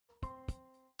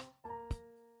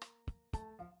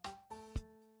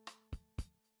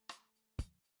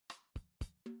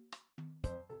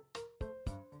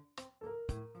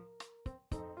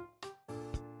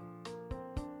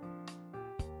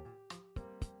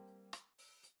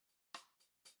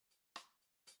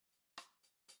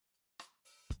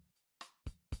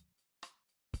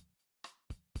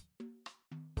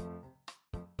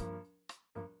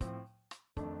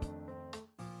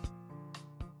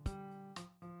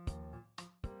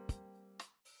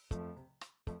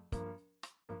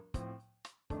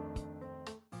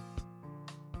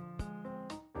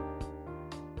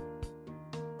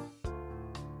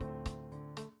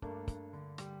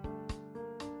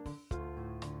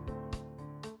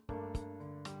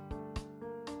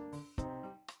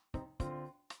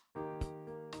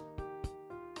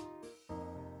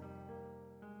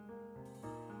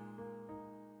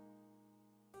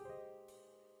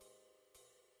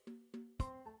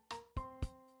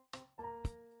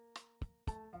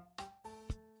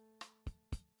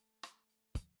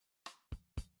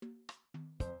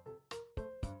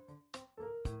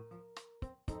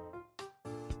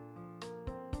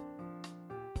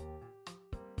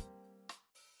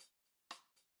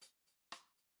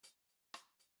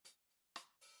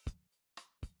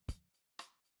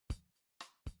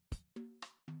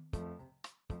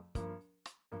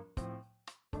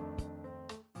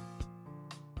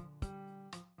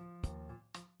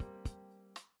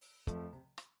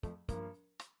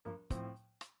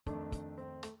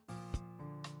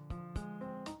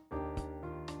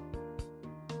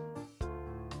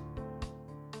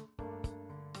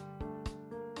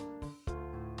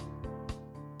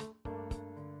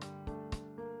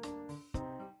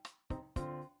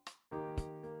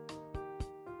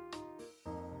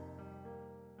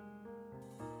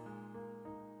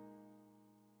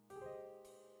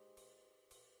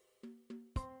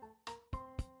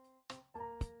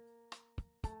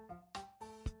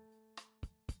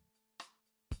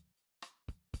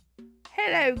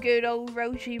Hello, good old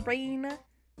Rosie Rena.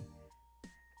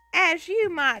 As you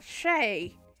might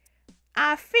say,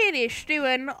 I finished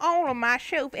doing all of my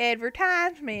shelf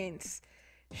advertisements.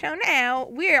 So now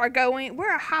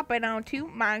we're hopping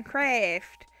onto Minecraft.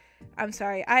 I'm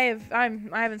sorry, I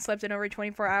haven't slept in over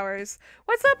 24 hours.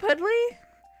 What's up, Hoodley?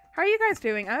 How are you guys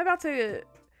doing? I'm about to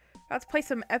play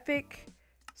some epic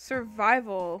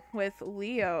survival with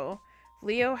Leo.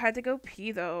 Leo had to go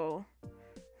pee though.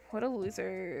 What a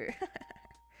loser.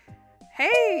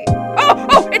 Hey!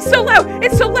 Oh! It's so loud!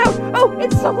 It's so loud! Oh,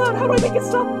 it's so loud! How do I make it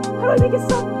stop? How do I make it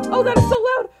stop? Oh, that is so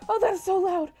loud! Oh, that is so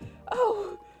loud!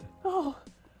 Oh! Oh!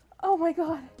 Oh my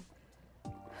god.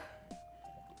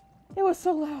 It was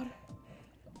so loud.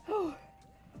 Oh!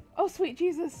 Oh, sweet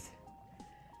Jesus.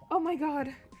 Oh my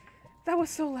god. That was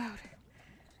so loud.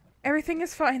 Everything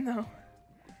is fine though.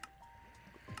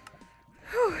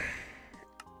 Whew.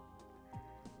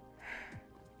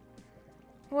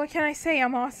 What can I say?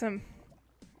 I'm awesome.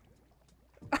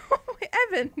 Oh,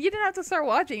 Evan, you didn't have to start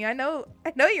watching. I know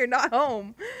you're not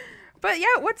home. But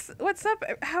yeah, what's up?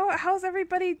 How's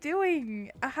everybody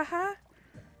doing? Ahaha.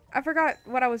 I forgot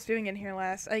what I was doing in here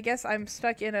last. I guess I'm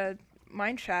stuck in a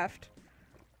mine shaft.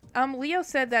 Leo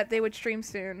said that they would stream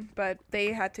soon, but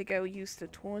they had to go use the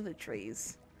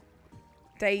toiletries.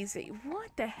 Daisy.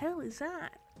 What the hell is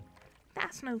that?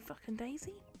 That's no fucking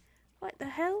Daisy. What the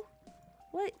hell?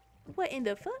 What in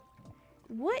the fuck?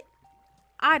 What?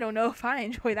 I don't know if I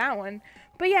enjoy that one.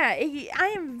 But yeah,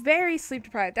 I am very sleep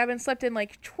deprived. I've been slept in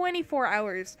like 24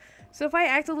 hours. So if I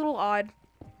act a little odd,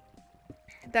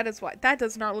 that is why. That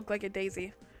does not look like a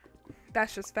Daisy.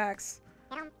 That's just facts.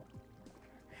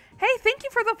 Hey, thank you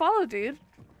for the follow, dude.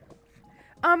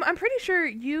 I'm pretty sure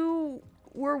you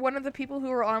were one of the people who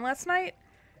were on last night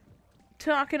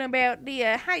talking about the,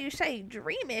 how you say,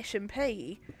 Dream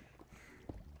SMP.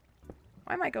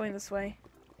 Why am I going this way?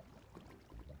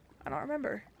 I don't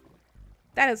remember.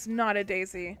 That is not a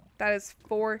Daisy. That is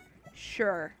for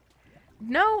sure.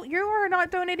 No, you are not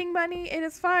donating money. It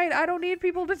is fine. I don't need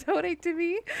people to donate to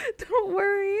me. Don't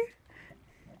worry.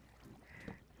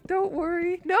 Don't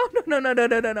worry. No.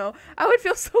 I would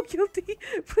feel so guilty.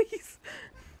 Please.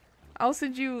 I'll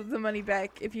send you the money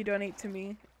back if you donate to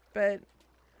me. But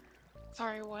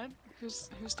sorry, what? Who's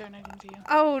donating to you?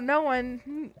 oh, no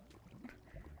one.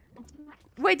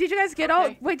 Wait, did you guys get all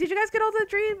the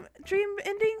dream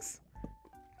endings?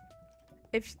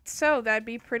 If so, that'd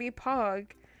be pretty pog.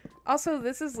 Also,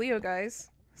 this is Leo, guys.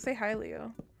 Say hi,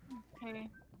 Leo. Hey.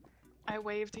 I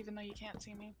waved even though you can't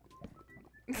see me.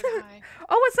 Hi.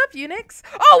 Oh, what's up, Unix?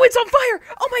 Oh, it's on fire!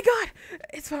 Oh my god!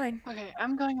 It's fine. Okay,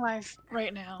 I'm going live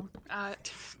right now.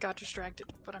 Got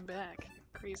distracted, but I'm back.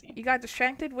 Crazy. You got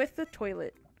distracted with the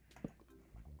toilet.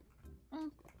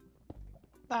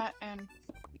 That and...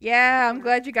 Yeah, I'm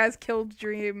glad you guys killed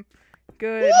Dream.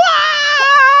 Good. Wow!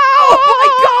 Oh my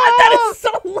god, that is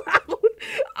so loud!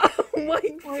 Oh my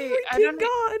freaking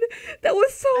god! That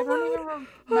was so loud! I don't even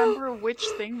remember which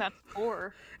thing that's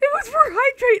for. It was for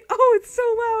hydrate! Oh, it's so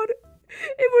loud!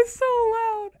 It was so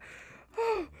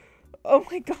loud! Oh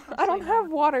my god, I don't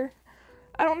have water.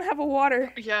 I don't have a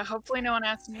water. Yeah, hopefully no one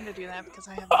asked me to do that because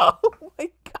I have... Oh my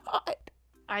god!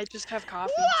 I just have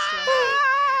coffee still.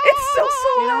 It's so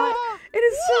You know what? It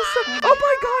is so oh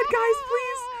my god, guys,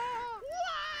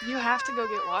 please! You have to go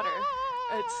get water.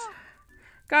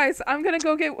 Guys, I'm gonna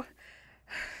go get...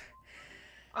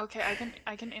 Okay,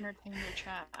 I can entertain your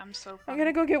chat. I'm so funny. I'm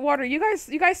gonna go get water. You guys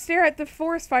stare at the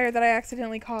forest fire that I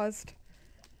accidentally caused.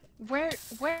 Where?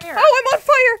 Oh, I'm on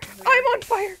fire! I'm on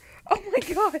fire! Oh my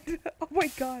god! Oh my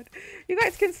god! You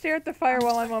guys can stare at the fire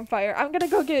while I'm on fire. I'm gonna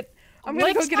go get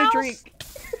a drink.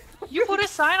 You put a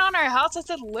sign on our house that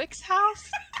said Lick's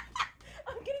house?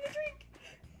 I'm getting a drink.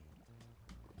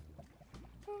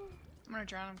 I'm gonna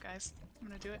drown him, guys. I'm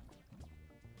gonna do it.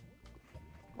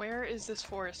 Where is this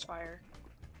forest fire?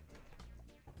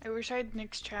 I wish I had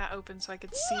Nick's chat open so I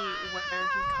could see where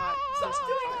he caught this on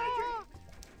fire.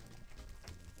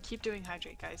 Keep doing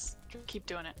hydrate, guys. Keep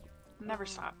doing it. Never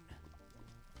stop.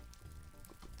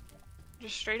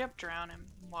 Just straight up drown him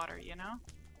in water, you know?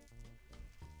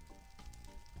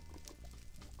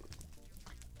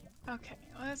 Okay,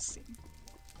 let's see.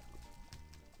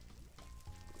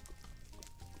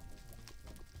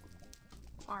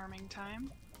 Farming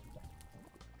time.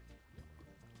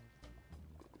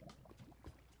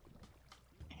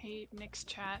 Hey, Nick's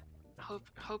chat.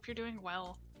 Hope you're doing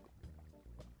well.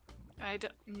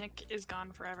 Nick is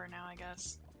gone forever now, I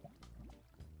guess.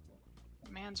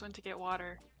 Man's went to get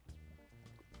water.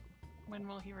 When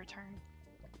will he return?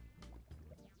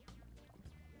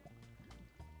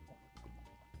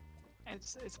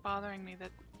 It's bothering me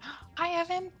that... Hi,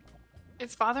 Evan!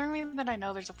 It's bothering me that I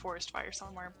know there's a forest fire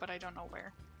somewhere, but I don't know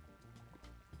where.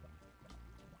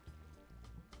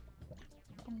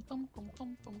 Boom, boom, boom,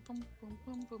 boom, boom, boom, boom,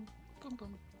 boom, boom, boom,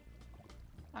 boom.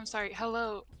 I'm sorry.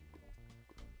 Hello.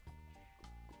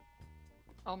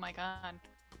 Oh my god.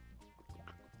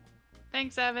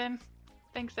 Thanks, Evan.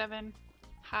 Thanks, Evan.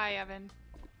 Hi, Evan.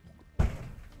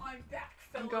 I'm back,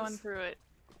 fellas. I'm going through it,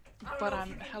 but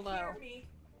I'm hello.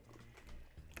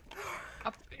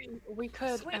 We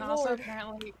could, Sweet and also Lord.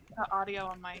 apparently the audio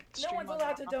on my stream. No one's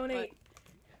allowed to donate.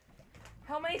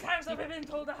 How many times have I been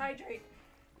told to hydrate?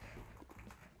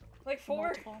 Like 4?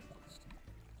 Multiple.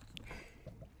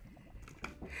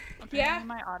 Apparently Yeah?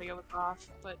 my audio was off,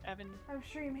 but Evan I'm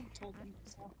streaming. told me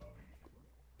so.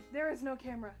 There is no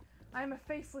camera. I am a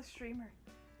faceless streamer.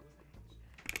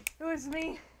 It was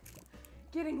me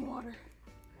getting water.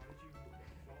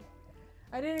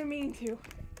 I didn't mean to.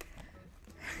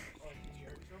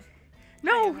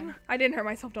 No, I didn't hurt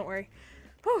myself, don't worry.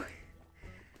 Whew.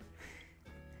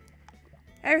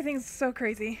 Everything's so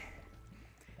crazy.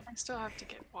 I still have to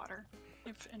get water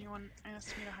if anyone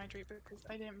asks me to hydrate because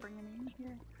I didn't bring any in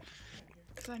here.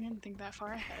 Because I didn't think that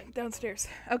far ahead. Downstairs.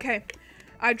 Okay,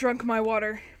 I drunk my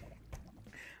water.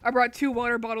 I brought 2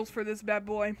 water bottles for this bad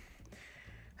boy.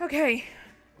 Okay.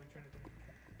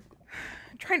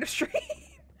 I'm trying to stream.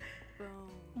 Boom.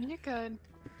 You're good.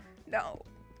 No.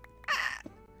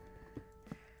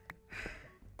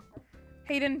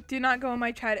 Hayden, do not go in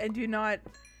my chat and do not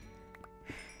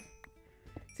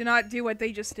do what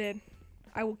they just did.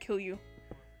 I will kill you.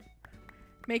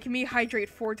 Making me hydrate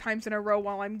 4 times in a row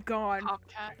while I'm gone.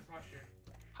 Hopcat.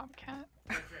 Hopcat.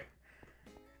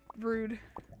 Rude.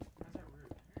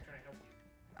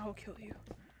 I'll kill you.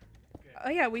 Oh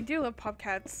yeah, we do love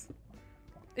popcats.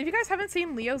 If you guys haven't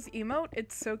seen Leo's emote,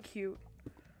 it's so cute.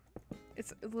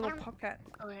 It's a little popcat.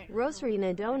 Okay.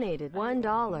 Rosarina donated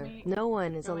 $1. No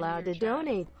one is allowed to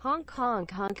donate. Honk honk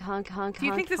honk honk honk. Do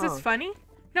you think this is funny?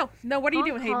 No, no, what are you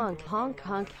doing, Hayden? Honk honk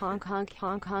honk honk honk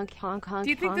honk honk honk honk. Do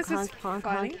you think this is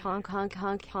funny? Honk honk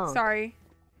honk honk. Sorry.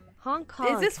 Honk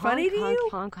honk. Is this funny to you?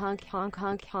 Honk honk honk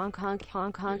honk honk honk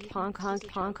honk honk honk honk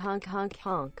honk honk honk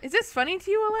honk. Is this funny to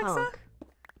you, Alexa?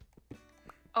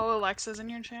 Oh, Alexa's in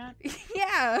your chat?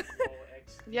 Yeah.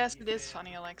 Yes, it is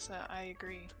funny, Alexa. I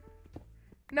agree.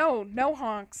 No, no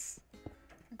honks.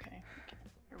 Okay.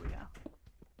 Here we go.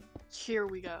 Here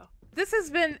we go. This has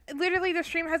been, literally the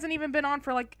stream hasn't even been on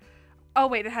for like, oh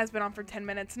wait, it has been on for 10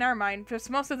 minutes. Never mind. Just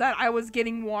most of that I was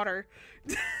getting water.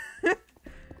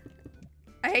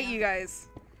 I hate you guys.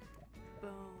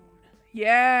 Bone.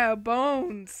 Yeah,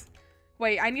 bones.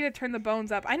 Wait, I need to turn the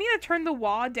bones up. I need to turn the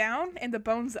wah down and the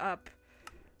bones up.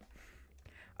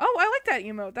 Oh, I like that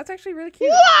emote. That's actually really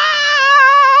cute.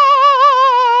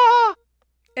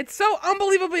 It's so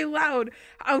unbelievably loud.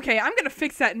 Okay, I'm gonna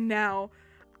fix that now.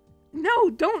 No,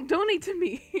 don't donate to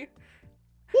me.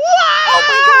 Oh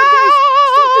my god, guys!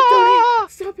 Stop the donate!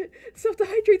 Stop it! Stop the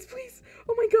hydrates, please!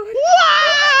 Oh my god!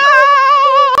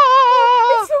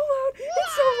 It's so loud!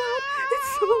 It's so loud! It's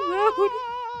so loud!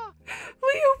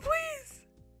 Leo, please!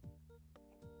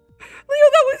 Leo,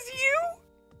 that was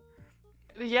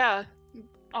you? Yeah,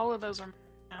 all of those are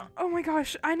now. Oh my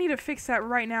gosh, I need to fix that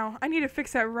right now. I need to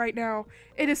fix that right now.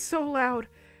 It is so loud.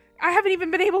 I haven't even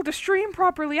been able to stream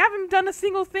properly. I haven't done a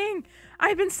single thing.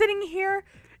 I've been sitting here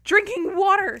drinking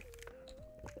water.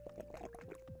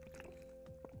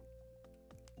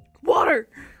 Water!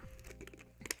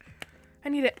 I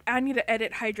need to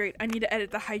edit hydrate. I need to edit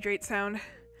the hydrate sound.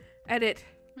 Edit.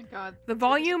 Oh my god. The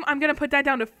volume, I'm gonna put that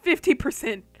down to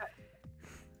 50%.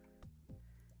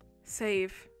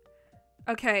 Save.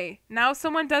 Okay, now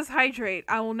someone does hydrate.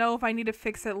 I will know if I need to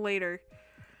fix it later.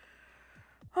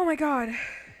 Oh my god.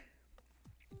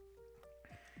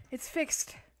 It's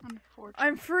fixed.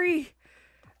 I'm free.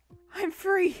 I'm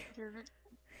free.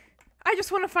 I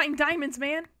just want to find diamonds,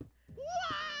 man.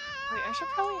 Wait, I should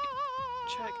probably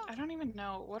check. I don't even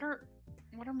know. What are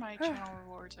my channel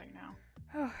rewards right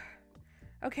now?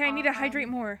 Okay, I need to hydrate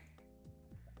more.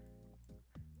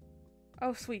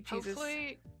 Oh, sweet Jesus.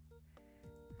 Hopefully...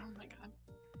 Oh my god.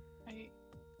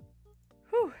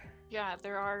 Whew. Yeah,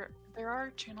 there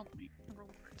are channel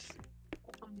rewards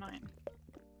on mine.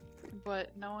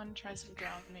 But no one tries to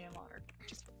drown me in water.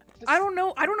 Just I don't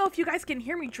know if you guys can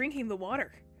hear me drinking the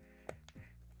water.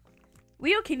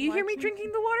 Leo, can you hear me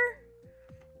drinking the water?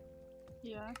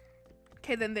 Yeah.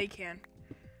 Okay, then they can.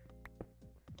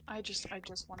 I just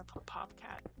want to put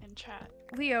Popcat in chat.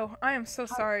 Leo, I am so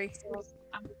sorry.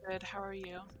 I'm good. How are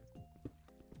you?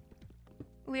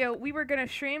 Leo, we were gonna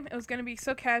stream. It was gonna be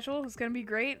so casual. It was gonna be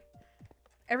great.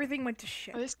 Everything went to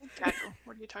shit. Oh, this is casual.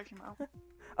 What are you talking about?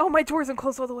 Oh, my door isn't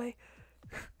closed all the way.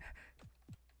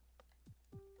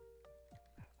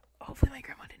 Hopefully my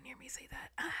grandma didn't hear me say that.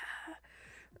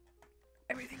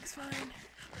 Everything's fine.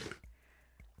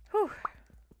 Whew.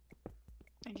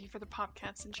 Thank you for the pop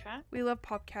cats in chat. We love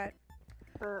Popcat.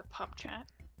 The pop chat,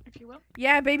 if you will.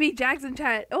 Yeah, baby Jags in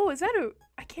chat. Oh, is that a...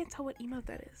 I can't tell what emote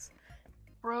that is.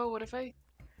 Bro, what if I...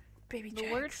 Baby The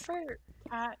Jags. word for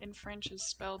cat in French is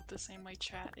spelled the same way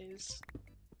chat is.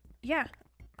 Yeah.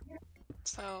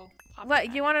 So, pop Let,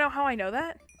 cat. you want to know how I know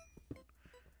that?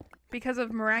 Because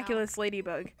of Miraculous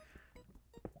Ladybug.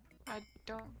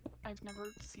 I've never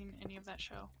seen any of that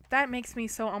show. That makes me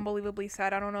so unbelievably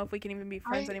sad. I don't know if we can even be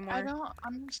friends anymore. I don't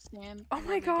understand. Oh my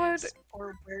what it god. is,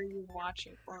 or where you watch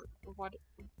it, or what.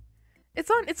 It's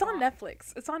on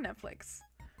Netflix. It's on Netflix.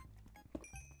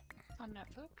 It's on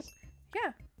Netflix?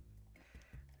 Yeah.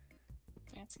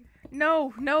 Fancy.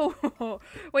 No.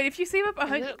 Wait, if you save up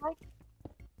 100... Is it like...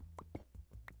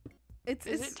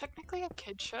 Is it technically a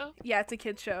kid show? Yeah, it's a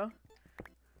kid's show.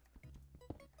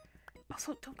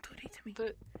 Also, don't donate to me.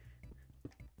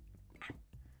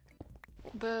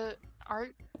 The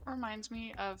art reminds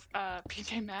me of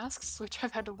PJ Masks, which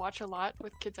I've had to watch a lot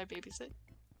with kids I babysit.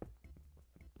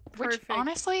 Which Perfect.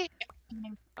 honestly,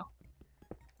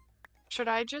 should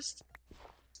I just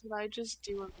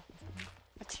do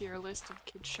a tier list of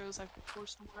kids shows I've been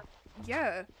forced to watch?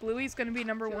 Yeah, Bluey's gonna be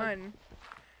number I feel like- 1.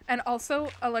 And also,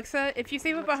 Alexa, if you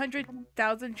save up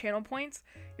 100,000 channel points,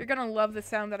 you're gonna love the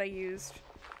sound that I used.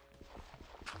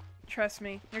 Trust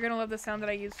me, you're gonna love the sound that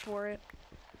I used for it.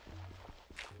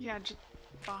 Yeah, just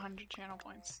 100 channel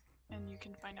points, and you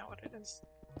can find out what it is.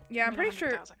 Yeah, I I'm mean, pretty sure.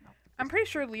 100,000, no. I'm pretty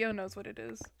sure Leo knows what it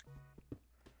is. You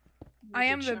I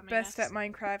did am show the me best this. at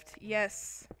Minecraft.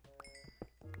 Yes.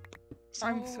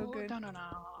 I'm so good. No.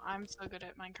 I'm so good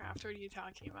at Minecraft. What are you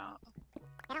talking about?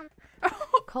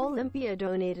 Columbia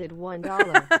donated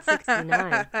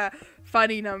 $1.69.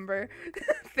 Funny number.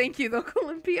 Thank you, though,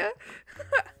 Olympia.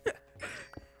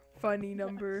 Funny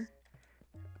number.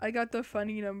 I got the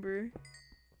funny number.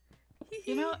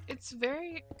 You know, it's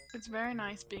very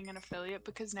nice being an affiliate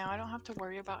because now I don't have to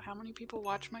worry about how many people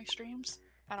watch my streams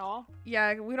at all.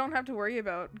 Yeah, we don't have to worry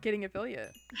about getting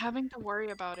affiliate. Having to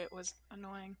worry about it was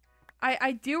annoying.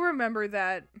 I do remember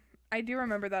that. I do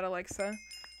remember that, Alexa.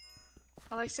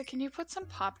 Alexa, can you put some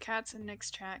popcats in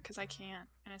Nick's chat? Because I can't,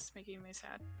 and it's making me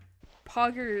sad.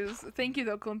 Poggers. Thank you,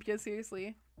 though, Olympia.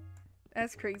 Seriously.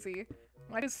 That's crazy.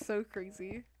 Life is so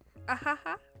crazy.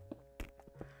 Ahaha.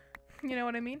 You know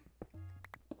what I mean?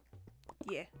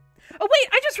 Yeah. Oh, wait!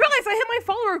 I just realized I hit my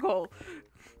follower goal!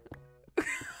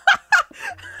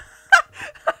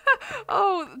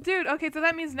 Oh, dude. Okay, so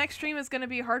that means next stream is gonna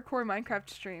be a hardcore Minecraft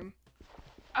stream.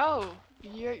 Oh,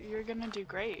 you're gonna do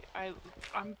great.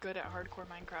 I'm good at hardcore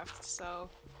Minecraft, so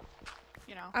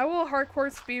you know. I will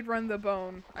hardcore speedrun the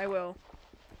bone. I will.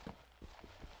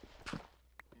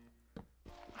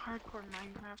 Hardcore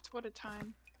Minecraft, what a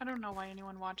time. I don't know why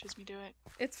anyone watches me do it.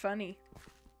 It's funny.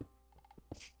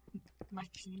 My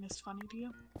pain is funny to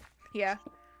you? Yeah.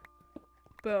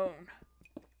 Bone.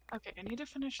 Okay, I need to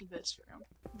finish this room.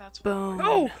 That's Boom. what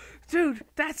Oh! Dude,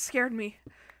 that scared me.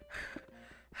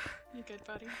 You good,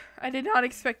 buddy? I did not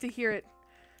expect to hear it.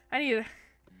 I need to...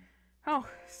 Oh,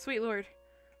 sweet lord.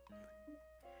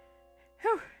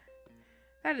 Whew.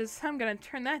 That is... I'm gonna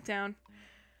turn that down.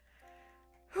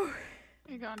 Whew.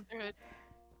 You're going through it.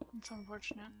 It's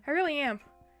unfortunate. I really am.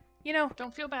 You know,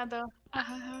 Don't feel bad though.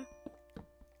 I'm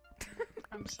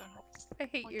so nice. I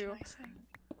hate What you. can I say?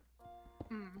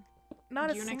 Not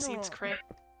a Unix single... eats crit.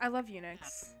 I love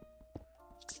Unix.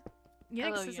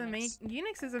 Hello, Unix is Unix. amazing.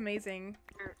 Unix is amazing.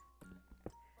 Sure.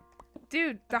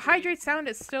 Dude, the hydrate sound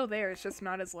is still there. It's just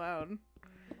not as loud.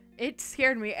 It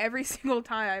scared me every single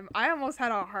time. I almost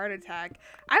had a heart attack.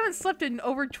 I haven't slept in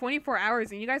over 24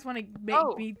 hours, and you guys want to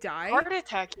make me die? Heart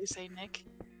attack, you say, Nick.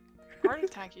 Heart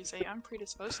attack, you say. I'm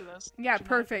predisposed to those. Yeah, Genetic.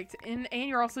 perfect. And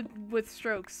you're also with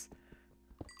strokes.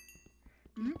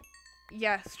 Mhm.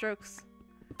 Yeah, strokes.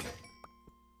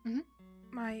 Mhm.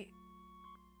 My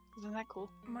Isn't that cool?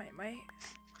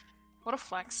 What a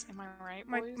flex, am I right,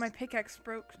 boys? my pickaxe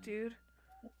broke, dude.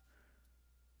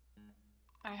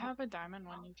 I have a diamond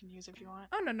one you can use if you want.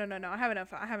 Oh no. I have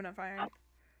enough iron.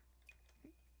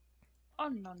 Oh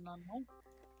no.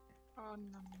 Oh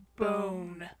no.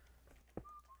 Bone.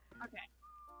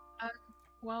 Okay.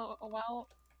 Well,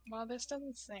 while this does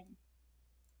its thing,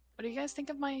 what do you guys think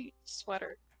of my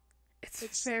sweater?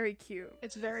 It's very cute.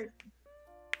 It's very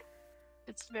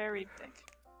thick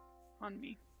on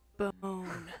me.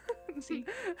 Bone. See,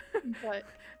 but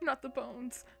Not the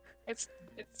bones. it's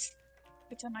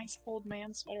a nice old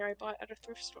man sweater I bought at a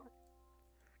thrift store.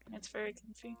 And it's very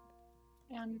comfy,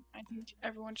 and I think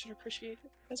everyone should appreciate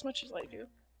it as much as I do.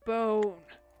 Bone.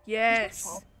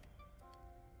 Yes.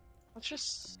 Let's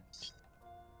just...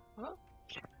 Oh,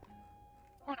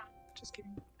 no. Just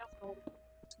kidding. No.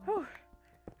 Whew.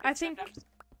 I think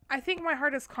my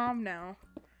heart is calm now.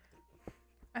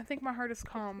 I think my heart is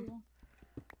calm.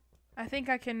 I think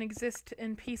I can exist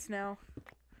in peace now.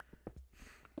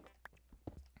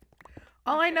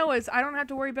 All I know is I don't have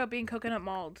to worry about being coconut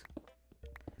mauled.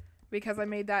 Because I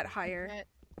made that higher.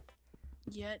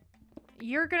 Yet.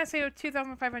 You're gonna save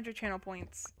 2,500 channel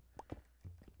points.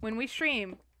 When we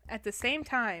stream, at the same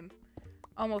time,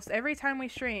 almost every time we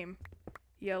stream,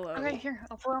 yellow. Okay, here.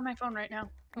 I'll pull out my phone right now.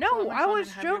 No, I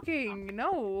was joking.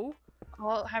 No.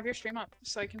 I'll have your stream up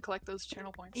so I can collect those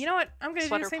channel points. You know what? I'm gonna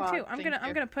do the same Slutterpod, too.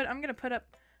 I'm gonna put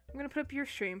up your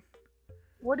stream.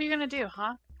 What are you gonna do,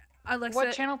 huh? Alexa,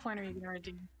 what channel point are you gonna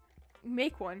redeem?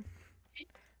 Make one.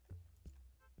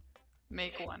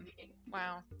 Make one.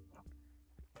 Wow.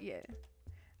 Yeah.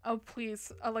 Oh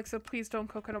please, Alexa, please don't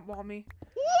coconut wall me.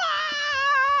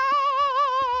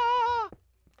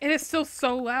 It is still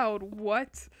so loud.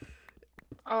 What?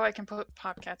 Oh, I can put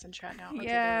Popcats in chat now. Okay,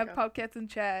 yeah, Popcats in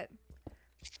chat.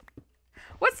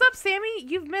 What's up, Sammy?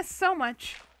 You've missed so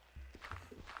much.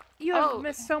 You have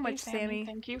missed so much, Sammy.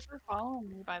 Thank you for following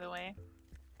me, by the way.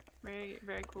 Very,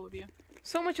 very cool of you.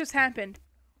 So much has happened.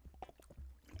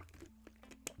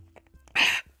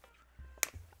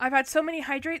 I've had so many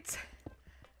hydrates.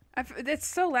 It's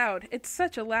so loud. It's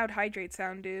such a loud hydrate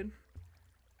sound, dude.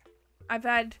 I've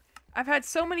had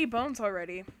so many bones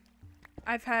already.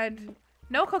 I've had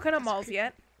no coconut malls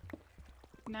yet.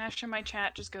 Nash in my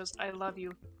chat just goes, "I love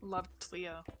you,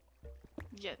 lovedleo."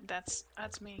 Yeah, that's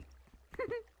me.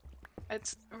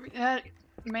 It's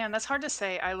man, that's hard to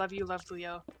say. I love you,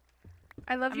 lovedleo.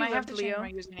 I love you, I might have to change Leo.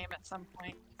 my username at some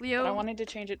point. Leo, but I wanted to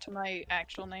change it to my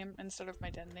actual name instead of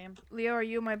my dead name. Leo, are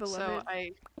you my beloved? So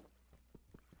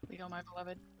Leo, my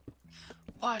beloved.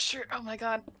 Posture. Oh my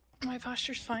god, my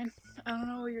posture's fine. I don't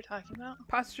know what you're talking about.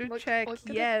 Posture check.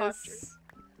 Yes.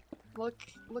 Look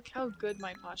how good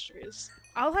my posture is.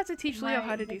 I'll have to teach Leo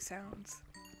how to do sounds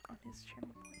on his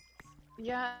channel.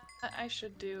 Yeah, I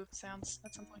should do sounds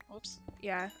at some point. Whoops.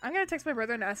 Yeah, I'm gonna text my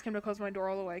brother and ask him to close my door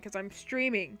all the way because I'm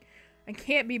streaming. I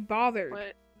can't be bothered.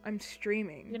 What? I'm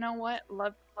streaming. You know what?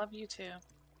 Love you too.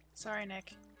 Sorry,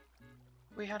 Nick.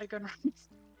 We had a good run.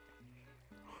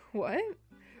 What?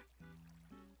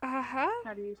 Uh-huh.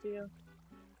 How do you feel?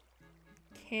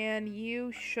 Can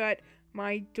you shut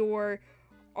my door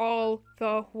all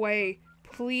the way?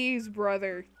 Please,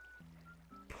 brother.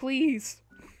 Please.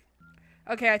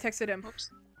 Okay, I texted him. Whoops.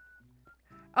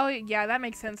 Oh, yeah, that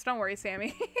makes sense. Don't worry,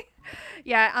 Sammy.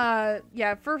 Yeah,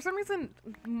 for some reason,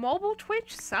 mobile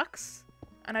Twitch sucks.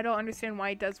 And I don't understand why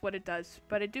it does what it does.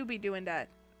 But it do be doing that.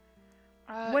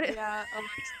 Yeah,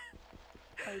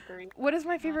 I agree. What is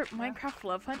my favorite Minecraft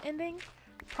Love Hunt ending?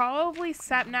 Probably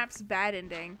Sapnap's bad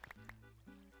ending.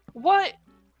 What?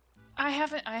 I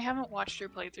haven't watched your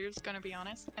playthroughs, gonna be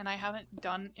honest, and I haven't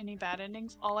done any bad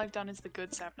endings. All I've done is the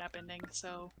good Sapnap ending,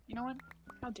 so you know what?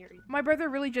 How dare you? My brother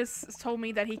really just told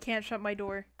me that he can't shut my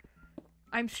door.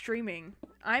 I'm streaming.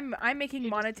 I'm making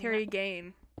monetary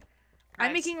gain.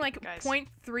 I'm making like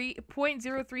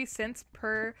 0.03 cents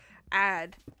per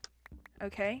ad.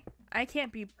 Okay? I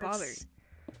can't be bothered.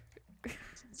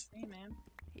 That's insane, man.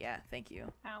 Yeah, thank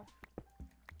you. Ow.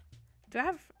 Do I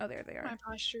have... Oh, there they are. My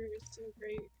posture is so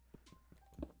great.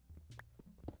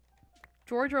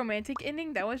 George romantic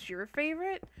ending? That was your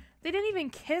favorite? They didn't even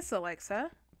kiss,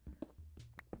 Alexa.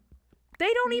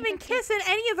 They don't even kiss in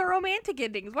any of the romantic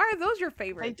endings. Why are those your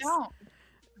favorites? They don't.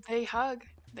 They hug.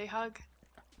 They hug.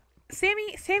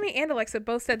 Sammy and Alexa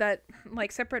both said that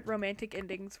like separate romantic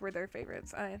endings were their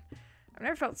favorites. I've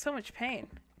never felt so much pain.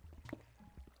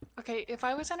 Okay, if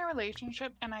I was in a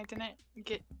relationship and I didn't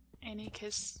get any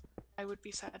kiss, I would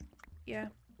be sad. Yeah.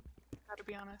 Gotta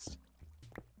be honest.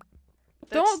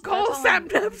 Don't call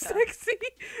Sapnap sexy!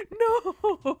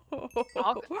 No!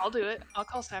 I'll do it. I'll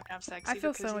call Sapnap sexy. I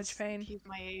feel so much pain. He's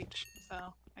my age, so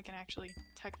I can actually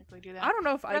technically do that. I don't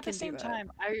know if I can do that. At the same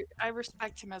time, I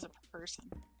respect him as a person.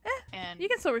 And you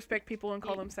can still respect people and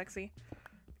call them sexy.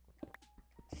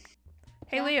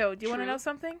 Hey Leo, do you want to know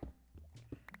something?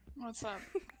 What's up?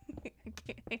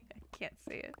 I can't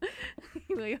say it.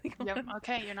 Leo, yep.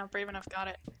 Okay, you're not brave enough. Got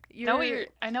it. You're...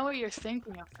 I know what you're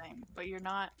thinking of, but you're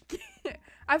not.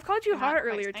 I've called you hot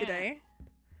earlier today.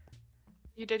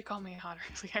 You did call me hot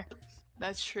earlier.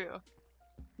 That's true.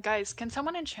 Guys, can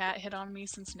someone in chat hit on me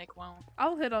since Nick won't?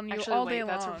 I'll hit on you all day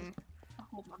long.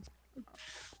 Hold on.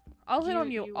 I'll hit on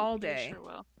you all day. You sure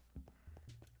will.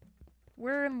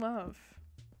 We're in love.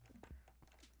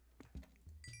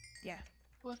 Yeah.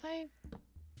 Was I?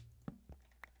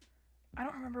 I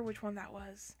don't remember which one that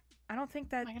was. I don't think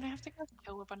that... Am I gonna have to go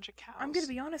kill a bunch of cows? I'm gonna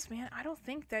be honest, man. I don't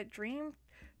think that Dream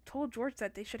told George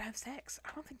that they should have sex. I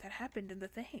don't think that happened in the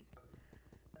thing.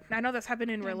 I know that's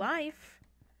happened in real life.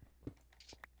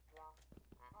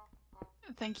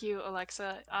 Thank you,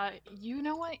 Alexa. You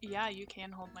know what? Yeah, you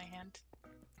can hold my hand.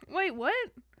 Wait, what?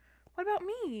 What about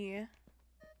me?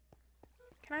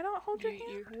 Can I not hold your hand?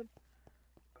 You heard?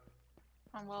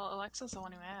 Well, Alexa's the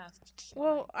one who asked. So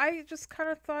Well, I just kind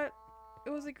of thought it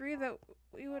was agreed that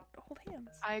we would hold hands.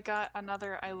 I got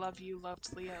another I love you,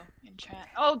 loved Leo in chat.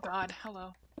 Oh god,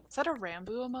 hello. Is that a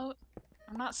Rambo emote?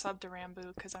 I'm not subbed to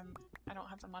Rambo because I don't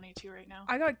have the money to right now.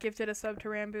 I got gifted a sub to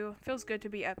Rambo. Feels good to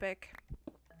be epic.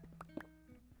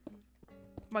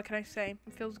 What can I say?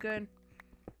 It feels good.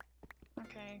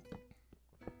 Okay.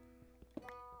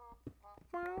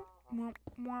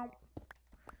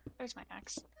 There's my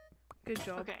axe. Good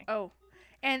job. Okay. Oh,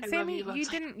 and I Sammy, love you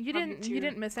you,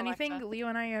 didn't miss Alexa. anything. Leo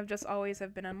and I have just always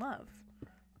have been in love.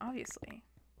 Obviously,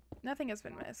 nothing has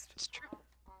been missed. It's true.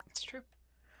 It's true.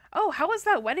 Oh, how was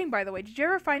that wedding, by the way? Did you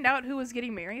ever find out who was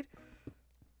getting married?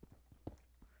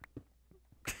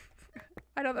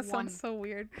 I know that sounds so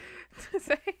weird to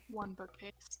say. One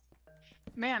bookcase.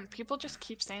 Man, people just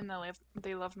keep saying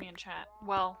they love me in chat.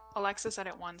 Well, Alexa said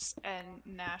it once, and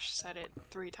Nash said it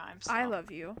 3 times. So. I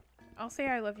love you. I'll say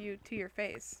I love you to your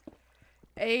face.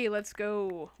 Hey, let's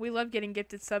go. We love getting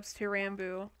gifted subs to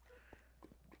Rambo.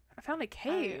 I found a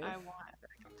cave. I want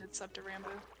a gifted sub to Rambo.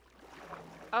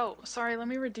 Oh, sorry. Let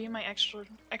me redeem my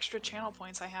extra channel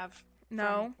points I have.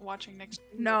 No. From watching next.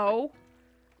 No.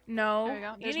 No. There we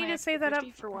go. You need to say that up.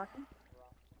 For walking.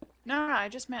 No, I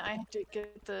just meant I had to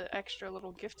get the extra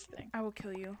little gift thing. I will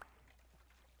kill you.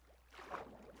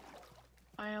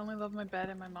 I only love my bed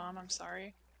and my mom. I'm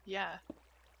sorry. Yeah.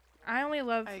 I only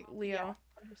love Leo. Yeah,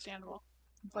 understandable.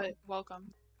 But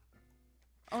welcome.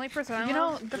 Only person I love. You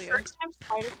know, the Leo. first time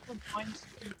Spider joined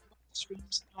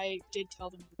streams, I did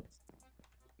tell them this.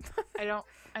 I don't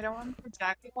remember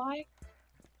exactly why.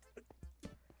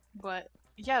 But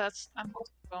yeah, I'm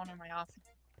holding a bone in my office.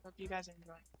 Hope you guys are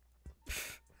enjoying.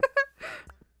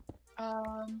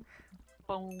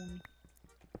 Bone.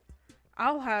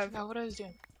 I'll have. I forgot what I was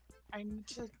doing. I need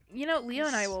to. You know, Leo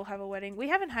and I will have a wedding. We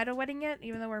haven't had a wedding yet,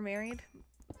 even though we're married.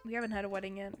 We haven't had a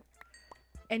wedding yet.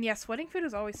 And yes, wedding food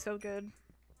is always so good.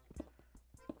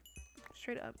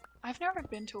 Straight up. I've never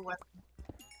been to a wedding.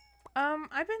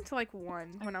 I've been to like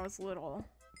one when I was little.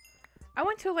 I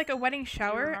went to like a wedding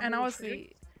shower, and I was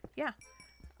yeah.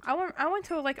 I went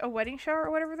to like a wedding shower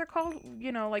or whatever they're called.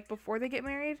 You know, like before they get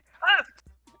married. Ah!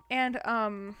 And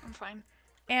I'm fine.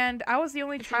 And I was the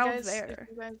only child there.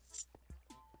 If you guys,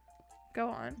 go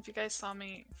on. If you guys saw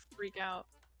me freak out.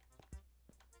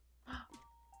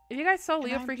 If you guys saw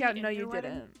Leo freak out, no, you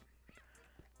didn't.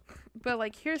 But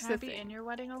like, here's the thing. Can I be in your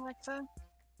wedding, Alexa?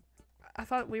 I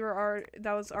thought we were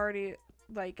that was already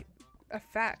like a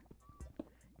fact.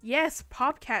 Yes,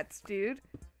 Popcats, dude.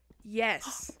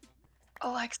 Yes.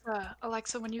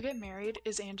 Alexa, when you get married,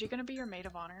 is Angie gonna be your maid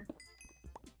of honor?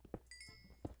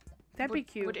 That'd be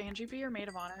cute. Would Angie be your maid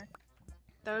of honor?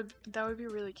 That would be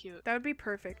really cute. That would be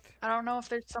perfect. I don't know if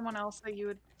there's someone else that you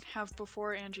would have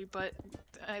before Angie, but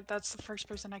that's the first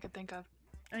person I could think of.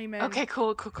 Amen. Okay,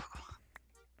 cool.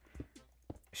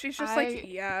 She's just like,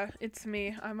 yeah, it's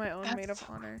me. I'm my own maid of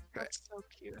honor. That's so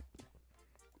cute.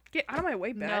 Get out of my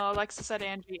way, Beth. No, Alexa said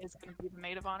Angie is gonna be the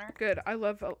maid of honor. Good. I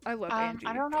love Angie.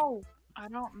 I don't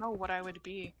know what I would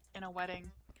be in a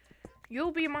wedding.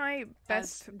 You'll be my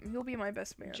best. You'll be my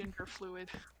best man. Gender fluid.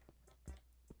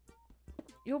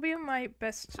 You'll be my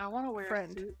best. I want to wear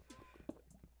friend. a suit.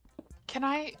 Can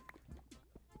I,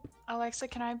 Alexa?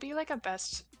 Can I be like a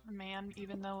best man,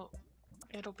 even though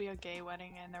it'll be a gay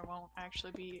wedding and there won't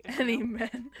actually be any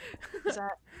men? Is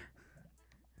that?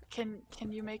 Can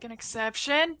you make an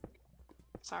exception?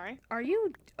 Sorry. Are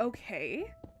you okay?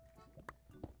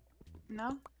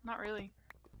 No, not really.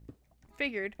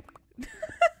 Figured.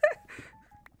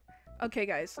 Okay,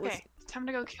 guys. Okay, it's time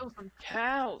to go kill some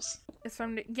cows. It's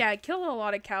time to kill a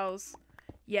lot of cows.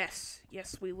 Yes,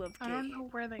 we love gay. I don't know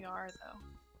where they are though.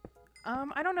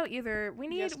 I don't know either. We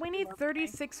need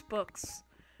 36 books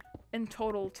in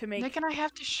total to make. Nick and I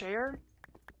have to share.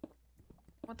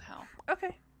 What the hell?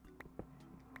 Okay.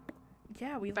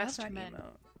 Yeah, we love that men.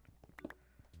 emote.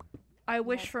 I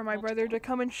wish for my brother to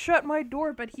come and shut my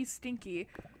door, but he's stinky.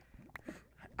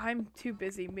 I'm too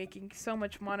busy making so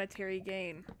much monetary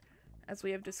gain, as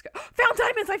we have discussed. Found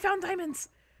diamonds! I found diamonds!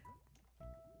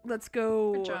 Let's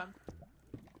go. Good job.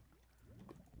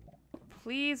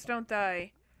 Please don't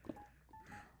die.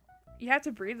 You have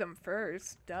to breed them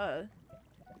first. Duh.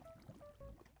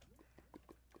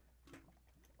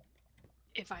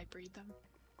 If I breed them.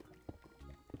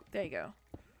 There you go.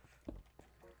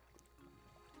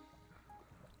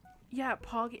 Yeah,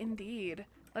 Pog indeed.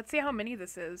 Let's see how many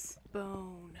this is.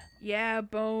 Bone. Yeah,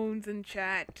 bones in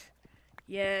chat.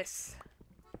 Yes.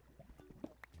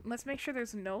 Let's make sure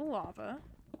there's no lava.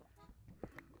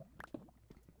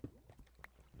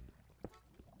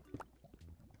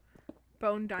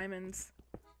 Bone diamonds.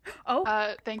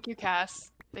 Oh! Thank you,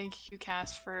 Cass. Thank you,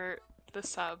 Cass, for the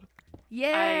sub.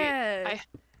 Yeah!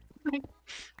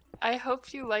 I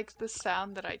hope you liked the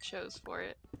sound that I chose for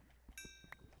it.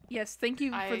 Yes, thank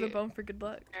you for the bone for good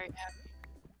luck. Very happy.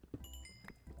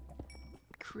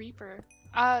 Creeper.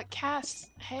 Cass,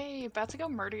 hey, about to go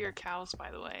murder your cows,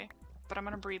 by the way. But I'm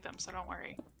gonna breed them, so don't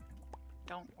worry.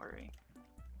 Don't worry.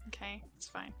 Okay? It's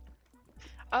fine.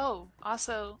 Oh,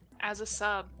 also, as a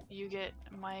sub, you get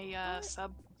my,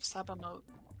 sub emote.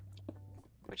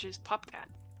 Which is Popcat.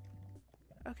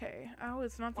 Okay. Oh,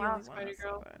 it's not the Wow, only one. Spider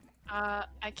Girl.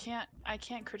 I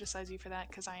can't criticize you for that,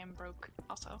 because I am broke,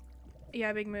 also.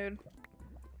 Yeah, big mood.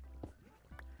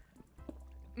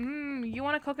 You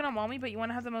want a coconut mommy, but you want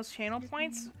to have the most channel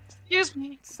points? Excuse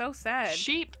me. So sad.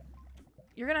 Sheep.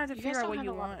 You're gonna have to figure out what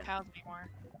you want. Cows anymore.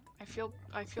 I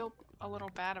feel a little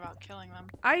bad about killing them.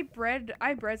 I bred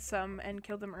some and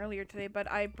killed them earlier today,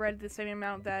 but I bred the same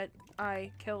amount that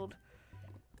I killed.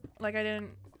 Like, I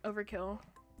didn't overkill.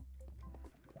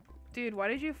 Dude, why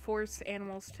did you force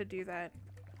animals to do that?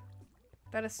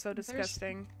 That is so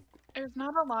disgusting. There's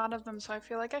not a lot of them, so I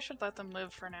feel like I should let them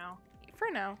live for now. For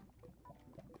now.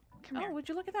 Come here. Oh, would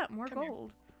you look at that? More Come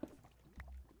gold.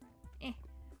 Here.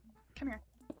 Come here.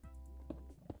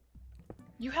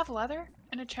 You have leather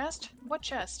in a chest? What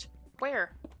chest?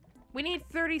 Where? We need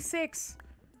 36.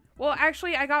 Well,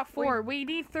 actually, I got 4. We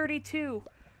need 32.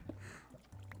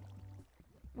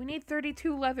 We need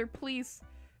 32 leather, please.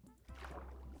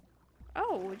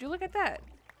 Oh, would you look at that?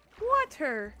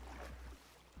 Water!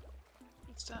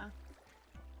 It's,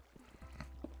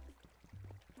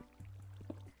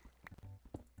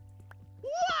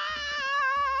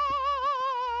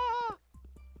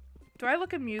 Do I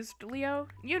look amused, Leo?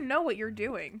 You know what you're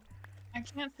doing. I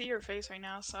can't see your face right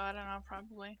now, so I don't know,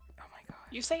 probably. Oh my god.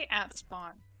 You say at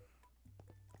spawn.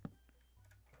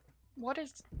 What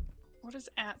does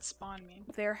at spawn mean?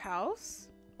 Their house?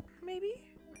 Maybe?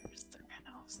 Where's their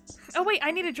house? Oh wait,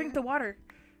 I need to drink the water.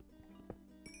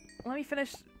 Let me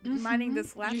finish mining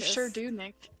this lapis. You sure do,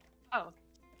 Nick. Oh.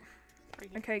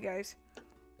 Okay, guys.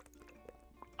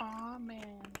 Aw,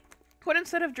 man. What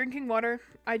instead of drinking water,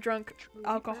 I drank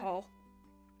alcohol.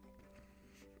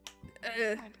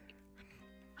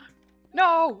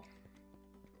 No!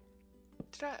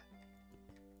 Did I...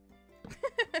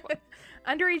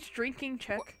 Under each drinking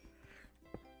check.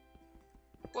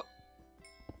 What?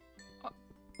 Oh,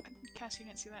 Cass, you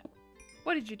didn't see that.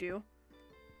 What did you do?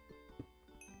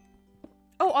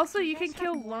 Oh, also you can guys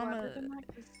kill have more llama. leather than that?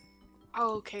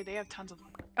 Oh, okay, they have tons of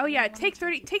leather. Oh yeah, One, take two,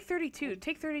 30, take 32,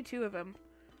 take 32 of them.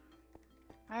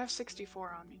 I have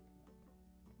 64 on me.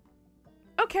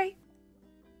 Okay.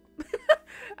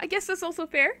 I guess that's also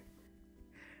fair.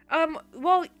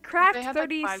 Well, craft They had,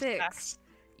 like, 5 36. stacks,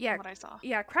 Yeah, what I saw.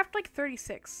 yeah, craft like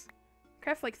 36.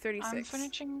 Craft like 36. I'm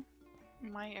finishing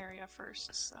my area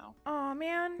first, so... Oh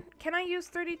man, can I use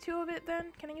 32 of it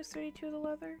then? Can I use 32 of the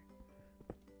leather?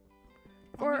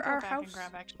 For our house? And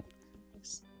grab extra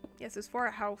things. Yes, it's for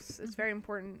our house. It's very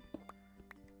important.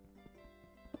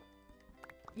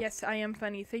 Yes, I am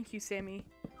funny. Thank you, Sammy.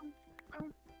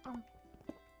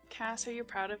 Cass, are you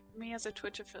proud of me as a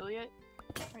Twitch affiliate?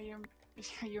 Are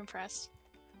you impressed?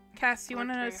 Cass, you I want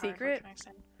to know a worked very hard. secret? What can I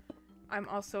say? I'm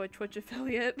also a Twitch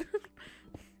affiliate.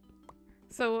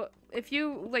 So if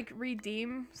you like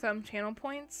redeem some channel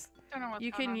points, Don't know what's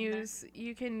you going can on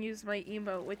there. use my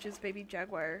emote, which is Baby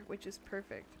Jaguar, which is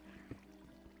perfect.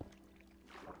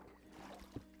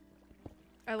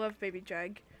 I love Baby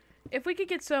Jag. If we could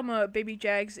get some Baby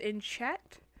Jags in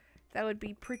chat, that would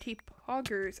be pretty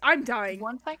poggers. I'm dying.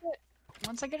 Once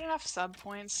I get enough sub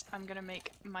points, I'm gonna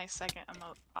make my second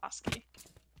emote Oski.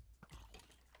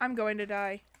 I'm going to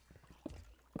die.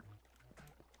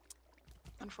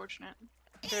 Unfortunate.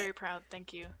 Very proud.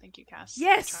 Thank you, Cass.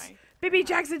 Yes! Try. Baby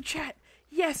Jags in chat!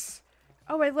 Yes!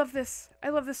 Oh, I love this. I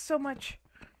love this so much.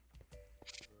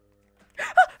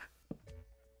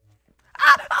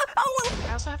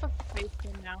 I also have a face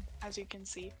cam now, as you can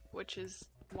see, which is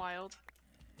wild.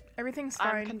 Everything's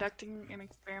I'm fine. conducting an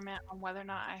experiment on whether or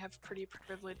not I have pretty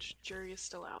privilege. Jury is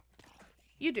still out.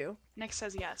 You do. Nick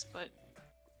says yes, but...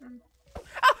 Oh!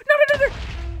 No!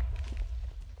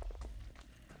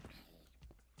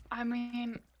 I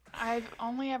mean, I've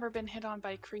only ever been hit on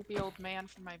by a creepy old man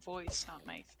for my voice,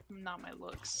 not my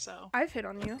looks, so... I've hit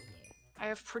on you. I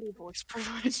have pretty voice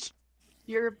privilege.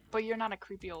 But you're not a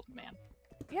creepy old man.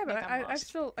 Yeah, but Nick, I'm I've lost.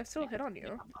 still hit on you.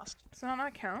 Nick, I'm lost. Does that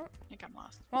not count? Nick, I'm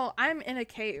lost. Well, I'm in a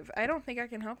cave. I don't think I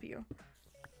can help you.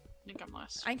 Nick, I'm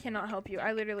lost. I cannot help you.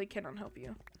 I literally cannot help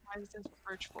you. Why does this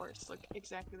birch forest look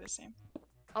exactly the same?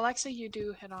 Alexa, you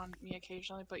do hit on me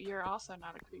occasionally, but you're also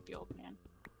not a creepy old man.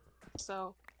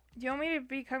 So... Do you want me to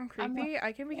become creepy?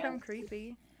 I can become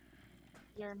creepy.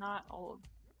 You're not old.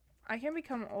 I can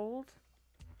become old.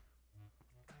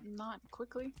 Not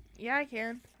quickly. Yeah, I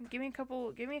can. Give me a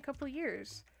couple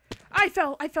years. I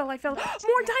fell. More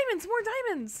diamonds, more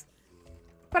diamonds.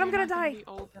 But I'm gonna die. Be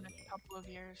old in a couple of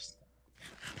years.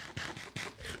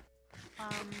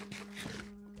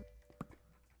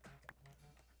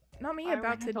 Not me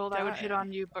about to die. I would hit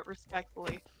on you, but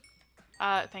respectfully.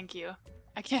 Thank you.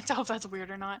 I can't tell if that's weird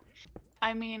or not.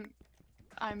 I mean...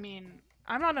 I'm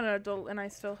not an adult and I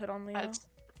still hit on Leo.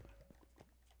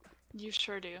 You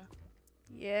sure do.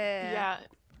 Yeah. Yeah.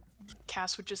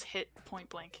 Cass would just hit point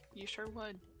blank. You sure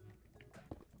would.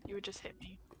 You would just hit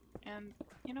me. And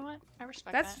you know what? I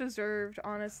respect that. That's deserved,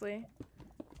 honestly.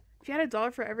 If you had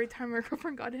 $1 for every time your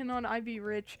girlfriend got hit on, I'd be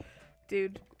rich.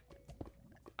 Dude.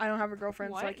 I don't have a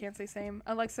girlfriend, so I can't say same.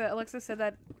 Alexa said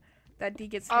that D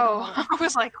gets hit on. I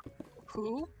was like,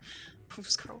 who?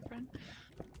 Whose girlfriend?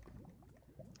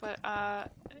 But,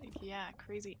 yeah,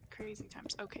 crazy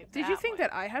times. Okay, Did you think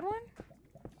that I had one?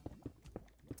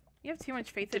 You have too much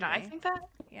faith in me. Did I think that?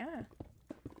 Yeah.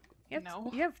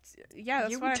 No. Yeah, that's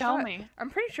you what would I tell thought. me.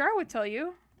 I'm pretty sure I would tell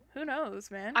you. Who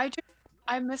knows, man?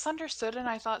 I misunderstood and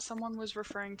I thought someone was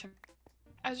referring to me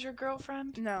as your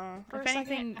girlfriend. No. For if a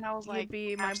anything, second, and I was like, you'd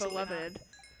be my beloved. Not.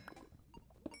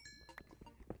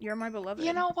 You're my beloved.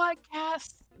 You know what,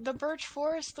 Cass? The birch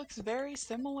forest looks very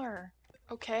similar.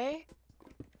 Okay?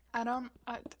 I don't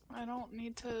have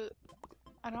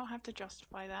to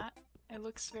justify that. It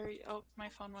looks very... Oh, my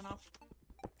phone went off.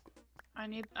 I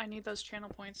need those channel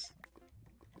points.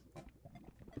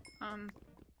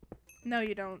 No,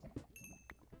 you don't.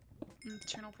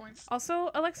 Channel points. Also,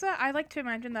 Alexa, I like to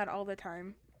imagine that all the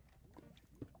time.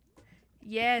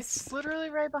 Yes. It's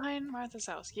literally right behind Martha's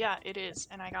house. Yeah, it is,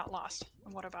 and I got lost.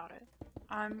 And what about it?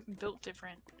 I'm built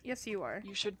different. Yes, you are.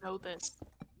 You should know this.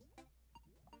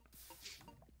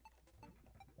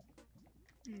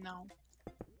 No.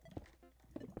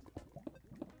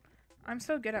 I'm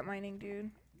so good at mining,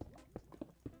 dude.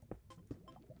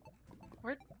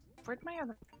 Where'd my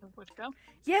other wood go?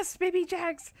 Yes, baby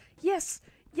Jags! Yes!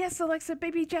 Yes, Alexa,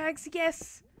 baby Jags,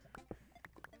 yes!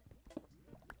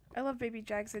 I love baby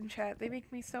Jags in chat. They make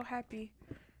me so happy.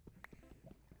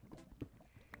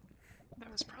 That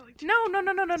was probably too No,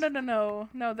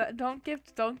 that don't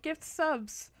gift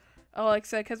subs,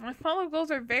 Alexa, because my follow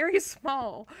goals are very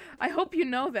small. I hope you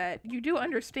know that. You do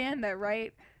understand that,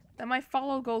 right? That my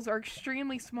follow goals are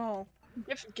extremely small.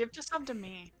 Give the sub to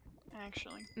me,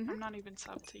 actually. I'm not even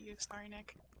sub to you. Sorry,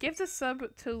 Nick. Give the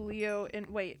sub to Leo and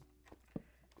wait.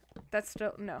 That's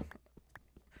still no.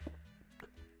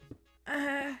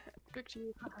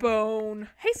 Bone.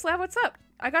 Hey Slav, what's up?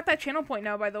 I got that channel point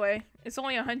now, by the way. It's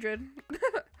only 100.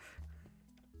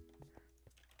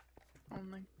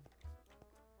 Only.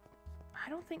 I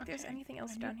don't think there's anything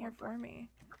else down here for me.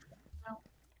 No.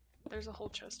 There's a whole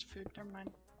chest of food. Never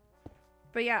mind.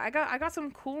 But yeah, I got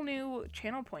some cool new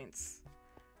channel points.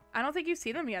 I don't think you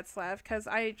see them yet, Slav, because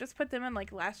I just put them in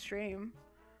like last stream.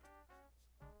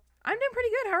 I'm doing pretty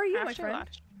good. How are you, my friend?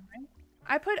 Last stream, right?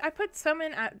 I put some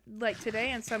in at like today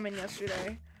and some in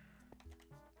yesterday.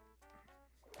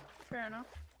 Fair enough.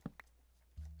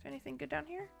 Is there anything good down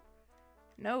here?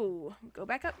 No. Go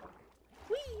back up.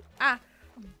 Whee! Ah.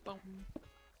 Boom.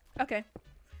 Okay.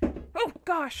 Oh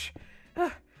gosh.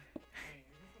 Ugh.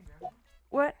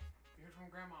 What? You heard from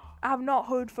Grandma. I've not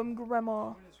heard from Grandma.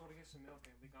 I'm just want to get some milk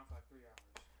and be gone for like 3 hours.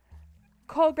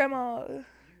 Call Grandma.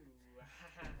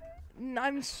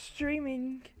 I'm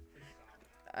streaming.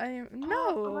 No.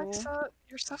 Oh, Alexa,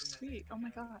 you're so sweet. Oh my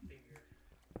god.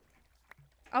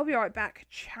 I'll be right back.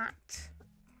 Chat.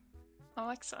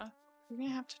 Alexa, you're gonna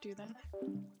have to do that.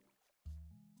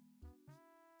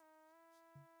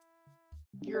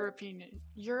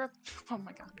 Oh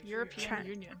my god. European Chat.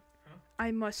 Union.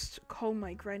 I must call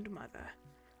my grandmother.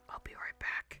 I'll be right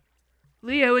back.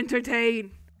 Leo,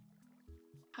 entertain.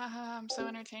 Haha, I'm so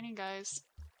entertaining, guys.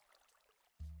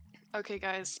 Okay,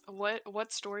 guys,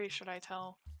 what story should I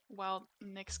tell while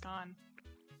Nick's gone?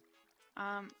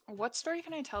 What story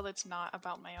can I tell that's not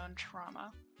about my own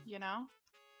trauma, you know?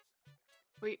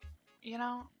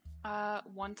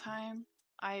 One time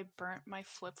I burnt my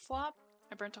flip-flop.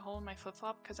 I burnt a hole in my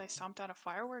flip-flop because I stomped out a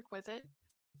firework with it.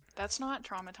 That's not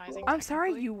traumatizing. I'm sorry,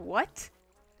 technically. you what?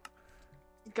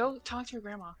 Go talk to your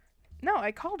grandma. No,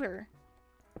 I called her.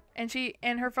 And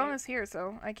her phone is here,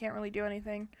 so I can't really do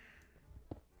anything.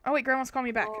 Oh wait, Grandma's calling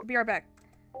me back. Well, Be right back.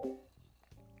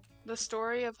 The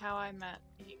story of how I met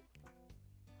you.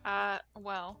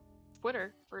 Well,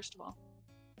 Twitter, first of all.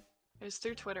 It was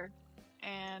through Twitter.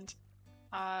 And,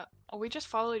 we just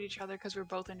followed each other because we're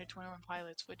both into 21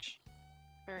 Pilots, which,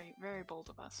 very, very bold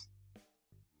of us.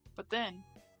 But then,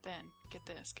 get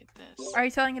this. Are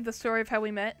you telling the story of how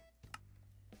we met?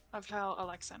 Of how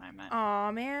Alexa and I met.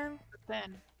 Aw, man. But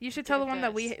then, You should tell the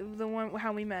one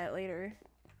how we met later.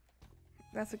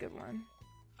 That's a good one.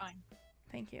 Fine.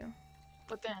 Thank you.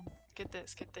 But then, get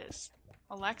this.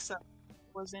 Alexa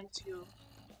was into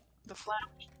The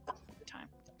Flash at the time.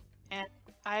 And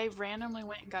I randomly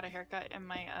went and got a haircut, and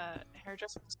my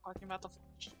hairdresser was talking about The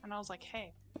Flash. And I was like,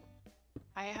 hey,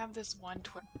 I have this one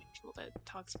Twitter page that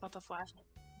talks about The Flash.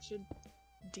 I should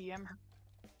DM her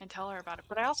and tell her about it.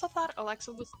 But I also thought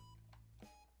Alexa was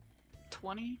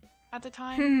 20 at the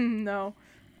time. No.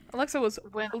 Alexa was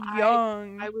when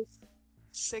young. I was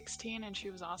 16 and she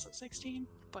was also 16.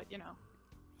 But, you know,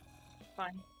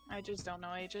 fine. I just don't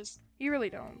know ages. You really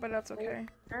don't, but that's okay.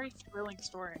 Very thrilling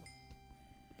story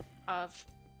of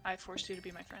I forced you to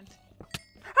be my friend.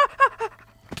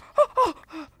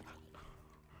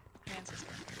 And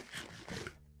sister.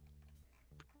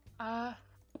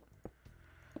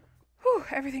 Whew,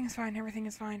 everything is fine, everything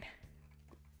is fine.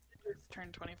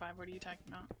 Turned 25, what are you talking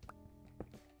about?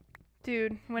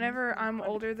 Dude, whenever I'm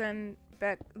older than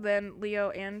Leo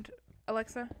and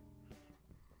Alexa.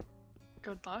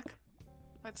 Good luck.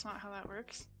 That's not how that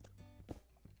works.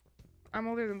 I'm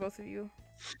older than both of you.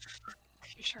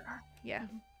 You sure are. Yeah.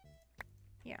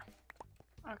 Yeah.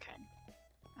 Okay.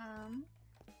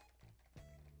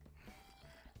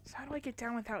 So how do I get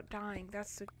down without dying?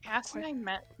 That's the Cass and I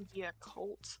met via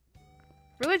cult.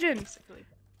 religion! Basically.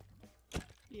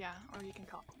 Yeah, or you can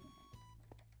call it.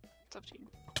 It's up to you.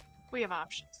 We have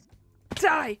options.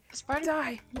 Die! Spartan,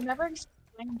 Die! you never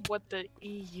explained what the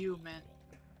EU meant.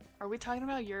 Are we talking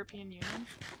about European Union?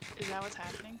 Is that what's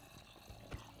happening?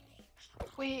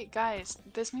 Wait, guys,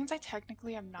 this means I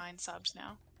technically have 9 subs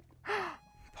now.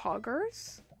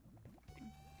 Poggers?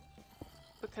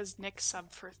 Because Nick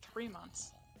subbed for 3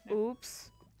 months. Oops.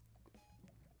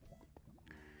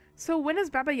 So when does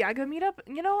Baba Yaga meet up?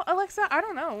 You know, Alexa, I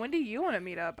don't know. When do you want to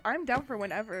meet up? I'm down for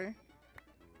whenever.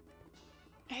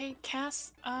 Hey,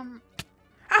 Cass, Ah!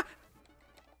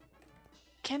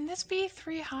 can this be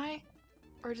 3 high?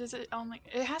 Or does it only...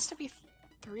 It has to be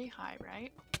 3 high,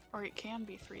 right? Or it can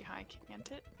be 3 high,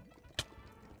 can't it?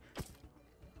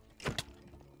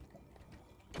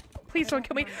 Please don't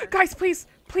kill me. remember. Guys, please!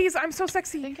 Please, I'm so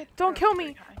sexy! think it's Don't kill me!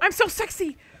 3 high. I'm so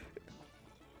sexy!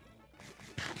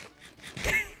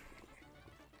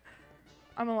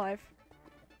 I'm alive.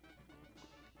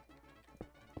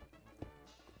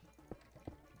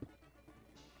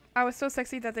 I was so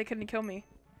sexy that they couldn't kill me.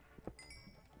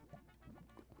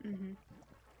 Mm-hmm.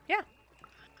 Yeah.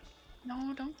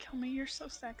 No, don't kill me. You're so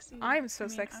sexy. I'm so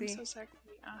sexy. I'm so sexy.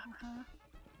 Uh-huh.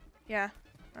 Yeah,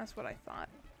 that's what I thought.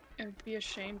 It would be a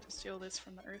shame to steal this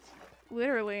from the earth.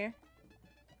 Literally.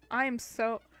 I am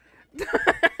so...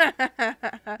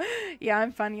 Yeah,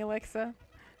 I'm funny, Alexa.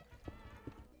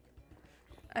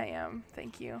 I am.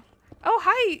 Thank you. Oh,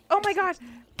 hi! Oh my god!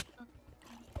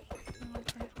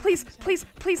 Please, please,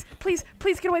 please, please,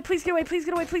 please get away, please get away, please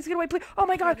get away, please get away, please. Oh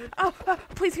my god! Oh,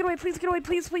 please get away, please get away,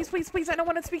 please, please, please, please. I don't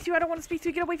want to speak to you, I don't want to speak to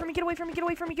you. Get away from me, get away from me, get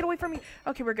away from me, get away from me.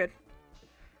 Okay, we're good.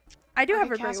 I do have a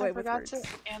great Cass, way I with forgot words.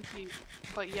 to answer you,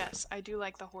 but yes, I do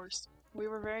like the horse. We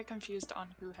were very confused on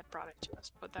who had brought it to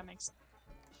us, but that makes sense.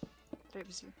 It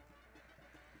was you.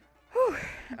 Whew.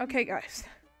 Okay, guys.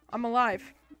 I'm alive.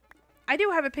 I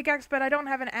do have a pickaxe, but I don't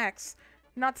have an axe.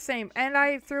 Not the same. And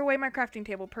I threw away my crafting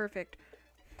table. Perfect.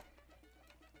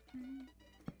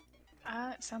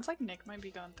 It sounds like Nick might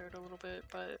be going through it a little bit,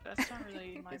 but that's not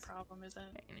really my problem, is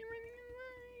it?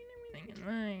 Everything is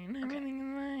mine. Okay. Everything is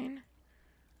mine.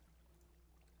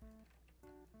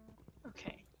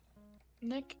 Okay.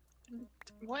 Nick,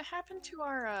 what happened to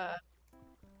our,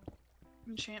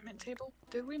 enchantment table?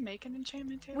 Did we make an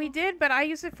enchantment table? We did, but I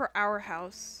use it for our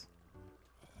house.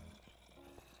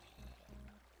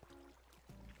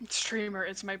 Streamer,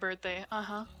 it's my birthday.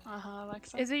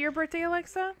 Alexa. Is it your birthday,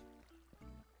 Alexa?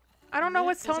 I don't know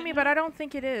what's telling me, but I don't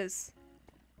think it is.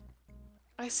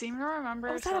 I seem to remember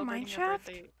Oh, is that a celebrating mine your shaft?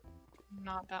 birthday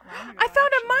not that long ago. I found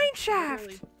a actually. mine shaft!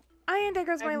 Literally. And there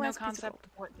goes I my have no last piece of concept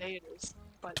of what day it is,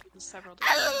 but it was several days.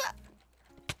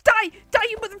 Die! Die,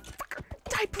 you motherfucker!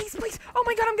 Die, please, please! Oh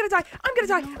my god, I'm gonna die! I'm gonna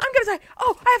die! I'm gonna die!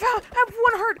 Oh, I have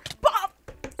one heart! Bob!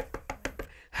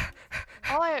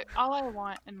 All I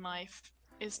want in life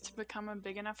is to become a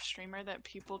big enough streamer that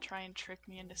people try and trick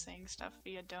me into saying stuff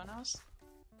via donos.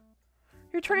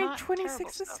 You're turning not 26 terrible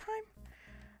this stuff. time?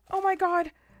 Oh my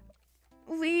god.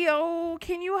 Leo,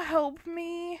 can you help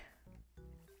me?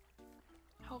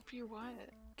 Help you what?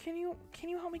 Can you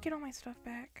help me get all my stuff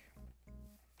back?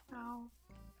 How?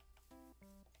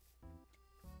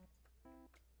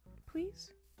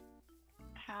 Please?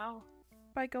 How?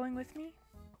 By going with me?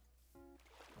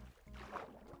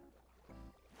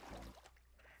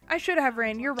 I should have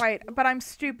Rain, you're right, but I'm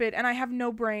stupid and I have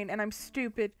no brain and I'm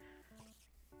stupid.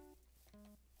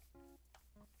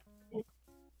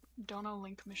 Dono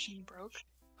link machine broke?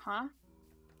 Huh?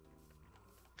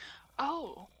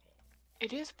 Oh!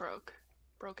 It is broke.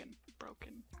 Broken.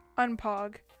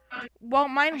 Unpog. Well,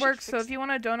 mine should works, so fix if you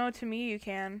want to dono to me, you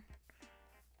can.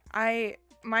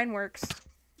 Mine works.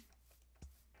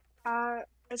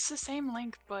 It's the same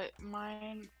link, but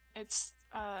mine, it's,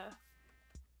 I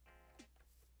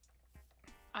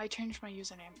changed my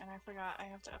username, and I forgot I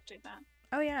have to update that.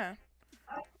 Oh yeah.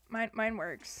 Mine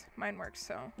works. Mine works,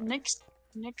 so. Nick's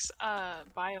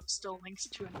bio still links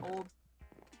to an old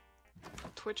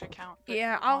Twitch account. That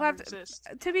Yeah, no I'll longer have to. exists.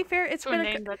 To be fair, it's To been a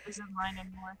a. name that isn't mine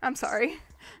anymore. I'm sorry.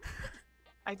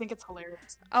 I think it's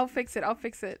hilarious. I'll fix it. I'll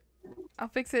fix it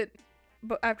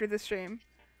after the stream.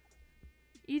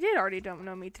 You did already don't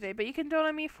know me today, but you can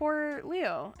donate me for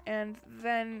Leo, and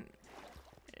then.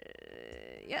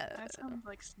 Yeah. That sounds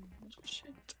like some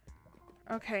shit.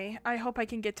 Okay, I hope I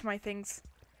can get to my things.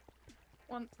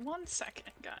 One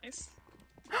second, guys.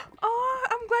 Oh,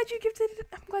 I'm glad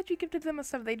you gifted them a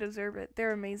stuff. They deserve it.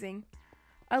 They're amazing.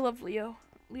 I love Leo.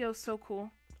 Leo's so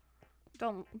cool.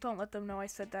 Don't let them know I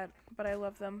said that, but I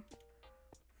love them.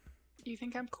 You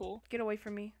think I'm cool? Get away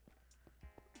from me.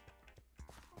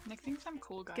 Nick thinks I'm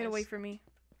cool, guys. Get away from me.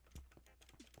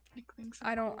 Nick thinks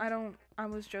I'm cool. I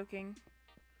was joking.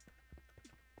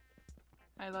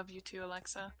 I love you too,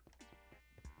 Alexa.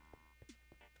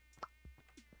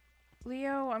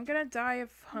 Leo, I'm gonna die of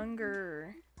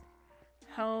hunger.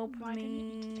 Help Why didn't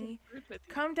you me. take food with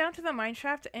you? Come down to the mine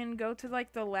shaft and go to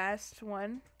like the last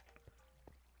one.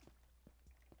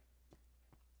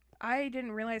 I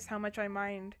didn't realize how much I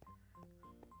mined.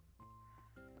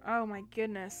 Oh my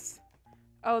goodness.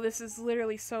 Oh, this is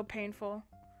literally so painful.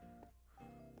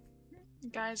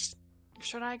 Guys,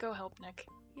 should I go help Nick?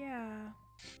 Yeah.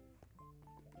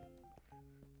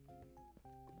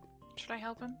 Should I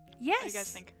help him? Yes. What do you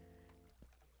guys think?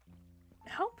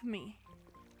 Help me.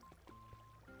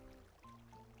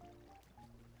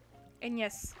 And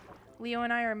yes, Leo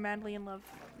and I are madly in love.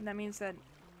 And that means that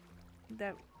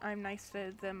I'm nice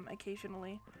to them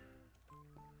occasionally.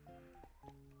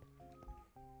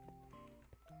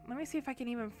 Let me see if I can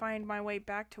even find my way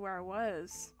back to where I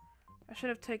was. I should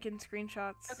have taken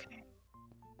screenshots. Okay.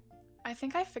 I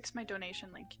think I fixed my donation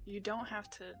link. You don't have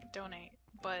to donate,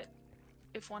 but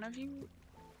if one of you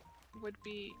would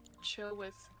be chill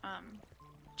with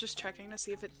just checking to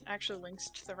see if it actually links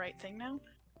to the right thing now,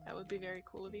 that would be very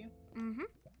cool of you. Mm-hmm.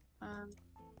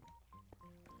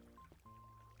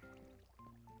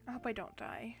 I hope I don't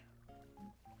die.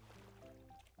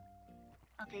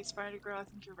 Okay, Spider Girl, I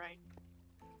think you're right.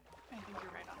 I think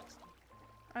you're right on this.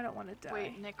 I don't want to die.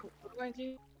 Wait, Nick, what do I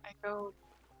do? I go...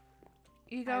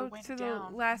 You go went to the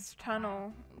down. last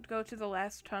tunnel. Go to the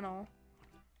last tunnel.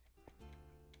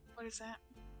 What is that?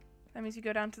 That means you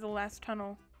go down to the last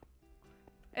tunnel.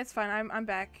 It's fine. I'm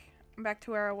back. I'm back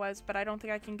to where I was, but I don't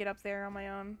think I can get up there on my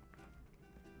own.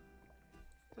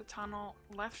 The tunnel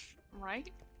left, right?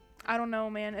 I don't know,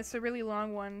 man. It's a really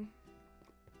long one.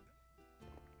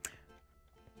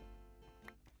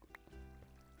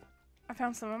 I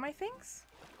found some of my things?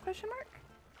 Question mark?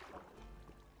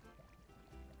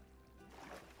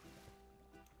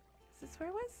 Is this where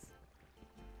I was?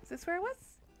 Is this where I was?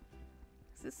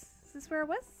 Is this where I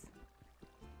was?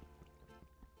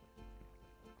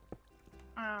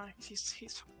 He's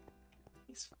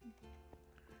fine.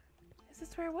 Is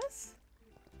this where I was?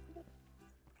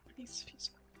 He's fine.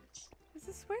 Is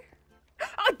this where?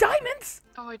 Oh, diamonds!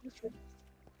 Oh,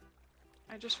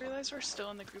 I just realized we're still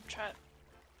in the group chat,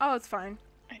 Oh, it's fine.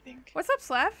 I think. What's up,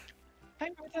 Slav? Hi,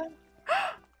 Martha.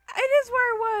 It is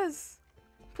where I was!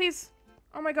 Please.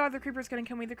 Oh my god, the creeper's gonna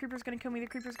kill me. The creeper's gonna kill me. The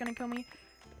creeper's gonna kill me.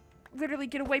 Literally,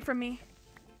 get away from me.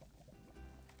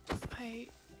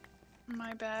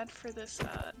 My bad for this,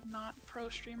 not pro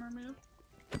streamer move.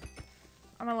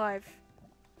 I'm alive.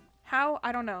 How?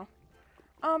 I don't know.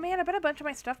 Oh man, I bet a bunch of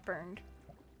my stuff burned.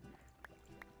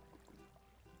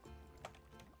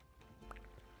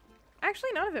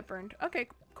 Actually, none of it burned. Okay,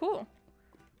 cool.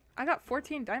 I got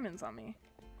 14 diamonds on me.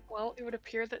 Well, it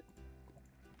appears that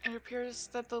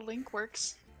the link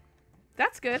works.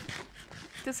 That's good.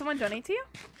 Did someone donate to you?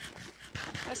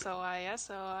 SOI,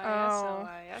 SOI, Oh.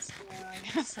 SOI,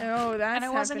 SOI, SOI. Oh, that's And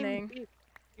it wasn't happening. even Pete.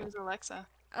 It was Alexa.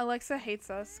 Alexa hates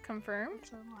us. Confirmed.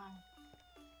 SOI.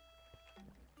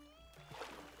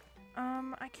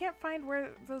 I can't find where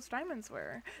those diamonds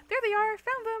were. There they are.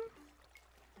 Found them.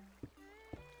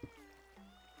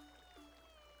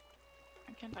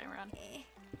 I can't I run?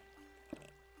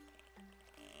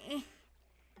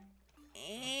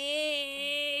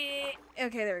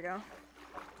 Okay, there we go.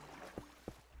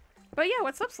 But yeah,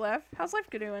 what's up, Slav? How's life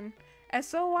doing?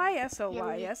 SOI,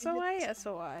 SOI, SOI,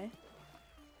 SOI.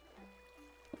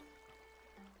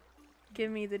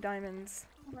 Give me the diamonds.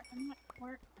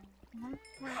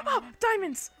 Oh,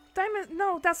 diamonds! Diamond!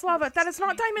 No, that's lava. That is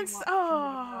not diamonds.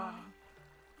 Oh.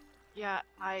 Yeah,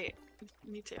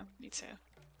 me too. Me too.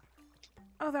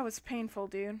 Oh, that was painful,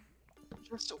 dude.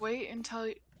 Just wait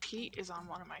until Pete is on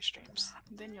one of my streams.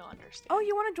 Then you'll understand. Oh,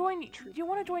 you want to join? You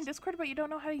want to join Discord, but you don't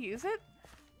know how to use it?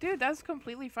 Dude, that's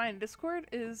completely fine. Discord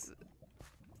is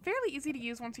fairly easy to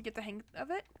use once you get the hang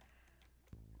of it.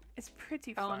 It's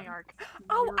pretty fun.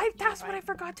 Oh, that's what I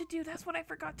forgot to do. That's what I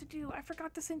forgot to do. I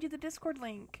forgot to send you the Discord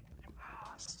link. I'm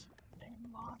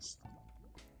lost.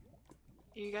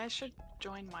 You guys should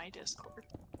join my Discord.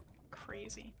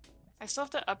 Crazy. I still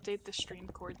have to update the stream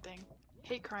cord thing.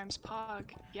 Hate crimes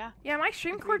pog. Yeah. Yeah, my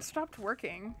stream cord stopped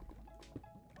working.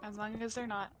 As long as they're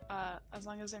not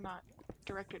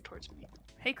directed towards me.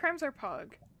 Hate crimes are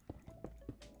pog.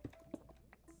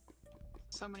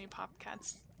 So many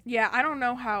popcats. Yeah, I don't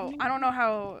know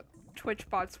how Twitch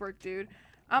bots work, dude.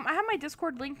 I have my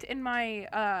Discord linked in my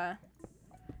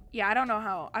yeah, I don't know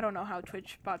how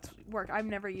Twitch bots work. I've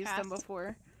never used them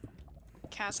before.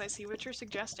 Cass, I see what you're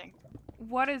suggesting.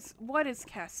 What is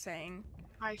Cass saying?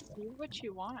 I see what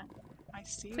you want. I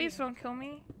see. Please don't kill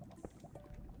me.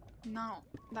 No,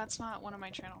 that's not one of my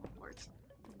channel rewards.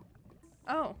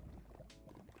 Oh.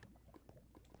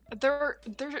 They're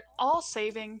all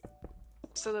saving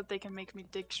so that they can make me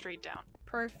dig straight down.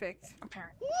 Perfect.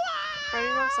 Apparently.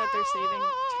 Predator said they're saving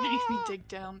to make me dig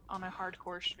down on a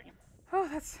hardcore stream. Oh,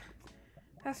 that's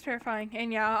terrifying.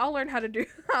 And yeah, I'll learn how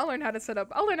to set up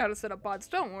bots.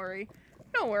 Don't worry.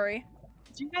 Don't worry.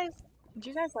 Do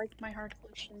you guys like my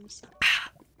hardcore streams?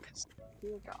 Cause,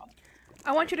 dear God.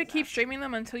 I want you to keep streaming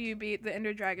them until you beat the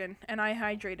Ender Dragon, and I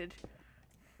hydrated.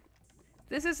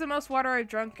 This is the most water I've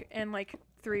drunk in like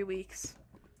 3 weeks.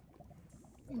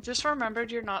 Just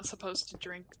remembered you're not supposed to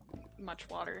drink much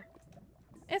water.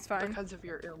 It's fine. Because of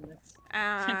your illness.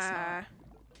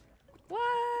 What?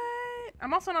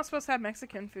 I'm also not supposed to have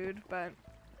Mexican food, but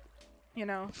you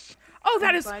know. Oh,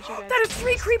 that is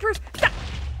 3 creepers.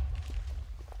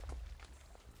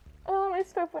 Oh, my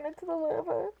stuff went into the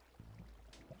lava.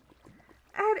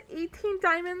 I had 18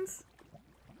 diamonds.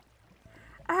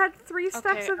 I had 3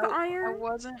 stacks of iron.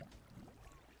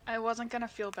 I wasn't gonna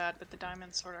feel bad, but the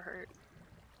diamonds sort of hurt.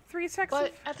 3 stacks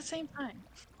But at the same time,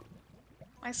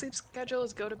 my sleep schedule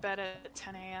is go to bed at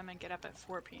 10 a.m. and get up at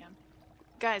 4 p.m.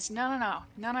 Guys, no.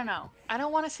 I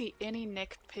don't want to see any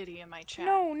Nick pity in my chat.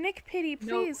 No, Nick pity,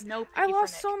 please. No pity I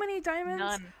lost for so Nick. many diamonds.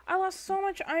 None. I lost so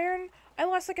much iron. I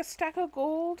lost like a stack of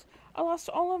gold. I lost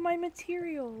all of my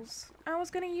materials. I was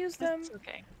gonna use them. It's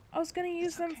okay. I was gonna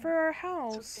use them for our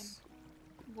house.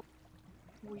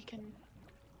 We can.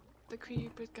 The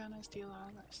creeper's gonna steal all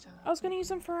our stuff. I was gonna use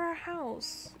them for our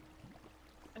house.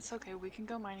 It's okay. We can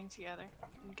go mining together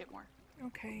and get more.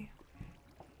 Okay.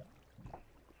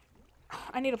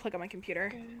 I need to plug up my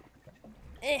computer.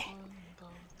 Eh.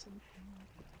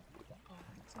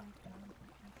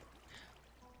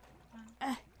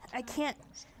 I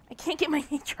can't get my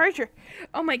charger.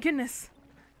 Oh my goodness.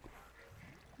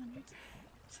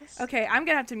 Okay, I'm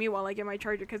gonna have to mute while I get my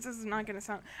charger because this is not gonna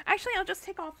sound. Actually, I'll just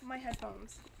take off my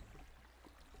headphones.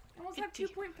 I almost have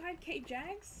 2.5k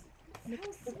Jags. How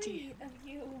sweet of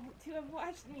you to have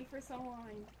watched me for so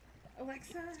long,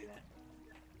 Alexa.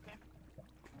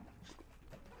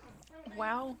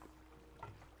 Wow.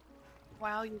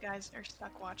 Wow, you guys are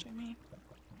stuck watching me.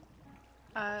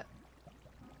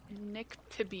 Nick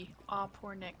Tibby. Aw,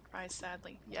 poor Nick cries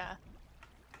sadly. Yeah.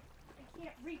 I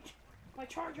can't reach my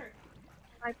charger.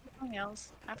 I put my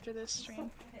nails after this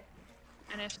stream.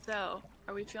 And if so,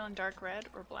 are we feeling dark red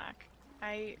or black?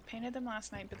 I painted them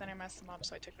last night, but then I messed them up,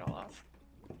 so I took it all off.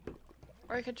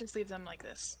 Or I could just leave them like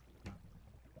this.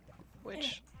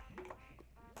 Which...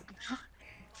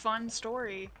 Fun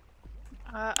story.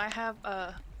 I have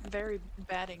a very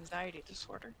bad anxiety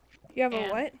disorder. You have a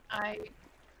what?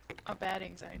 A bad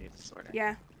anxiety disorder.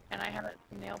 Yeah. And I had a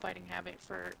nail biting habit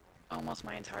for almost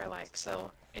my entire life,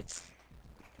 so it's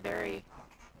very,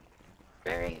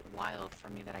 very wild for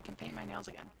me that I can paint my nails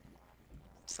again.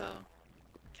 So,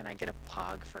 can I get a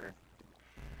pog for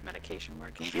medication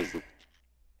working?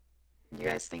 You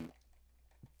guys think?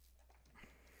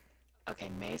 Okay,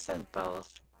 May said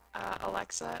both.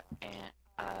 Alexa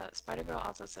and Spider Girl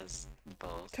also says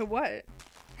both. To what?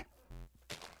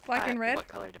 Black and red? What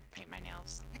color to paint my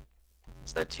nails?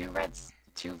 So 2 reds,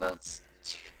 2 votes,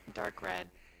 dark red,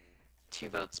 2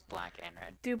 votes black and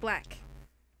red. Do black.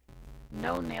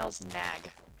 No nails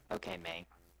nag. Okay, May.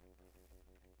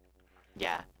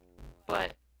 Yeah,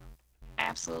 but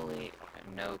absolutely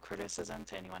no criticism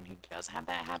to anyone who does have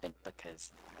that habit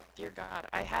because, dear God,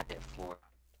 I had it for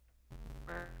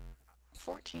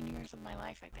 14 years of my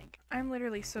life, I think. I'm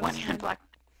literally so One sad. hand black.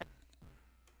 I'm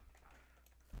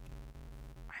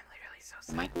literally so It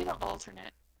sad. might be the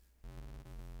alternate.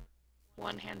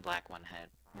 1 hand black, 1 hand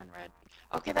red.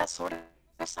 Okay, that sort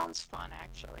of sounds fun,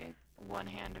 actually. 1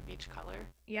 hand of each color.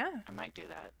 Yeah. I might do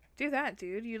that. Do that,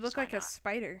 dude. You look Why like a not?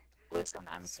 spider. Listen,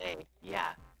 I'm gay.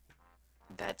 Yeah.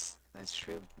 That's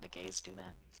true. The gays do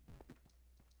that.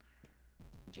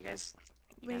 Do you guys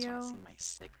want to Leo. see my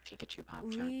sick Pikachu pop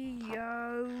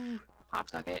Leo. pop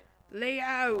socket?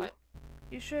 Leo. What?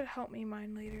 You should help me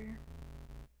mine later.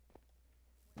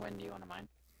 When do you want to mine?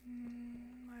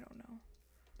 I don't know.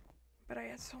 But I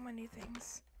had so many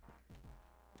things.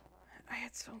 I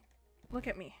had so... Look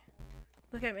at me.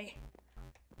 Look at me.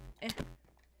 Eh.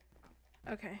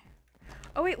 Okay.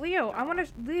 Oh wait, Leo, I want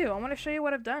to show you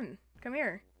what I've done. Come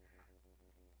here.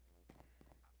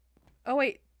 Oh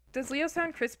wait, does Leo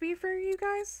sound crispy for you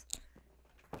guys?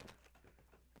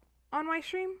 On my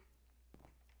stream?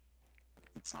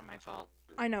 It's not my fault.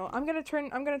 I know. I'm gonna turn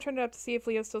it up to see if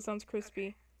Leo still sounds crispy.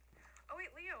 Okay. Oh wait,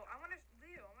 Leo, I want to show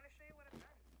you what I've done.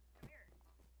 Come here.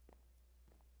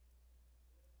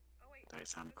 Oh wait. Do I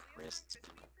sound crisp?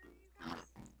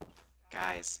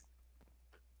 Guys.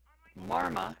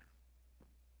 Marma.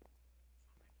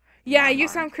 Yeah, you Marma.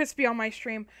 sound crispy on my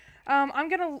stream. I'm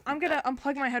gonna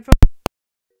unplug my headphones.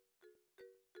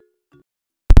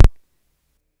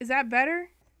 Is that better?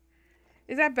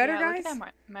 Is that better, Yeah, guys? look at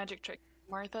that magic trick.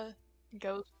 Martha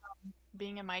goes from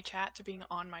being in my chat to being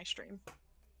on my stream.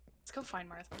 Let's go find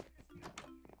Martha.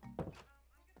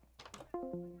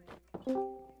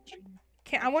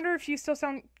 I wonder if you still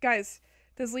sound... Guys,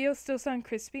 does Leo still sound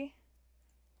crispy?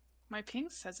 My ping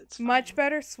says it's fine. Much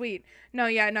better? Sweet. No,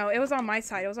 yeah, no, it was on my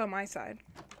side. It was on my side.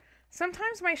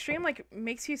 Sometimes my stream, like,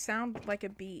 makes you sound like a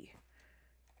bee.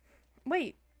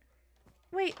 Wait.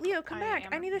 Wait, Leo, come back.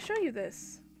 I need to show you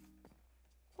this.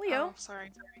 Leo. Oh,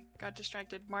 sorry. Got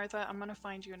distracted. Martha, I'm gonna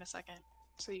find you in a second.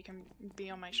 So you can be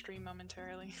on my stream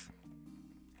momentarily.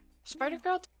 Spider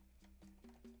Girl?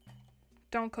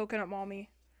 Don't coconut mall me.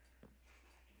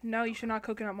 No, you should not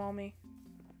coconut mall me.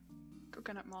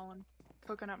 Coconut Mallin'.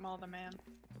 Coconut Mall the man.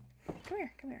 Come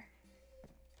here, come here.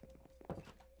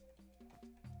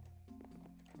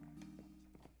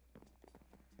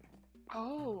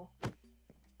 Oh.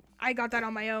 I got that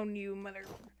on my own, you mother.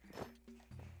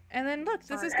 And then look,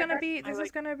 this is Sorry.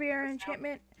 gonna be our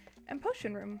enchantment and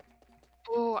potion room.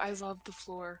 Oh, I love the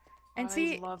floor. And I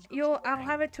see, love the I'll flooring.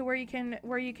 have it to where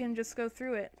you can just go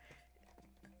through it.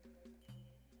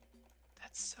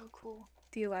 That's so cool.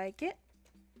 Do you like it?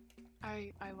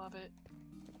 I love it.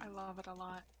 I love it a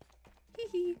lot. Hee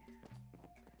hee.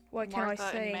 What can Martha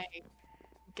I say? and May.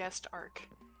 Guest arc.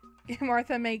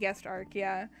 Martha May guest arc,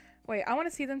 yeah. Wait, I want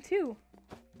to see them too.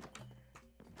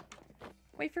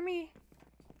 Wait for me.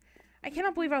 I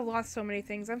cannot believe I've lost so many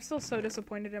things. I'm still so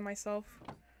disappointed in myself.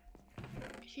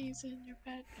 He's in your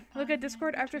bed. Look at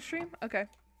Discord after stream? Okay.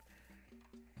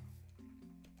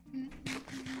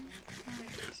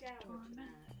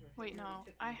 Wait, no.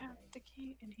 I have the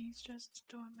key and he's just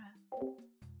a doormat.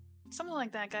 Something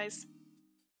like that, guys.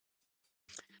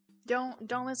 Don't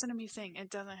listen to me sing. It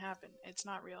doesn't happen. It's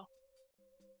not real.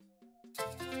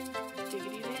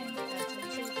 Diggity ding. That's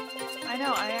insane. I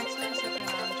know, I actually said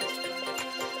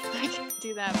I can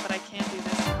do that, but I can't do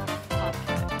this.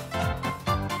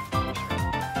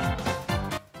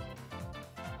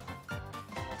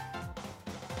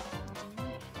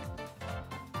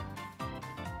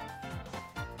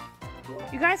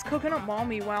 You guys coconut mall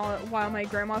me while my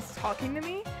grandma's talking to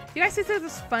me? You guys think this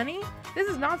is funny? This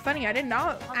is not funny. I did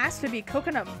not ask to be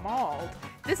coconut mauled.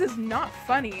 This is not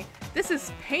funny. This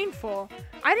is painful.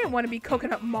 I didn't want to be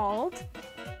coconut mauled.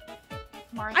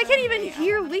 Martha, I can't even May,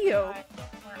 hear I wanna Leo. try.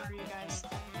 Where are you guys?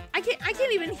 I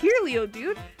can't even hear Leo,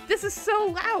 dude. This is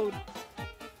so loud.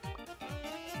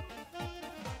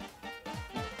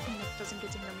 Nick doesn't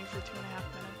get to hear me for 2.5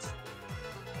 minutes.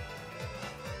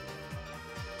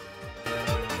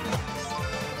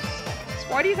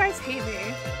 Why do you guys hate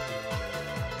me?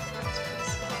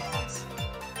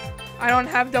 I don't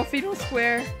have Delfino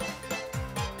Square.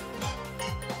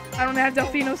 I don't have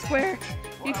Delfino Square.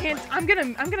 You can't. I'm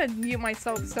gonna mute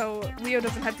myself so Leo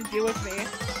doesn't have to deal with me.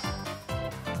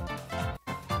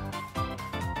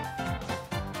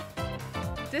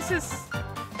 This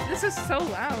is so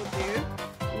loud, dude.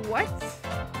 What?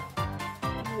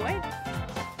 What?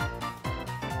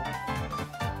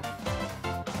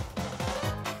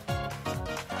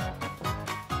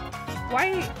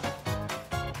 Why?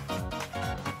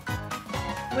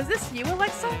 Was this you,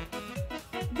 Alexa?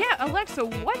 Yeah, Alexa,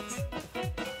 what?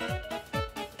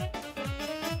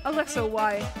 Alexa,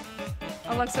 why?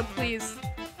 Alexa, please.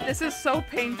 This is so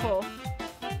painful.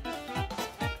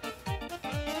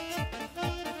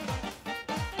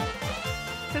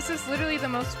 This is literally the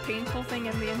most painful thing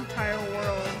in the entire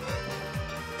world.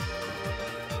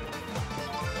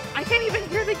 I can't even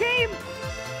hear the game!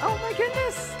 Oh my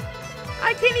goodness!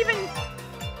 I can't even...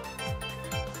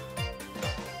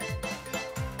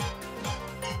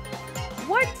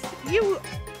 What? You...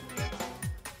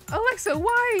 Alexa,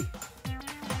 why?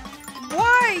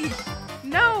 Why?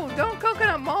 No, don't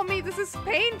coconut mall me. This is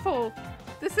painful.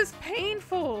 This is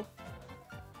painful.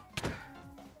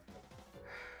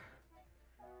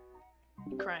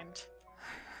 Grind.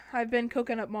 I've been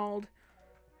coconut mauled.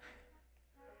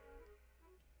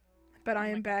 But I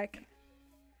am back.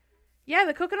 Yeah,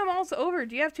 the coconut mall's over.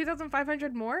 Do you have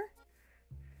 2,500 more?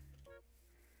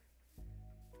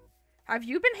 Have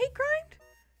you been hate grind?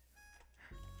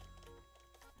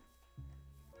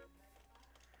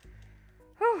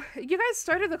 Oh, you guys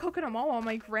started the coconut mall while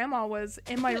my grandma was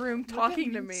in my room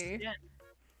talking to me. Skin.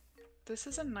 This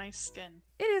is a nice skin.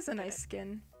 It is a nice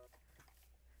skin.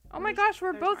 Oh my gosh,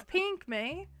 we're both Martha. pink,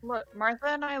 May. Look, Martha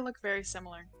and I look very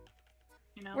similar.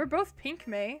 You know? We're both pink,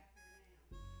 May.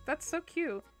 That's so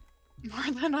cute.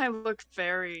 Martha and I look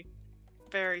very,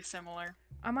 very similar.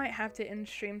 I might have to end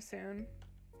stream soon.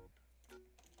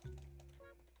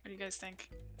 What do you guys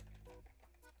think?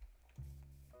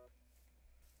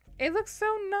 It looks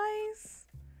so nice.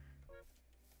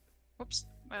 Whoops,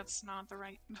 that's not the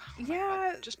right.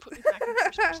 Yeah. Just put me back in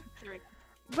first person. There we go.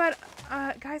 But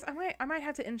guys, I might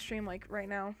have to end stream like right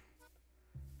now.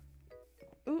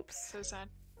 Oops. So sad.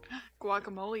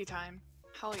 Guacamole time.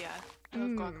 Hell yeah. I love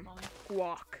guacamole.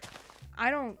 Guac.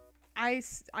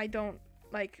 I don't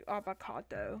like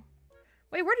avocado.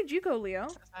 Wait, where did you go, Leo?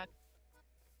 So sad.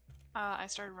 I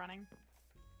started running.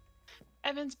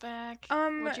 Evan's back.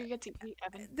 What'd you get to eat,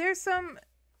 Evan? There's some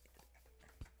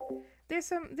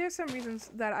reasons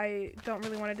that I don't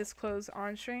really want to disclose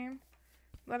on stream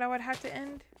that I would have to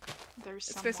end. There's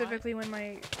specifically when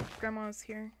my grandma's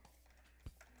here.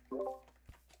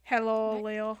 Hello,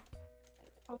 Leo.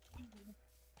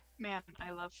 Man,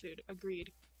 I love food.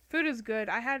 Agreed. Food is good.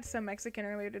 I had some Mexican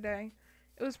earlier today.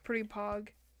 It was pretty pog.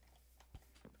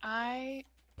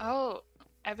 Oh,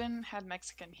 Evan had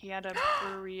Mexican. He had a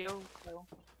burrito.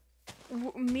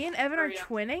 Me and Evan are Burrito.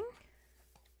 twinning?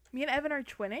 Me and Evan are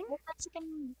twinning? I had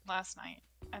Mexican last night,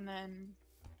 and then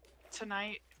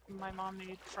tonight my mom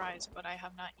made fries, but I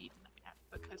have not eaten them yet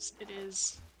because it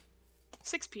is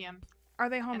 6 p.m. Are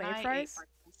they and homemade I ate fries?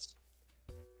 breakfast.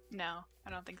 No, I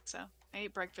don't think so. I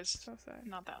ate breakfast So sad.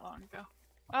 not that long ago.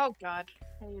 Oh god.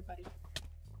 Hey, buddy.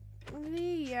 Not a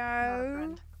Leo.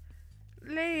 friend.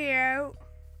 Leo.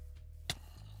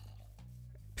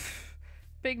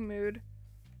 Big mood.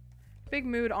 Big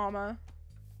mood, Alma.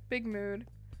 Big mood.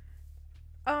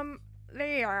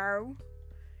 Leo.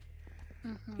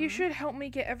 You should help me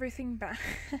get everything back.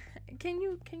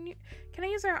 Can I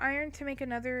use our iron to make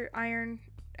another iron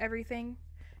everything?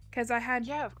 Cause I had.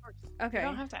 Yeah, of course. Okay. You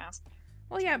don't have to ask.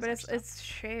 Well, yeah, but it's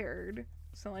shared.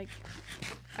 So like,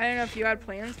 I don't know if you had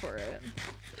plans for it.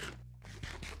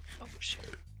 Oh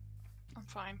shit. I'm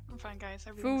fine. I'm fine, guys.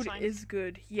 Everything's Food fine. is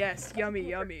good. Yes, yummy,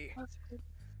 yummy, That's good.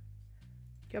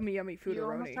 yummy, yummy You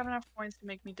almost food-a-roni. have enough points to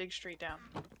make me dig straight down.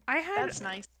 That's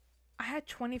nice. I had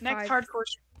 25. Next hardcore.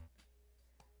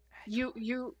 You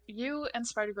and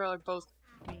Spider Girl are both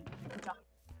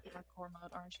hardcore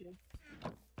mode, aren't you?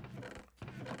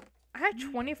 I had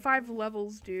 25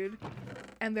 levels, dude,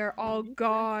 and they're all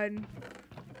gone.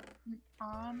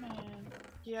 Aw, man.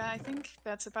 Yeah, I think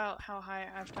that's about how high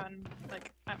I've gotten,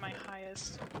 like, at my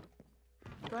highest.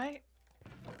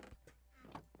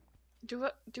 Do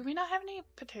we not have any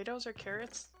potatoes or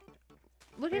carrots?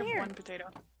 Look We in have here. one potato.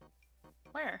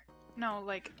 Where? No,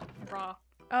 like, raw.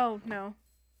 Oh no.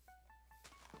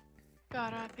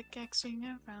 Got a pickaxe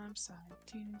swinging from side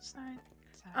to side.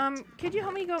 side Could you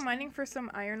help me go mining for some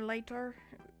iron later?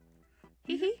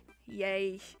 Hee hee.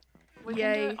 Yay. We Yay.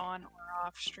 can do it on or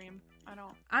off stream.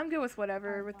 I'm good with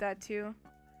whatever with that too.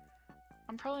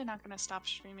 I'm probably not gonna stop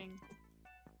streaming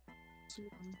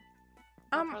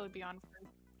I'll probably be on for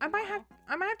I might have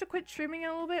to quit streaming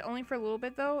a little bit, only for a little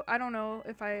bit though. I don't know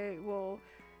if I will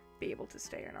be able to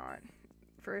stay or not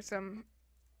for some,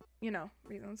 you know,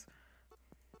 reasons.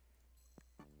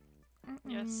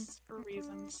 Yes, for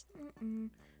reasons.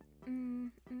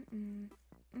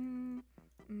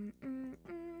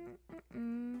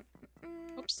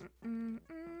 Oops.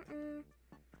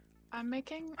 I'm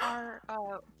making our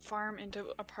farm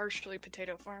into a partially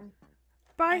potato farm.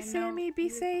 Bye, Sammy. Be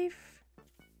safe.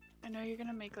 I know you're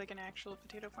gonna make like an actual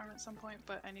potato farm at some point,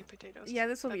 but I need potatoes. Yeah,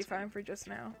 this will be fine for just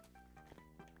now.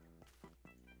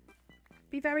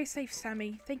 Be very safe,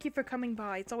 Sammy. Thank you for coming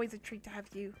by. It's always a treat to have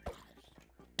you.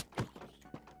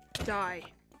 Die.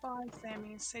 Bye,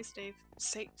 Sammy. Stay safe.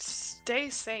 Stay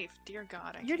safe. Dear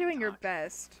God, You're doing your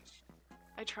best.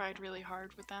 I tried really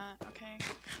hard with that. Okay.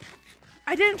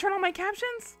 I didn't turn on my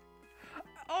captions.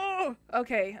 Oh.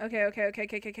 Okay.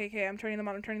 I'm turning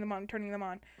them on.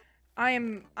 I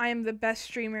am the best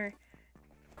streamer.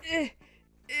 I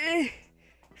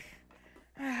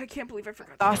can't believe I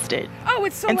forgot. Exhausted. Oh,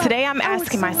 it's so and loud. Today I'm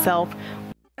asking myself.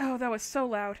 Oh, that was so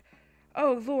loud.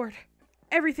 Oh, Lord.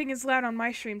 Everything is loud on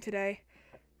my stream today.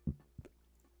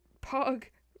 Pog.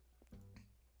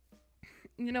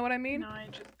 You know what I mean? No, I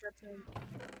just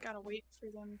gotta wait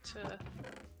for them to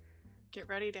get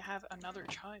ready to have another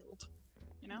child.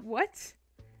 You know? What?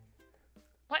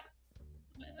 What?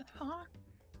 Huh?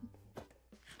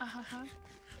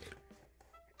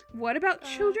 What about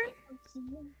children?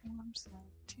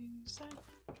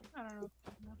 I don't know.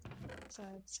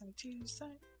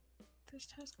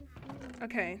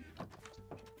 Okay.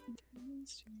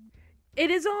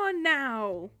 It is on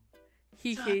now.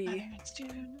 Hee hee.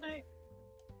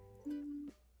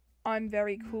 I'm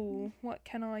very cool. What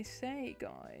can I say,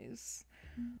 guys?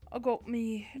 I got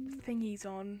me thingies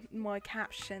on my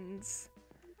captions.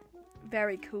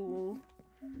 Very cool.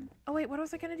 Oh wait, what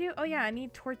was I gonna do? Oh yeah, I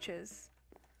need torches.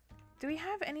 Do we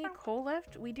have any coal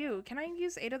left? We do. Can I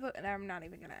use 8 of the... I'm not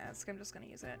even gonna ask. I'm just gonna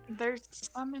use it. There's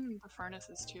some in the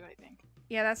furnaces too, I think.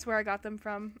 Yeah, that's where I got them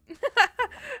from.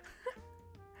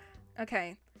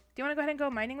 Okay. Do you want to go ahead and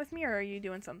go mining with me, or are you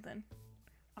doing something?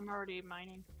 I'm already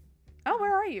mining. Oh,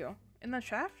 where are you? In the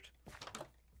shaft?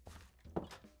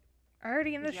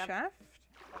 Already in the shaft?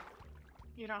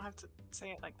 You don't have to say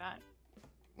it like that.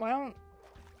 Why?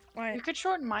 You could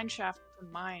shorten mine shaft to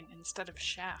mine instead of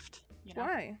shaft. You know?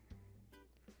 Why?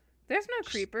 There's no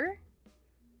creeper.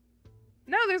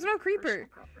 No, there's no creeper.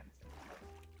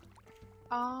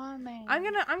 Oh man. I'm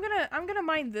gonna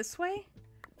mine this way,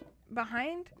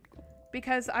 behind,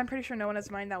 because I'm pretty sure no one has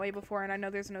mined that way before, and I know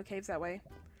there's no caves that way.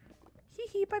 Hee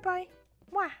hee. Bye bye.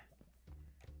 Wah.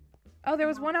 Oh, there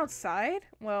was one outside?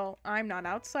 Well, I'm not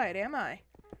outside, am I?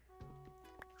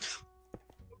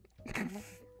 I'm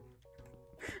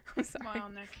sorry. Wow,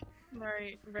 Nick.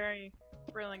 Very, very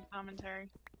thrilling commentary.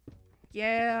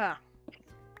 Yeah.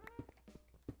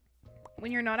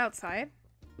 When you're not outside?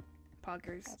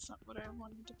 Poggers. That's not what I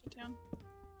wanted to put down.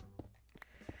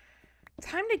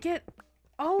 Time to get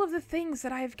all of the things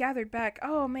that I've gathered back.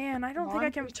 Oh man, I don't think I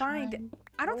can find...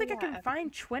 I don't think I can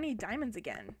find 20 diamonds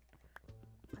again.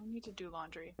 I need to do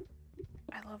laundry.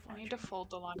 I love laundry. I need to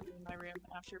fold the laundry in my room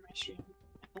after my stream.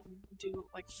 And do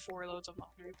like 4 loads of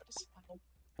laundry, but it's fine.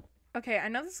 Okay, I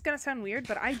know this is gonna sound weird,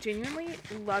 but I genuinely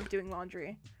love doing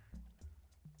laundry.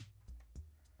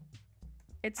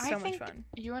 It's so much fun.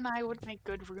 You and I would make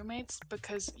good roommates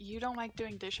because you don't like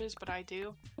doing dishes, but I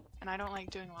do. And I don't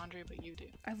like doing laundry, but you do.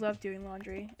 I love doing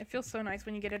laundry. It feels so nice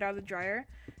when you get it out of the dryer.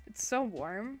 It's so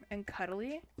warm and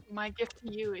cuddly. My gift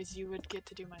to you is you would get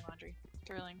to do my laundry.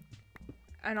 Sterling.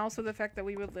 And also the fact that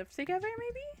we would live together,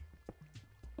 maybe?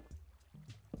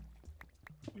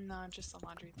 No, just the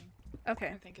laundry thing. Okay.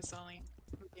 I think it's the only...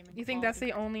 You think that's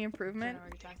the only improvement?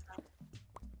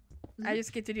 I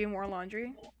just get to do more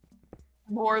laundry?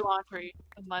 More laundry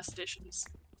and less dishes.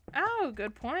 Oh,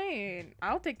 good point.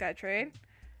 I'll take that trade.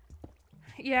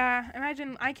 Yeah,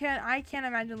 imagine I can't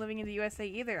imagine living in the USA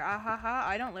either. Ah ha ha,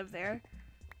 I don't live there.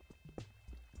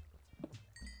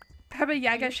 Baba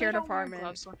Yaga shared apartment.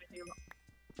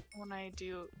 When I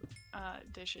do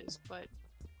dishes, but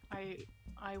I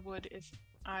would if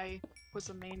I was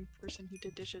the main person who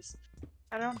did dishes.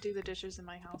 I don't do the dishes in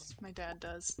my house. My dad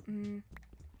does.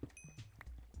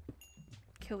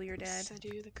 Kill your dad. I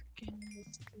do the cooking, the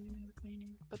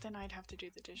cleaning, but then I'd have to do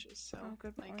the dishes. So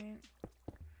good like, point.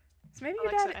 So maybe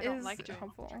your dad is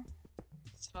helpful.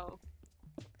 So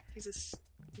he's a.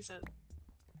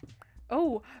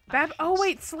 Oh, oh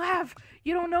wait, Slav!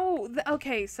 You don't know.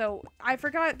 Okay, so I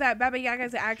forgot that Baba Yaga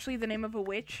is actually the name of a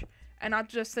witch, and not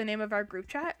just the name of our group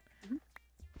chat.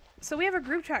 So we have a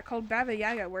group chat called Baba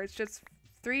Yaga where it's just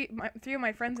three of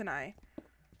my friends and I.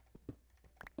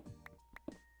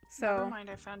 So Never mind,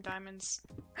 I found diamonds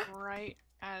right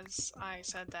as I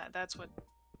said that. That's what.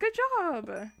 good job.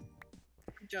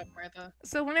 Good job, Martha.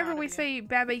 So whenever Proud of we you. say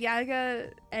Baba Yaga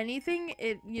anything,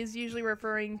 it is usually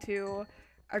referring to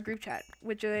a group chat,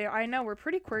 which I know we're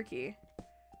pretty quirky.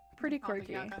 Pretty Baba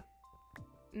quirky. Yaga.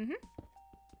 Mhm.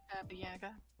 Baba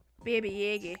Yaga. Baby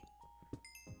Yaga.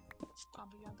 It's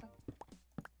Baba Yaga.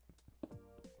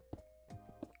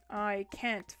 I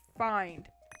can't find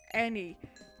any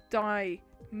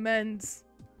diamonds.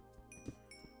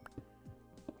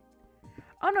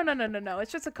 Oh no.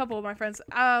 It's just a couple of my friends.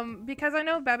 Because I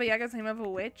know Baba Yaga's name of a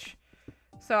witch.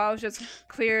 So I was just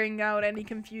clearing out any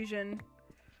confusion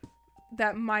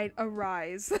that might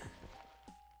arise.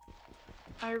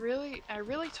 I really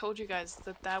told you guys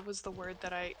that that was the word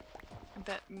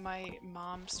that my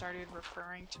mom started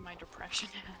referring to my depression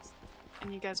as.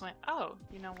 And you guys went, oh,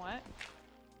 you know what?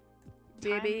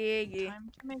 Baby Yaga.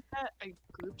 Time to make that a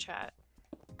group chat.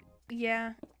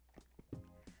 Yeah.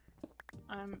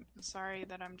 I'm sorry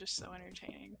that I'm just so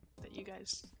entertaining that you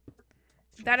guys.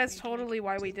 That forced is me to totally make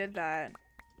why we did that.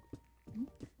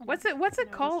 I What's know. it No, it's-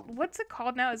 called? What's it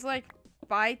called now? It's like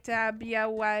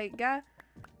Baitabiawaga.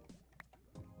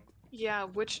 Yeah,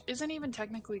 which isn't even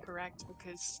technically correct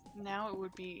because now it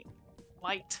would be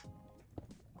light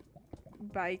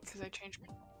Bite. because I changed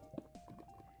my.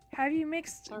 Have you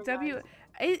mixed Sorry, W?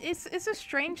 guys. It's a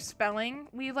strange spelling.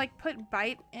 We like put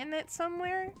bite in it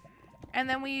somewhere, and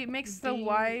then we mixed the B-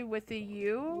 Y with the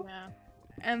U, Yeah.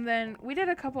 and then we did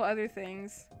a couple other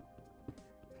things.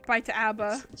 Bite to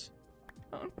ABBA.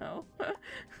 Oh no.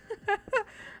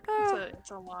 Oh,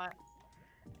 It's a lot.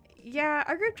 yeah,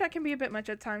 our group chat can be a bit much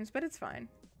at times, but it's fine.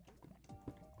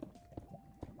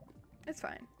 It's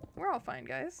fine. We're all fine,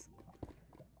 guys.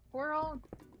 We're all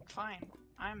fine.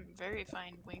 I'm very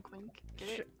fine. Wink, wink. Get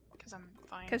Sh- it? Because I'm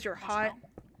fine. 'Cause you're as hot. hell.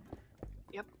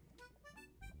 Yep.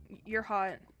 You're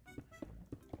hot.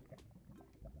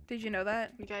 Did you know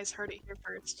that? You guys heard it here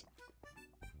first.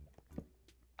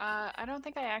 I don't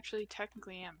think I actually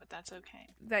technically am, but that's okay.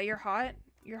 That you're hot?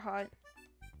 You're hot.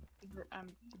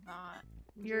 I'm not.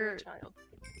 You're- a child.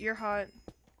 You're hot.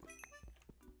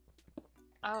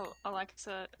 Oh,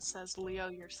 Alexa says, Leo,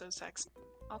 you're so sexy.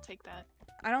 I'll take that.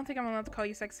 I don't think I'm allowed to call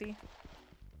you sexy.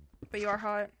 But you are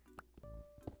hot.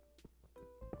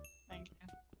 Thank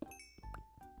you.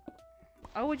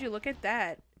 Oh, would you look at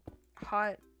that?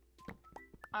 Hot.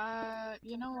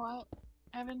 You know what,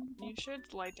 Evan? You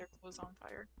should light their clothes on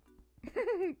fire.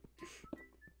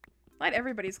 Light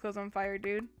everybody's clothes on fire,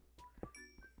 dude.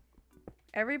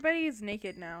 Everybody's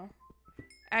naked now.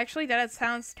 Actually, that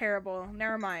sounds terrible.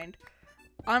 Never mind.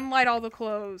 Unlight all the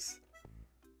clothes.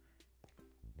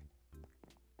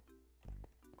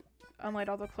 Unlight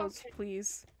all the clothes, Okay.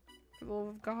 please. For the love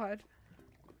of God.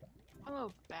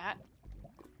 Hello, bat.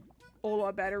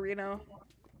 Ola Batterino.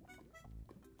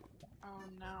 Oh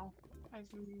no.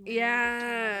 I've moved Yeah. to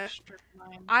another strip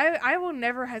mine. I will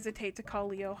never hesitate to call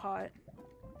Leo hot.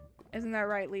 Isn't that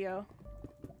right, Leo?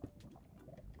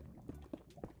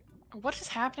 What is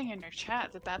happening in your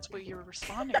chat that that's what you were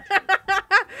responding to?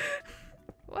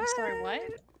 What? I'm sorry, what?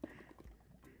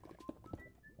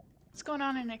 What's going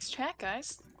on in next chat,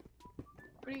 guys?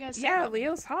 What are you guys saying? Yeah, about me?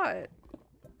 Leo's hot.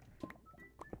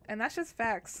 And that's just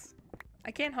facts.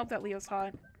 I can't help that Leo's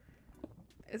hot.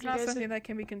 It's You not guys something are- that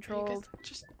can be Are you guys controlled.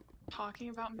 just talking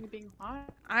about me being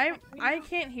hot? I Yeah.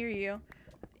 can't hear you.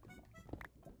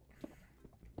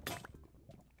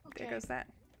 Okay. There goes that.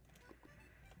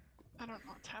 I don't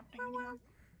know what's happening anymore.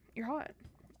 You're hot.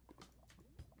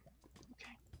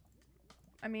 Okay.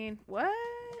 I mean, what?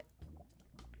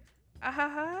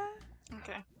 Ahaha.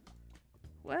 Okay.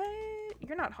 What?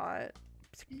 You're not hot.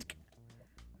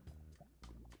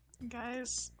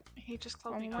 Guys, he just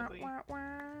called me Wah, ugly. wah, wah.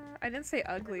 I didn't say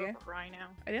I'm ugly. gonna go cry now.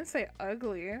 I didn't say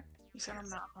ugly. You said I'm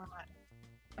not hot.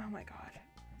 Oh my god.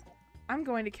 I'm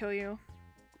going to kill you.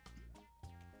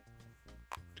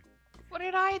 What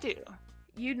did I do?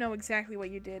 You know exactly what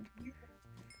you did.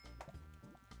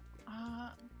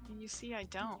 You see, I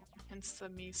don't. Hence the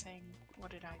me saying, what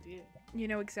did I do? You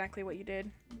know exactly what you did.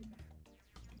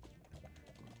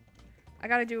 I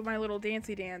gotta do my little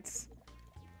dancey dance.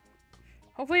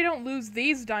 Hopefully I don't lose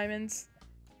these diamonds.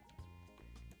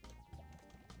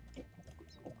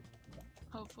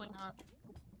 Hopefully not.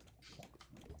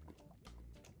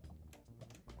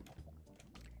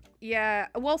 Yeah,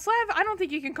 well, Slav, I don't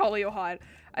think you can call Leo hot.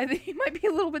 I think he might be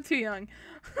a little bit too young.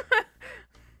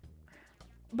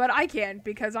 But I can,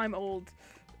 because I'm old.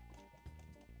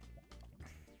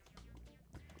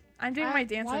 I'm doing my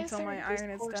dance Why is until there my a iron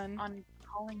is discourse done. On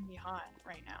calling me hot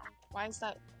right now? Why is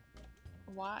that?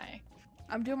 Why?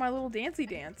 I'm doing my little dancey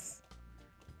dance.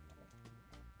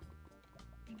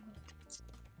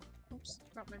 Oops,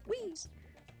 got my Whee! buttons.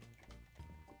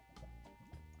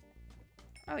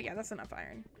 Oh yeah, that's enough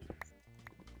iron.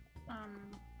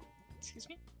 Excuse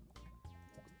me?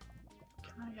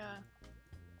 Can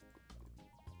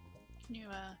you,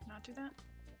 not do that?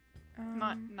 I'm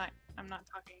not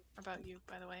talking about you,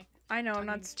 by the way. I know, I'm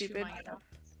not Talking to stupid. my- Do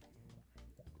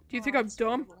you think Oh, I'm that's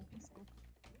dumb? terrible.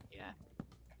 Yeah.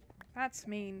 That's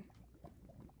mean.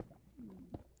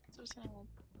 So sad.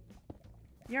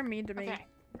 You're mean to me. Okay.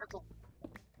 Okay.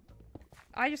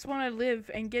 I just want to live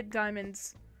and get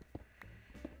diamonds.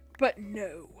 But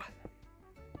no.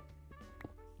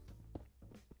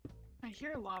 I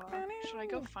hear lava. Should I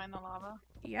go find the lava?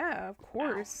 Yeah, of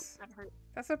course. Ow, that hurt.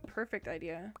 That's a perfect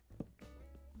idea.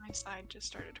 My side just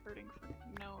started hurting for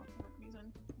no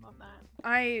reason. Love that.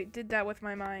 I did that with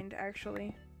my mind,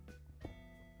 actually.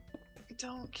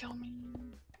 Don't kill me.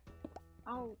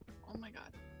 Oh my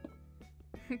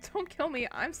god. Don't kill me,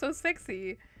 I'm so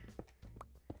sexy.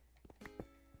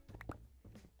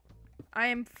 I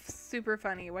am super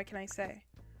funny, what can I say?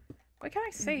 What can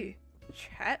I say?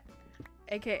 Chat?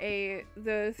 AKA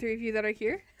the three of you that are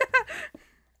here?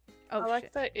 Oh,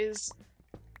 shit.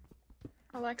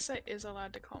 Alexa is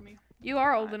allowed to call me. You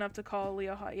are old enough to call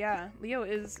Leo hot. Yeah, Leo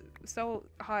is so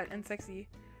hot and sexy.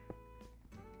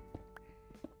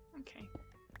 Okay.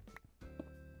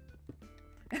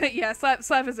 Yeah,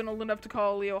 Slav isn't old enough to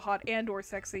call Leo hot and or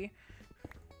sexy.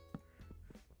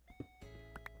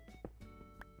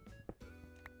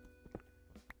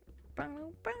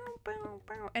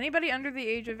 Anybody under the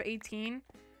age of 18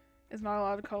 is not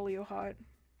allowed to call Leo hot,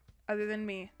 other than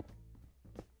me.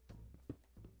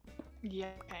 Yeah,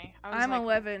 okay. I was I'm like,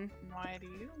 11. why do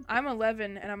you? I'm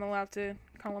 11 and I'm allowed to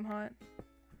call him hot.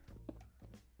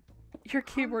 Your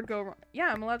keyboard go wrong.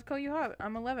 Yeah, I'm allowed to call you hot.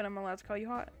 I'm 11. I'm allowed to call you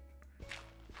hot.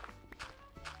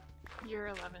 You're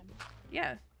 11.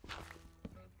 Yeah.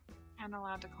 And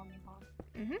allowed to call me hot.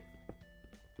 Mhm.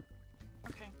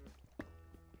 Okay.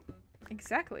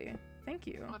 Exactly. Thank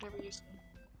you. Whatever you say.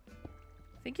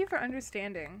 Thank you for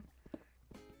understanding.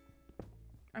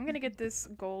 I'm gonna get this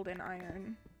gold and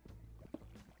iron.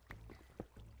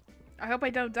 I hope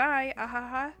I don't die.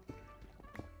 Ahaha.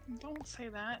 Don't say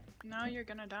that. Now you're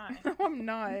gonna die. No, I'm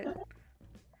not.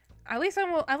 At least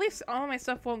all my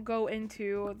stuff won't go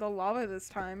into the lava this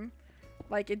time,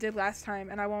 like it did last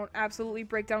time, and I won't absolutely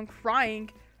break down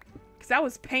crying, because that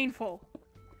was painful.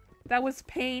 That was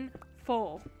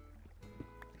painful.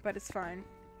 But it's fine.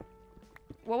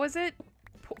 What was it?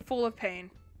 Full of pain.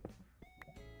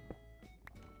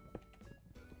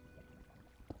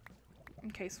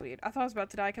 Okay, sweet. I thought I was about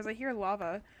to die because I hear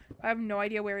lava. I have no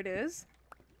idea where it is.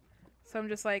 So I'm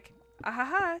just like,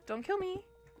 ahaha, don't kill me.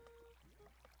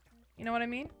 You know what I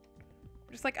mean?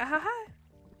 I'm just like, ahaha.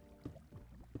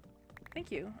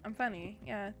 Thank you. I'm funny.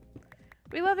 Yeah.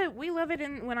 We love it. We love it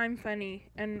when I'm funny.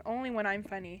 And only when I'm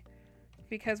funny.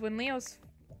 Because when Leo's...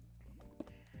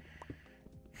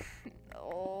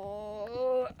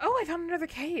 Oh, I found another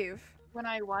cave. When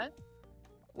I what?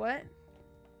 What?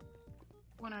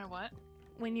 When I what?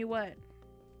 When you what?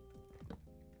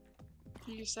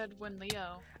 You said when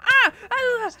Leo. Ah!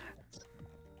 Ah!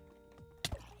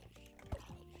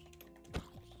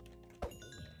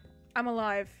 I'm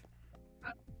alive.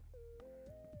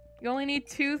 You only need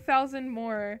 2,000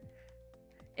 more.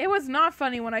 It was not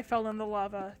funny when I fell in the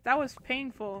lava. That was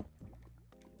painful.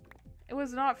 It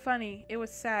was not funny. It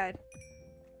was sad.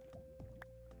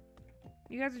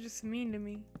 You guys are just mean to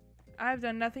me. I've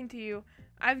done nothing to you.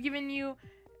 I've given you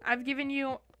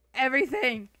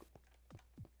everything.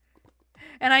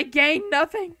 And I gain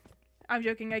nothing. I'm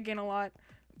joking, I gain a lot.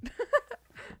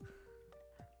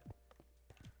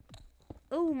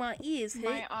 Oh, my ears hit.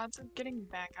 My odds of getting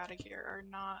back out of here are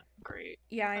not great.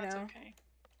 Yeah, I That's know. okay.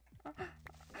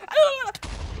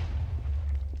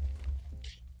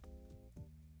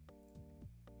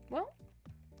 Well,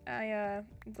 I'm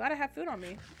glad I have food on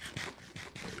me.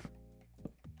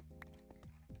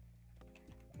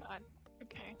 God.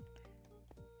 Okay.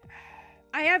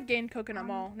 I have gained coconut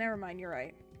mall. Never mind, you're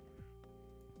right.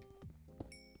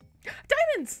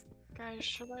 Diamonds! Guys,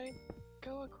 should I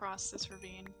go across this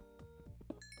ravine?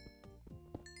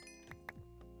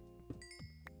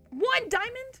 1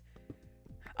 diamond?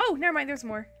 Oh, never mind, there's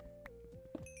more.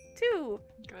 2,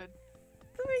 Good.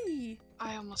 3.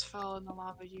 I almost fell in the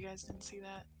lava. You guys didn't see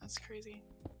that. That's crazy.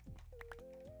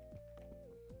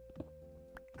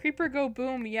 Creeper go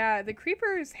boom. Yeah, the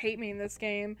creepers hate me in this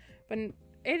game, but it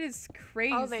is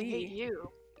crazy. Oh, they hate you.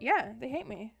 Yeah, they hate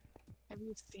me. Have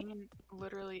you seen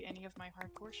literally any of my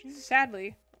hardcore streams?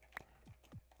 Sadly.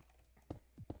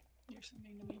 You're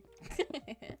sending to me.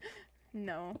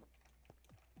 No.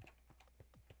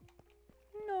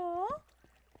 No.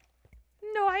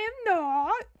 No, I am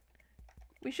not.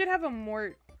 We should have a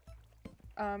Mort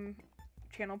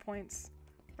channel points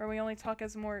where we only talk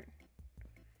as Mort.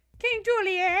 King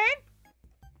Julian!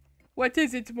 What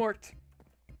is it, Mort?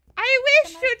 I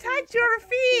wish to touch your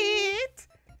feet!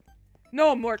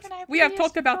 No, Mort. We have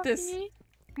talked about this.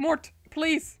 Mort,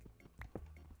 please.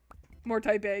 Mort,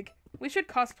 I beg. We should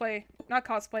cosplay. Not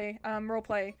cosplay.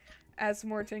 Roleplay as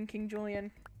Mort and King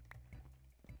Julian.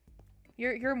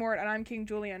 You're Mort and I'm King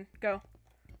Julian. Go.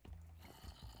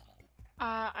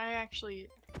 I actually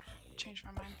changed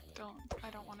my mind. I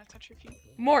don't want to touch your feet.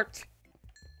 Mort!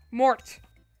 Mort!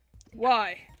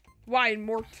 Why? Why,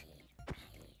 Mort?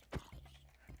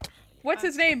 What's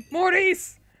his name?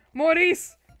 Maurice!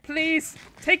 Maurice! Please!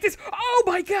 Take this- Oh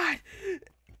my god!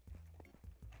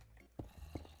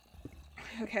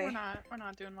 Okay. We're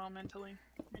not doing well mentally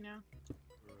right now.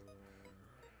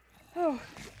 Oh.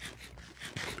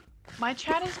 My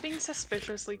chat is being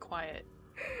suspiciously quiet.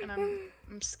 And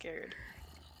I'm scared.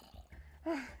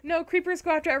 No, creepers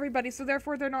go after everybody, so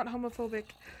therefore they're not homophobic.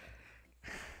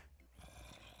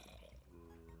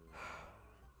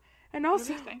 And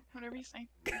also, whatever you say.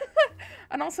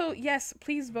 and also, yes,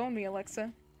 please bone me,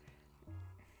 Alexa.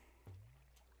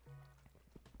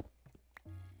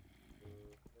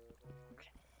 Okay.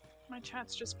 My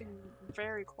chat's just being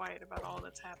very quiet about all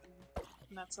that's happening.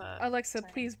 And that's Alexa,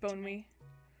 please bone me.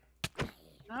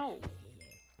 No.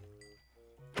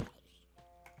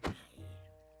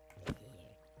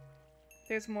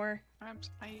 There's more.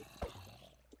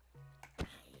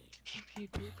 Pee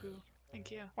poo poo.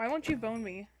 Thank you. Why won't you bone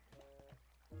me?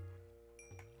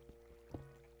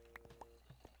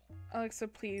 Alexa,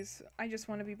 please. I just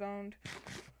want to be boned.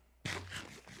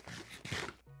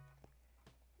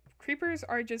 Creepers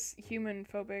are just human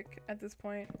phobic at this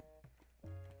point.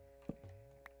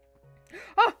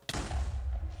 Oh!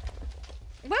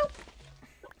 Well!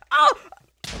 Oh!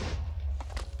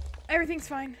 Everything's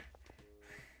fine.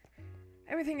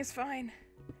 Everything is fine.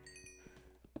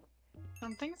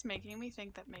 Something's making me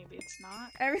think that maybe it's not.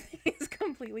 Everything is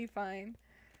completely fine.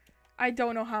 I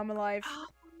don't know how I'm alive.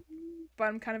 But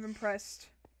I'm kind of impressed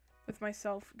with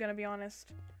myself, gonna be honest.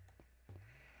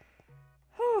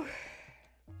 Whew.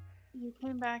 You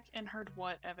came back and heard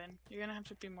what, Evan? You're gonna have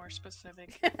to be more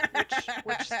specific.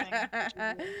 Which thing did you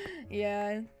hear?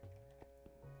 Yeah.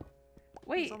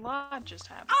 Wait. 'Cause a lot just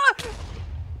happened. Ah!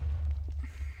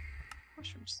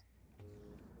 Mushrooms.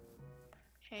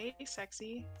 Hey,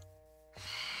 sexy.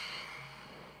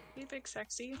 Hey, big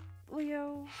sexy.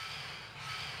 Leo.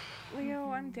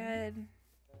 Leo, I'm dead.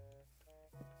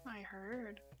 I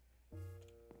heard.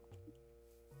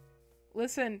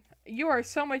 Listen, you are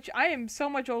so much- I am so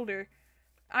much older.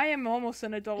 I am almost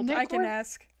an adult. I can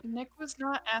ask. Nick was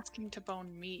not asking to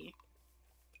bone me.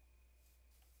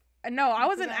 No, I Nick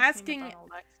wasn't was asking- to bone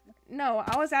Alexa. No,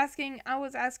 I was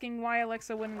asking why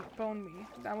Alexa wouldn't bone me.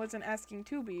 I wasn't asking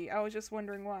to be. I was just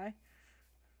wondering why.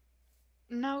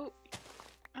 No.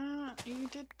 You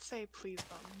did say please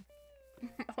bone me.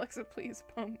 Alexa, please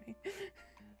bone me.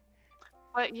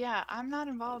 But yeah, I'm not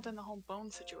involved in the whole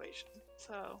bone situation,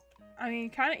 so... I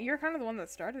mean, you're kind of the one that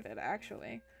started it,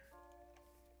 actually.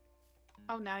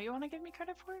 Oh, now you want to give me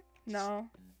credit for it? No.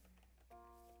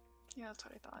 Yeah, that's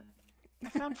what I thought. I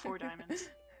found 4 diamonds.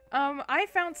 I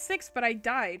found 6, but I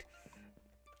died.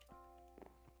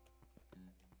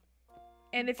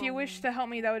 And if you wish to help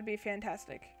me, that would be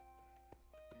fantastic.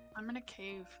 I'm in a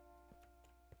cave.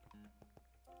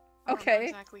 Okay. I don't know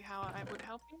exactly how I would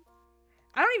help you.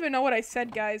 I don't even know what I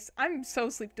said, guys. I'm so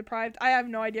sleep deprived. I have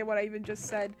no idea what I even just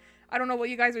said. I don't know what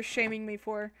you guys are shaming me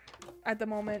for at the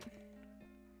moment.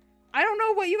 I don't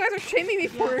know what you guys are shaming me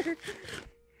for.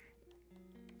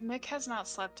 Nick has not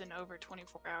slept in over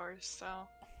 24 hours, so...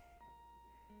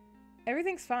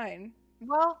 Everything's fine.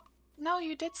 Well, no,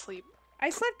 you did sleep. I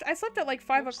slept at like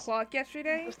 5 o'clock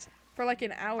yesterday for like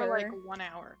an hour. For like 1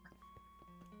 hour.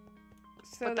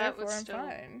 So but that therefore was I'm still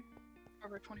fine.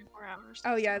 Over 24 hours.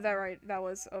 Oh yeah, that right. That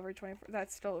was over 24.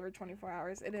 That's still over 24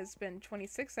 hours. It has been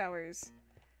 26 hours.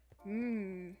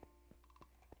 We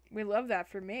love that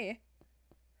for me.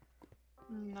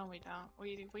 No, we don't.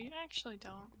 We actually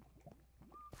don't.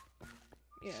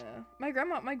 Yeah, my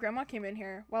grandma came in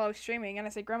here while I was streaming, and I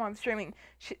said, "Grandma, I'm streaming."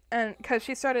 Because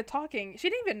she started talking.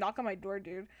 She didn't even knock on my door,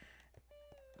 dude.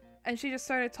 And she just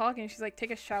started talking. She's like,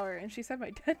 "Take a shower," and she said my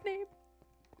dead name.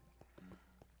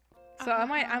 So I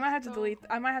might have to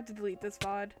delete this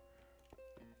VOD.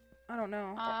 I don't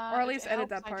know, or at least edit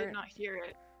that part. I did not hear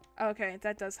it. Okay,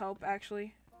 that does help,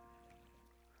 actually.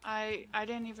 I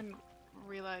didn't even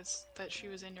realize that she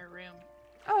was in your room.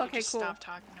 Oh, You okay, just cool. stopped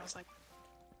talking. I was like,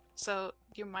 so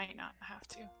you might not have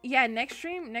to. Yeah, next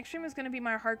stream is gonna be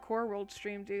my hardcore world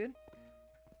stream, dude.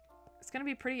 It's gonna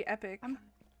be pretty epic. I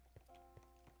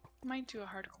might do a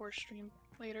hardcore stream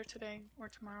later today or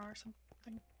tomorrow or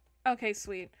something. Okay,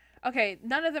 sweet. Okay,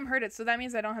 none of them heard it, so that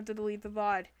means I don't have to delete the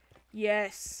VOD.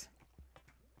 Yes.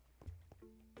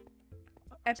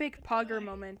 Epic pogger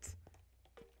moment.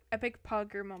 Epic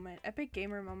pogger moment. Epic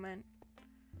gamer moment.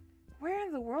 Where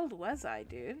in the world was I,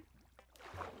 dude?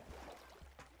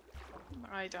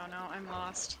 I don't know. I'm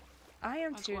lost. I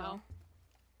am As too. well.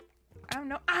 I don't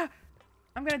know. Ah!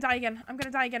 I'm gonna die again. I'm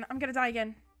gonna die again. I'm gonna die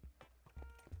again.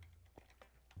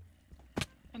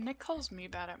 And Nick calls me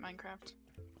bad at Minecraft.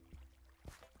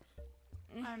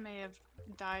 I may have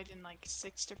died in like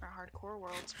 6 different hardcore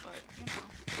worlds, but you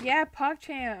know. Yeah,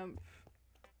 PogChamp.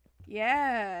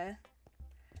 Yeah.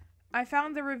 I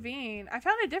found the ravine. I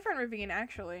found a different ravine,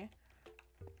 actually.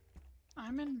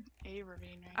 I'm in a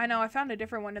ravine right I know, now. I found a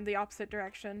different one in the opposite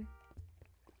direction.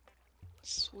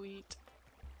 Sweet.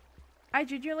 I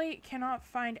genuinely cannot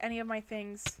find any of my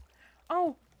things.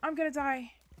 Oh, I'm gonna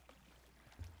die.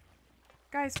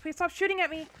 Guys, please stop shooting at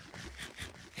me.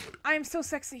 I am so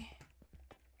sexy.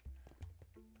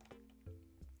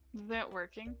 Is that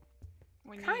working?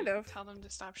 When Kind you of. tell them to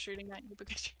stop shooting at you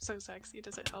because you're so sexy,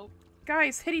 does it help?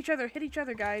 Guys, hit each other,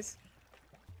 guys.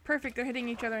 Perfect, they're hitting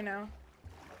each other now.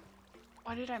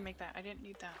 Why did I make that? I didn't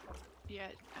need that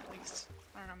yet, at least.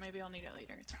 I don't know, maybe I'll need it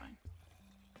later, it's fine.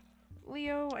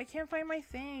 Leo, I can't find my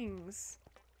things.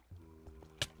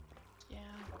 Yeah.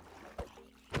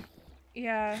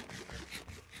 Yeah.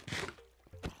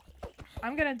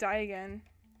 I'm gonna die again.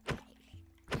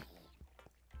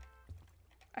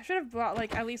 I should have brought,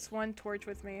 like, at least one torch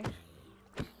with me.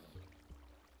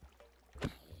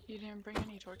 You didn't bring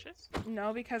any torches?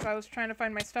 No, because I was trying to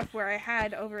find my stuff where I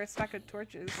had over a stack of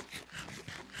torches.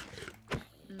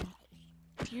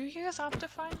 Do you use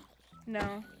Optifine?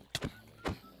 No.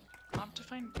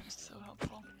 Optifine is so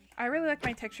helpful. I really like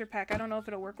my texture pack. I don't know if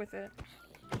it'll work with it.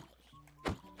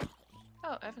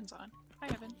 Oh, Evan's on. Hi,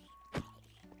 Evan.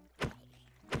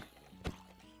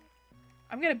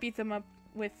 I'm gonna beat them up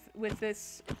with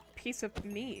this piece of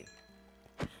meat.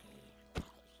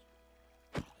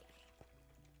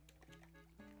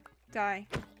 Die.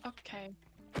 Okay.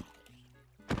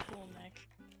 Cool, Nick.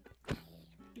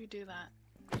 You do that.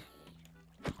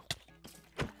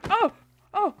 Oh!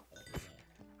 Oh!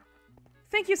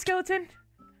 Thank you, skeleton!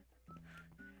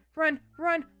 Run,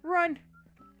 run, run!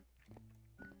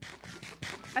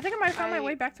 I think I might have found my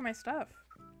way back to my stuff.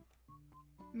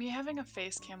 Me having a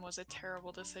face cam was a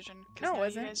terrible decision. No, it Because now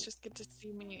wasn't. you guys just get to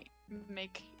see me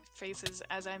make faces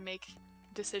as I make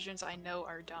decisions I know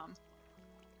are dumb.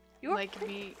 You're Like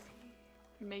crazy. me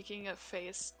making a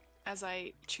face as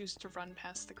I choose to run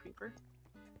past the creeper.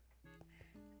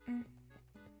 Mm.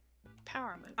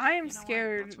 Power move. I am You know what?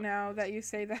 scared That's what now it that is. you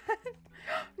say that.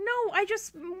 No, I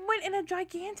just went in a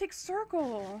gigantic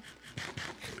circle.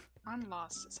 I'm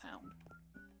lost as hell.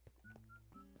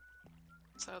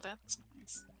 So that's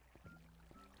nice.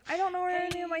 I don't know where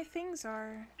any Hey. of my things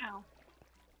are. Ow.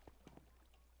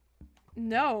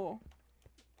 No.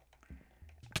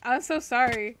 I'm so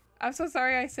sorry. I'm so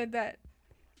sorry I said that.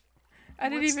 I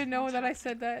didn't What's- even know what's that I happening?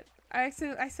 said that. I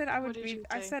said I would What did beat you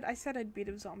I say? said I'd beat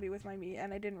a zombie with my meat,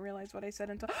 and I didn't realize what I said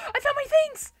until I found my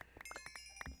things.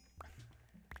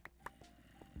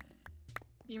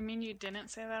 You mean you didn't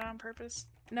say that on purpose?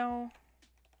 No.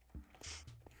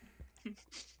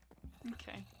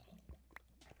 Okay.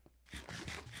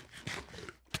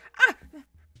 Ah!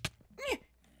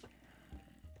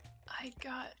 I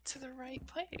got to the right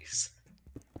place.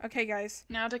 Okay, guys.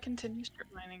 Now to continue strip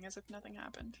mining as if nothing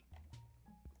happened.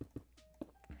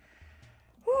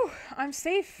 Whew, I'm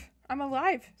safe. I'm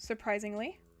alive,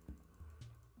 surprisingly.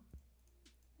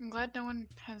 I'm glad no one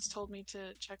has told me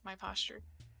to check my posture.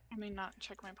 I mean, not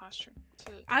check my posture.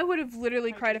 To I would have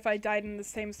literally I cried did. if I died in the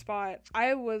same spot.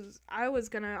 I was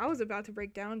about to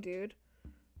break down, dude.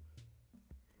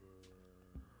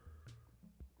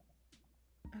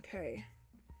 Okay.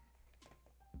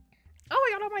 Oh,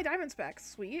 I got all my diamonds back.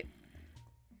 Sweet.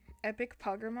 Epic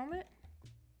pugger moment.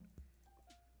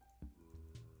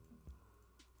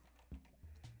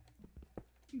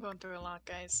 I'm going through a lot,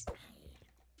 guys.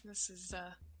 This is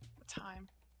a time.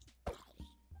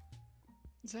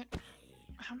 Is it?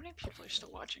 How many people are still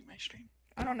watching my stream?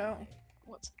 I don't know.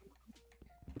 What's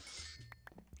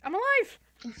I'm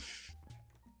alive!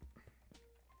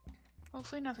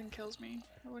 Hopefully nothing kills me.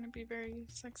 I wouldn't be very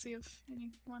sexy of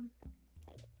anyone.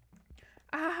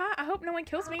 I hope no one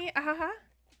kills me. Ahaha.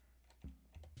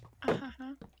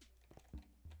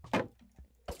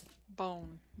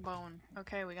 Bone. Bone.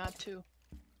 Okay, we got 2.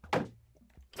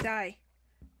 Die.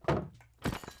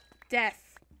 Death.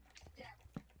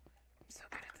 I'm so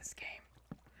good at this game.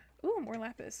 Ooh, more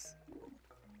lapis.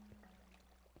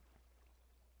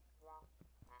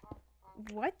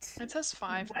 What? It says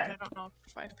 5, but I don't know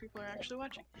if 5 people are actually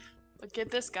watching. But get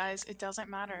this, guys, it doesn't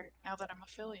matter now that I'm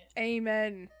affiliate.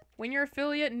 Amen. When you're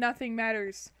affiliate, nothing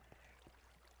matters.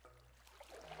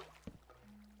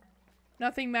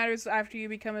 Nothing matters after you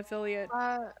become affiliate.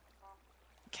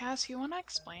 Cass, you want to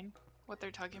explain what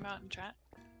they're talking about in chat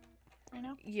right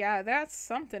now? Yeah, that's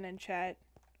something in chat.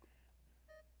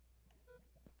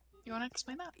 You want to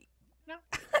explain that? No?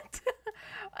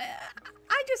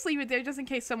 I just leave it there just in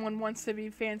case someone wants to be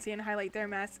fancy and highlight their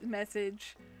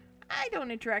message. I don't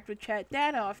interact with chat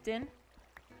that often.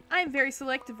 I'm very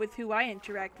selective with who I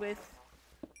interact with.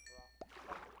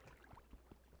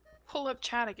 Pull up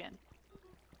chat again.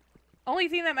 Only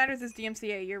thing that matters is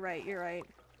DMCA. You're right, you're right.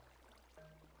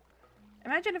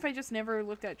 Imagine if I just never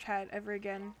looked at chat ever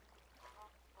again.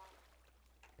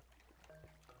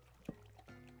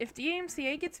 If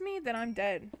DMCA gets me, then I'm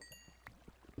dead.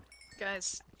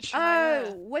 Guys,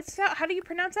 should what's that? How do you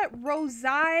pronounce that?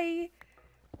 Rosai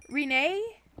Renee?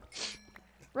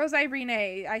 Rosai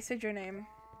Renee, I said your name.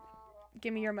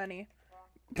 Give me your money.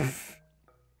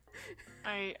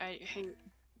 I hate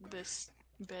this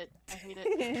bit. I hate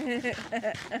it.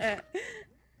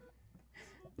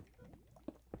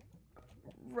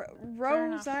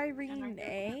 Rosai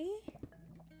Renee?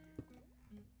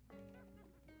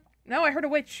 No, I heard a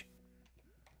witch.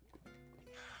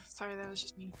 Sorry, that was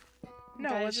just me. No,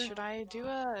 guys, should I do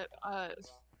a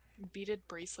beaded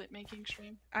bracelet making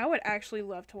stream? I would actually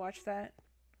love to watch that.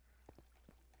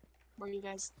 Where you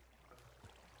guys...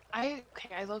 I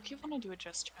low-key want to do a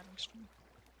just chatting stream.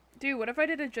 Dude, what if I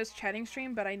did a just chatting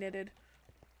stream, but I knitted?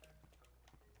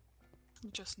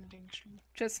 Just knitting stream.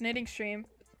 Just knitting stream.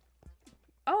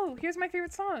 Oh, here's my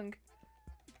favorite song.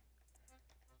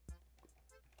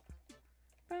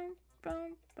 Bum,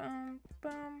 bum, bum,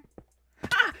 bum.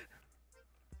 Ah!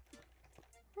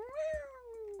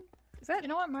 Is that? You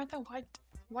know what, Martha?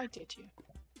 Why did you?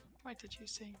 Why did you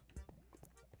sing?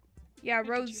 Yeah, Why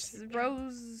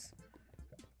Rose.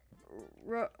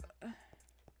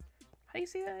 How do you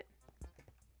say that?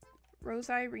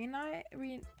 Rosai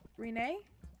Renee?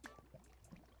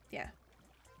 Yeah.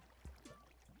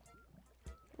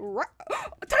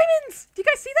 Diamonds! Do you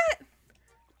guys see that?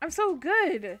 I'm so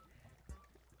good.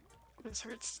 This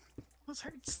hurts. This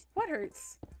hurts. What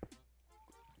hurts?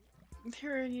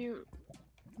 Hearing you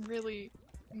really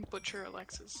butcher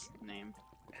Alexa's name.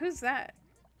 Who's that?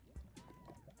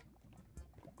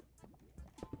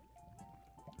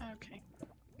 Okay.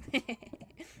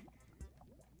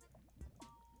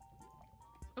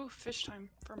 Ooh, fish time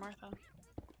for Martha.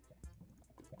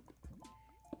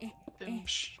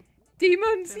 Bimsh.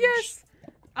 Demons, Bimsh. yes!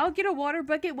 I'll get a water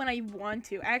bucket when I want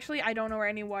to. Actually, I don't know where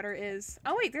any water is.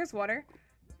 Oh wait, there's water.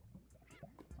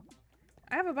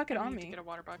 I have a bucket I on need me. to get a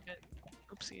water bucket.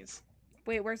 Oopsies.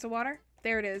 Wait, where's the water?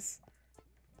 There it is.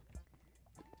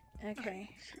 Okay.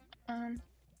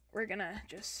 We're gonna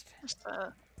just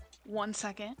 1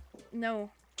 second.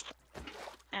 No.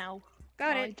 Ow.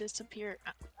 Got I it. disappear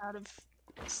out of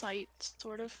sight,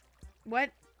 sort of.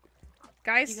 What?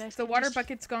 Guys, You guys the can water just-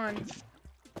 bucket's gone.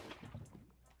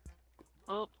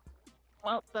 Oh,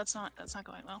 well, that's not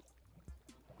going well.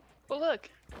 But look,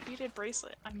 beaded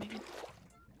bracelet. I mean,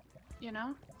 you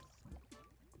know,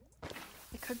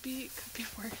 it could be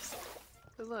worse.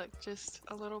 But look, just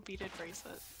a little beaded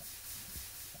bracelet.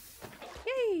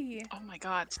 Yay! Oh my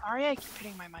god, sorry I keep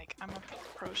hitting my mic. I'm a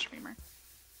pro streamer.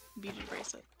 Beaded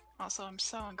bracelet. Also, I'm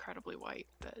so incredibly white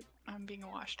that I'm being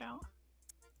washed out.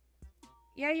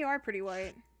 Yeah, you are pretty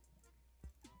white.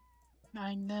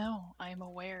 I know. I'm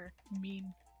aware.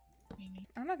 Meanie.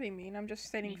 I'm not being mean. I'm just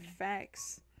stating Meanie.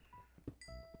 facts.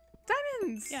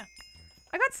 Diamonds! Yeah.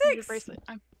 I got Beaded 6! bracelet.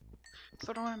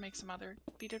 So I want to make some other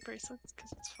beaded bracelets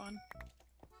because it's fun.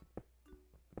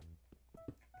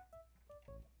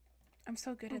 I'm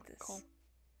so good at this. Cool.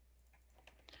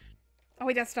 Oh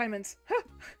wait, that's diamonds.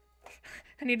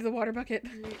 I needed the water bucket.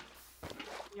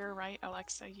 You're right,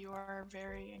 Alexa. You are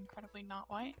very incredibly not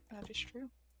white. That is true.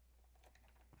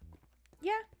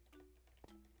 Yeah.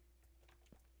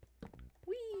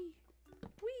 Wee.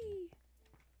 Wee.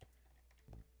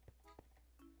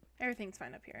 Everything's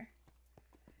fine up here.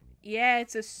 Yeah,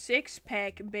 it's a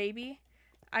 6-pack, baby.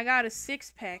 I got a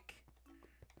 6-pack.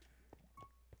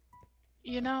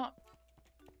 You know,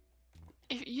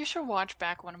 you should watch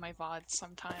back one of my VODs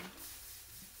sometime.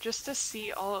 just to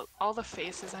see all the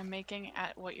faces I'm making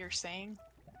at what you're saying,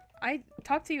 I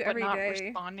talk to you but every not day.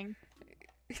 responding.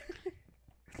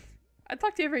 I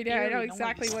talk to you every day. You I know already know what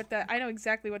exactly you what that. I know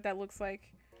exactly what that looks like.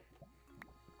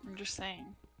 I'm just saying.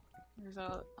 There's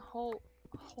a whole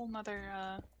nother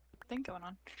thing going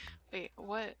on. Wait,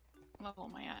 what level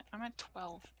am I at? I'm at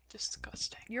 12.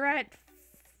 Disgusting. You're at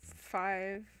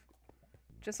 5,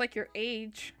 just like your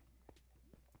age.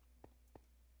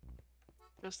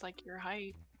 Just like your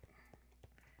height.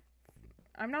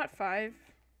 I'm not 5.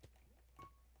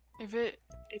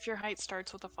 If your height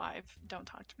starts with a 5, don't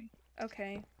talk to me.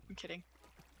 Okay. I'm kidding.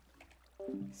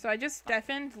 So I just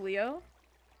deafened Leo.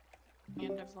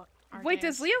 End of our Wait,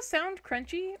 days. does Leo sound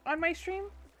crunchy on my stream?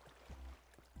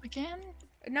 Again?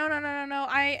 No.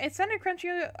 It sounded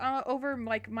crunchy over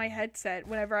like my headset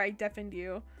whenever I deafened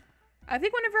you. I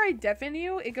think whenever I deafen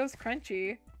you, it goes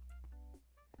crunchy.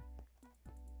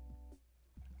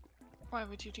 Why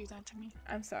would you do that to me?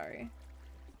 I'm sorry.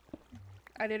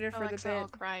 I did it for Alexa, the I'll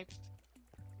bit. cry.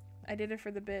 I did it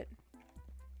for the bit.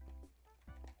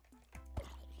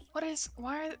 What is?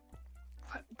 Why?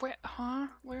 What? Where? Huh?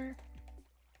 Where?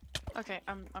 Okay,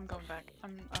 I'm going back.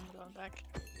 I'm going back.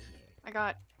 I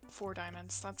got 4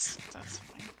 diamonds. That's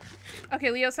fine. Okay,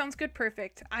 Leo sounds good.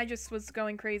 Perfect. I just was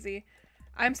going crazy.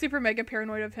 I'm super mega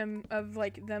paranoid of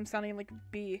like them sounding like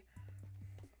B.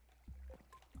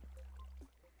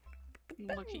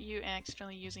 Look at you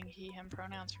accidentally using he, him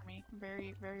pronouns for me.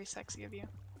 Very, very sexy of you.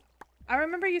 I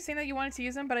remember you saying that you wanted to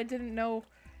use them, but I didn't know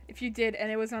if you did,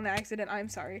 and it was on accident. I'm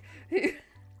sorry.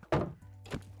 Well,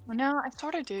 no, I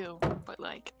sort of do, but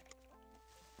like,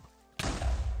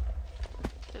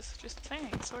 just saying,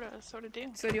 sort of do.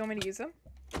 So do you want me to use them?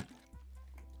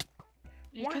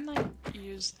 You What? can like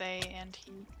use they and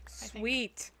he. I think,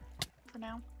 Sweet. for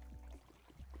now.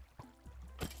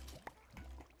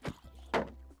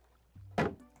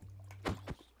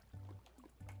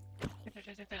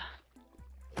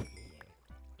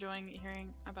 Enjoying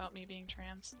hearing about me being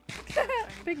trans.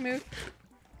 Big move.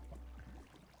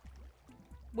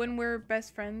 When we're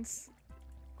best friends.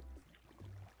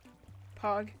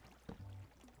 Pog.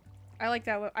 I like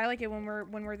that. I like it when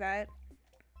we're that.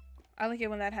 I like it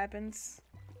when that happens.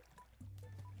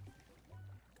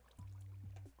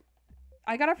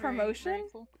 I got a promotion? Very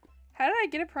cool. How did I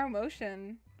get a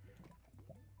promotion?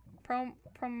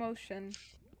 Promotion.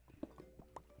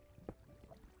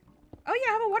 Oh yeah,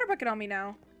 I have a water bucket on me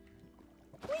now.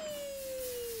 Whee!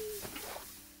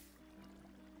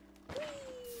 Whee!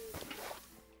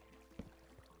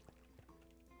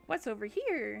 What's over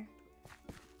here?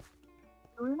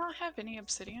 Do we not have any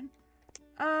obsidian?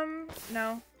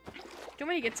 No. Do you want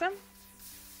me to get some?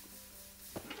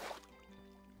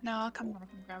 No, I'll come back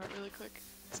and grab it really quick,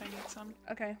 because I need some.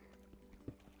 Okay.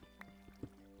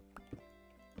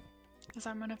 Because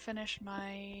I'm gonna finish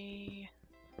my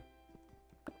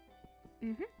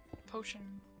potion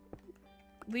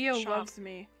Leo shop loves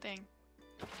me. thing.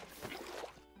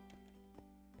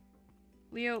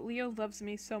 Leo loves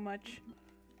me so much.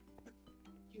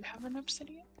 You have an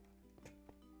obsidian?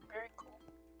 Very cool.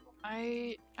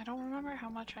 I don't remember how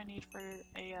much I need for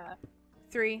a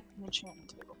 3. enchantment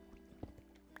table.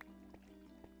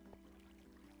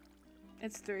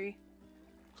 It's 3.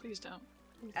 Please don't.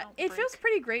 Please don't It break. feels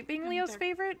pretty great being And Leo's they're-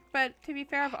 favorite, but to be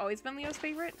fair, I've always been Leo's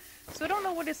favorite, so I don't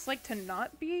know what it's like to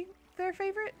not be their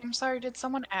favorite. I'm sorry, did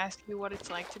someone ask you what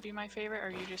it's like to be my favorite, or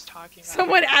are you just talking about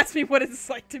Someone asked me what it's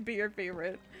like to be your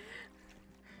favorite.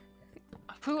 it?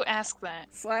 Who asked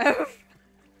that? Slav.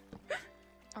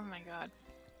 Oh my god.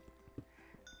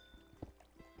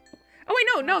 Oh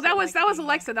wait, no, What's that it was like being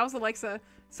Alexa. That was Alexa.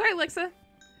 Sorry, Alexa.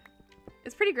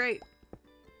 It's pretty great.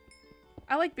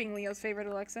 I like being Leo's favorite,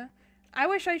 Alexa. I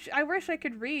wish I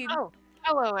could read. Oh,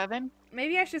 hello, Evan.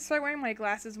 Maybe I should start wearing my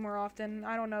glasses more often.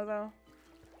 I don't know though.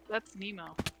 That's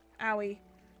Nemo. Owie.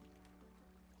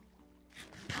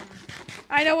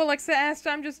 I know Alexa asked.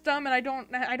 I'm just dumb and I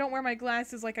don't wear my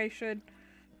glasses like I should.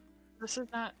 This is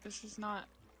not.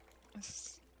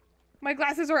 My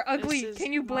glasses are ugly. is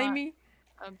Can you blame not- me?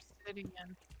 Obsidian.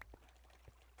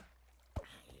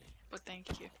 But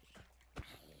thank you.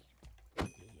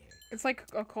 It's like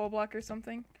a coal block or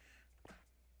something.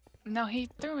 No, he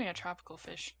threw me a tropical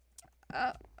fish.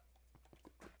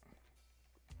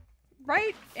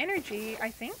 Right energy, I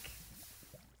think.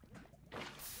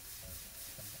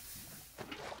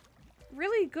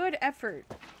 Really good effort.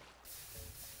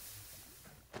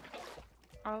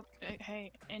 Oh,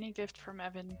 hey, any gift from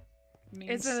Evan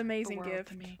means It's an the amazing world gift.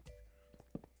 to me.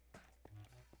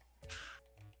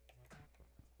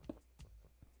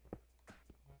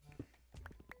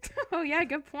 Oh yeah,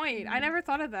 good point. I never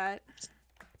thought of that.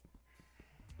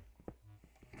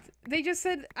 They just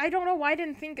said, I don't know why I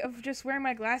didn't think of just wearing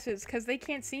my glasses, because they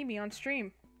can't see me on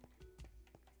stream.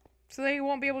 So they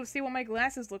won't be able to see what my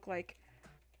glasses look like.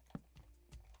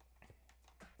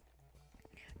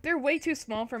 They're way too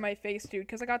small for my face, dude,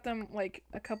 because I got them, like,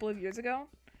 a couple of years ago.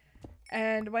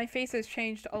 And my face has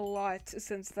changed a lot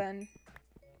since then.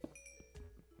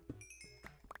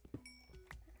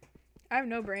 I have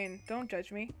no brain. Don't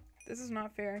judge me. This is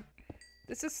not fair.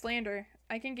 This is slander.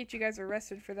 I can get you guys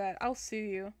arrested for that. I'll sue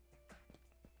you.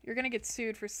 You're gonna get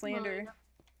sued for slander.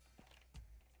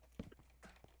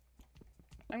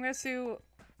 I'm gonna sue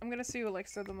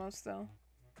Alexa the most, though.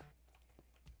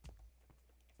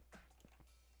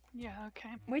 Yeah, okay.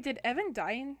 Wait, did Evan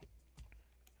die in...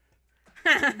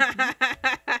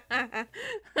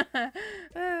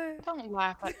 Don't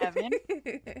laugh at Evan.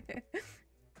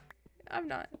 I'm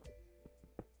not.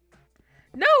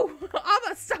 No!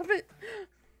 Amma, stop it!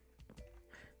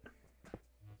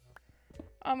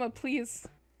 Amma, please.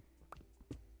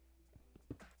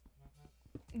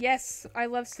 Yes, I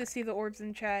love to see the orbs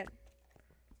in chat.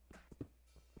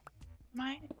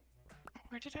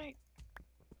 Where did I...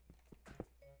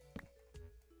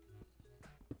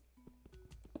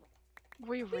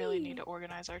 We really need to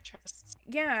organize our chests.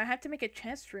 Yeah, I have to make a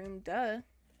chest room, duh.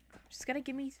 Just gotta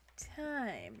give me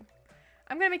time.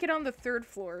 I'm gonna make it on the 3rd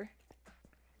floor.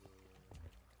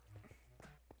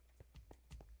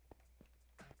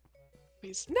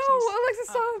 Please, No, please. Alexa,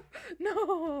 stop!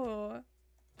 No!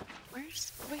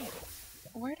 Wait,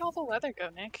 where'd all the leather go,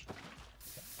 Nick?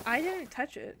 I didn't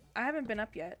touch it. I haven't been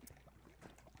up yet.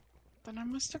 Then I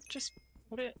must have just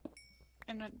put it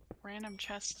in a random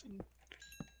chest and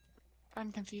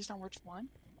I'm confused on which one.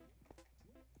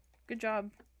 Good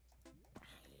job.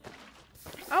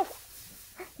 Oh!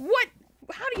 What?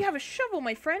 How do you have a shovel,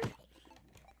 my friend?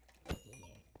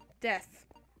 Death.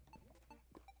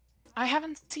 I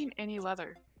haven't seen any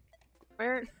leather.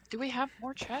 Where do we have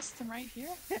more chests than right here?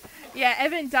 Yeah,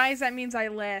 Evan dies, that means I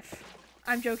laugh.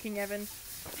 I'm joking, Evan.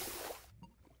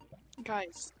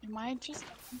 Guys, am I just...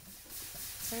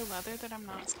 Is there leather that I'm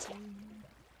not seeing?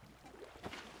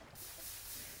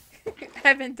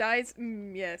 Evan dies?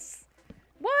 Yes.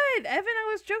 What? Evan,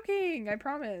 I was joking. I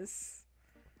promise.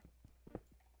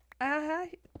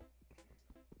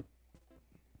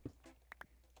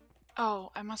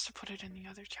 Oh, I must have put it in the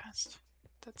other chest.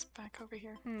 That's back over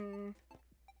here.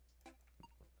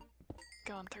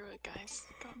 Going through it, guys.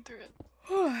 Going through it.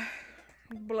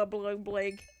 Blah, blah,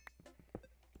 blag.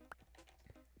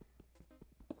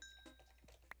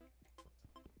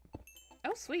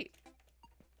 Oh, sweet.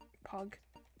 Pog.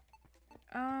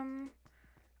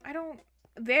 I don't...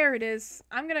 There it is.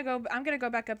 I'm gonna go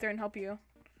back up there and help you.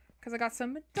 Because I got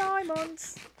some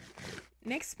diamonds.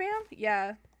 Nick spam?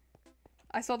 Yeah.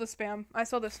 I saw the spam. I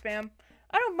saw the spam.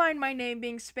 I don't mind my name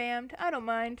being spammed. I don't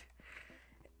mind.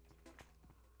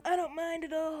 I don't mind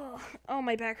at all. Oh,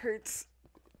 my back hurts.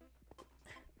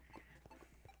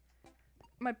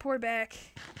 My poor back.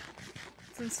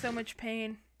 It's in so much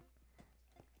pain.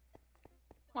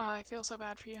 Wow, I feel so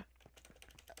bad for you.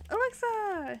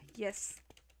 Alexa! Yes.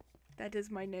 That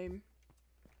is my name.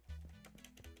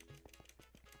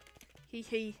 Hee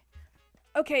hee.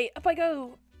 Okay, up I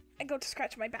go. I go to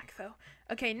scratch my back, though.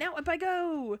 Okay, now up I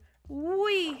go.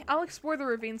 Whee! I'll explore the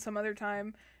ravine some other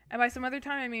time. And by some other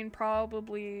time, I mean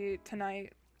probably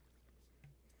tonight.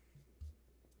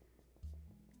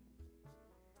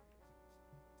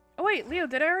 Oh wait, Leo,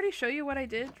 did I already show you what I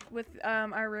did with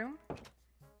our room?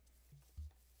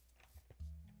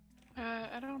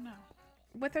 I don't know.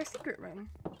 With our secret room.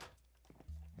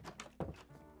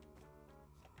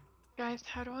 Guys,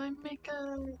 how do I make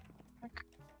a...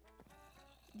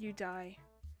 You die.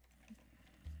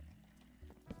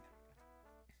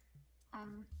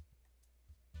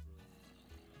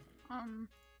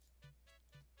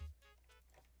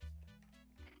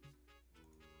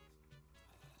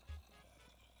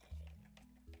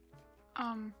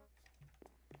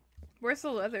 Where's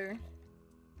the leather?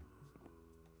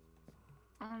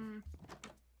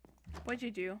 What'd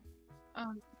you do?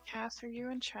 Cass, are you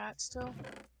in chat still?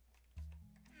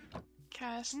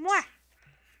 Cass? Mwah!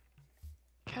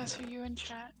 Cass, are you in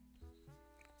chat?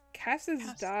 Cass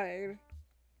is died.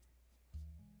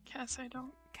 Cass, I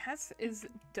don't... Cass is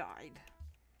died.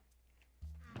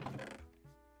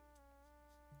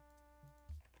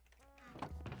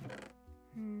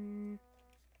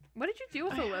 What did you do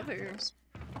with the leather?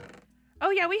 Oh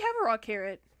yeah, we have a raw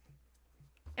carrot.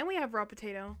 And we have raw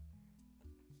potato.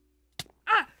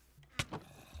 Ah!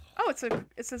 Oh,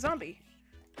 it's a zombie.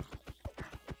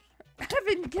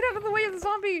 Evan, get out of the way of the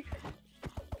zombie!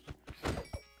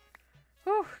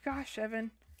 Oh gosh,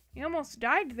 Evan. You almost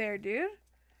died there, dude.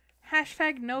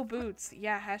 Hashtag no boots.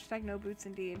 Yeah, hashtag no boots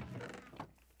indeed.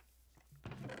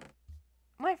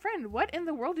 My friend, what in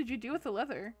the world did you do with the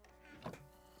leather?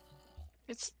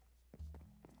 It's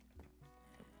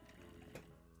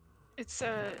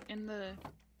in the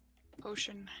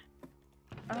potion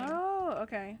thing. Oh,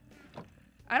 okay.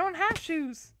 I don't have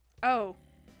shoes. Oh.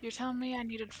 You're telling me I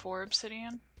needed 4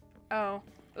 obsidian? Oh.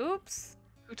 Oops.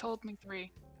 Who told me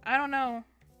 3? I don't know.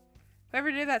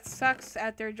 Whoever did that sucks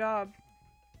at their job.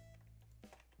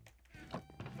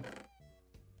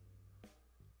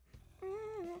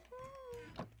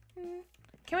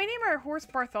 Can we name our horse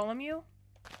Bartholomew?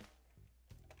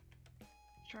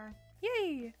 Sure.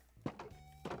 Yay!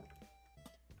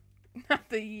 Not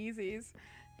the Yeezys.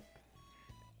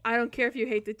 I don't care if you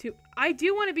hate the two. I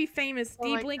do want to be famous.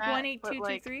 Well, like D-Blink that,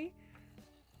 18223.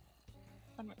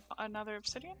 Another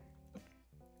obsidian?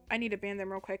 I need to ban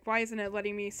them real quick. Why isn't it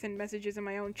letting me send messages in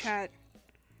my own chat?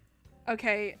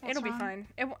 Okay, What's it'll be wrong?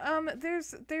 fine.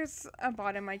 There's a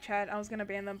bot in my chat. I was gonna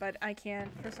ban them, but I can't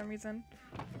for some reason.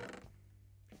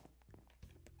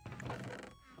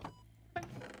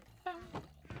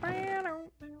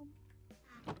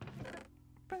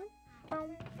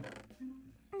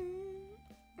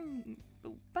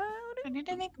 I need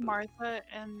to make Martha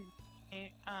and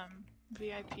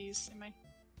VIPs in my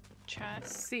chat.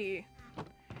 See.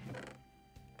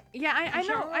 Yeah, I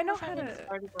know how to.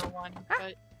 Started for one,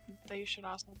 but they should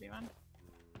also be one.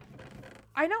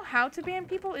 I know how to ban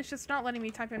people. It's just not letting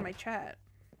me type in my chat,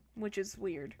 which is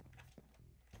weird.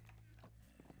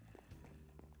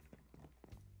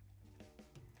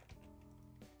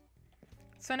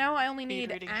 So now I only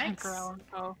need axe,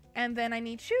 and then I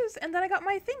need shoes, and then I got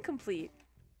my thing complete.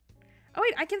 Oh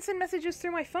wait, I can send messages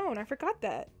through my phone. I forgot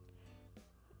that.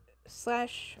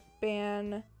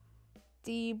 /ban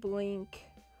D-Blink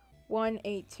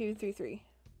 18233.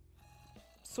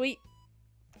 Sweet.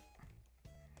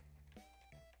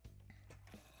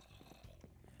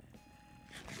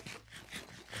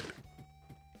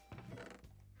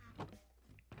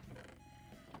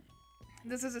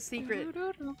 This is a secret.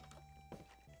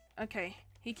 Okay,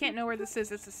 he can't know where this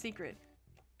is. It's a secret.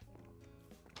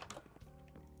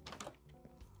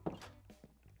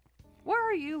 Where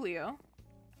are you, Leo?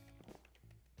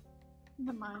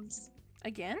 The mines.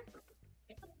 Again?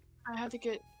 I had to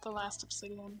get the last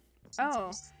obsidian.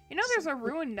 Oh, you know there's a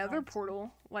ruined nether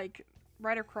portal, like,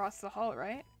 right across the hall,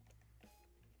 right?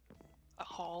 A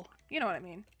hall. You know what I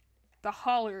mean. The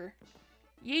holler.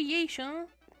 Yay, Sean.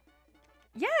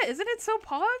 Yeah, isn't it so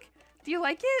pog? Do you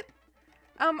like it?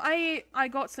 I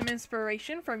got some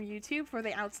inspiration from YouTube for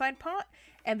the outside pot,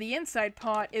 and the inside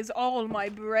pot is all my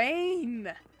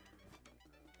brain.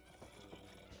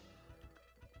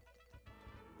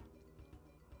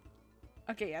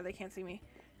 Okay, yeah, they can't see me.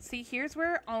 See, here's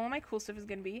where all of my cool stuff is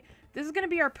gonna be. This is gonna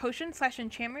be our potion /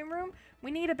 enchantment room. We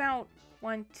need about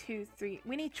 1, 2, 3.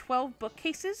 We need 12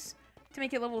 bookcases to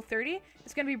make it level 30.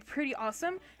 It's gonna be pretty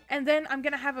awesome. And then I'm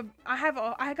gonna have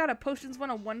I got a potions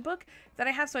 101 book that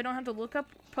I have, so I don't have to look up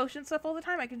potion stuff all the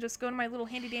time. I can just go to my little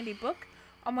handy dandy book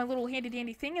on my little handy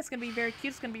dandy thing. It's gonna be very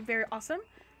cute. It's gonna be very awesome.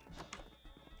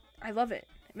 I love it.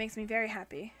 It makes me very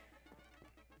happy.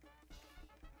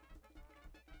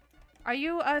 Are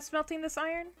you smelting this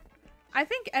iron? I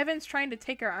think Evan's trying to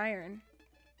take our iron.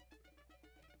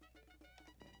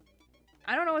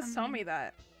 I don't know what's telling me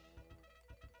that.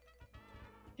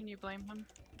 Can you blame him?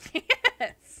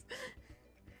 Yes.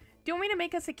 Do you want me to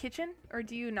make us a kitchen, or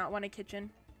do you not want a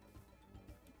kitchen?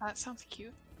 That sounds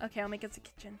cute. Okay, I'll make us a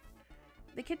kitchen.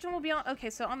 The kitchen will be on. Okay,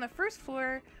 so on the first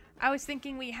floor, I was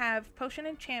thinking we have potion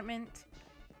enchantment,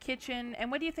 kitchen,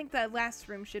 and what do you think that last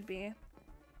room should be?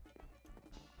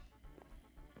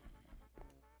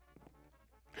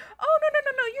 Oh no!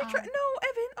 You're no,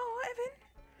 Evan. Oh, Evan.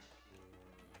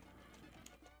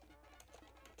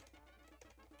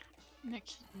 Nick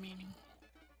meaning.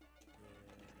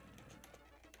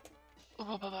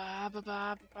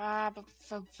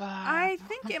 I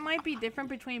think it might be different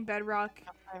between bedrock.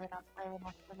 I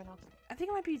think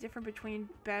it might be different between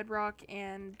bedrock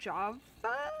and Java,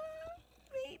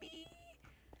 maybe.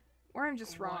 Or I'm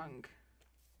just wrong.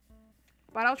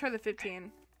 But I'll try the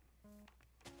 15.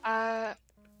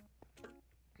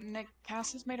 Nick,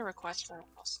 Cass has made a request for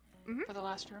us for the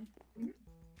last room.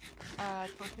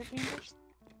 Torture chambers?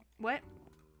 What?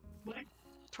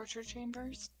 Torture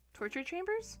chambers? Torture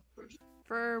chambers?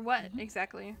 For what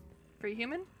exactly? For a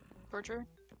human? Torture?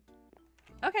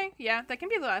 Okay, yeah, that can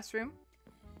be the last room.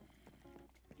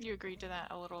 You agreed to that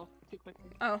a little too quickly.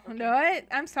 Oh, okay. No, what?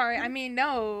 I'm sorry. I mean,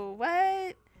 no.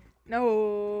 What?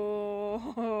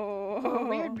 No. Oh,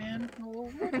 weird, man.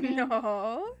 Oh, weird, man.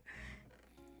 No.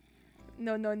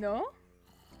 No.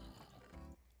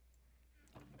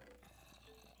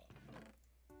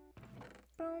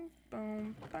 Boom,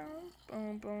 boom, boom,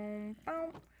 boom, boom,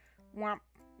 boom. Womp,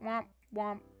 womp,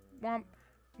 womp, womp,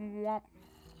 womp.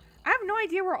 I have no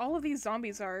idea where all of these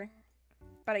zombies are,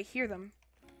 but I hear them.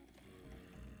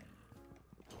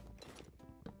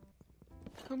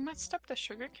 Who messed up the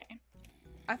sugarcane?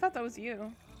 I thought that was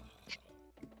you.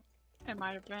 It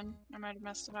might have been. I might have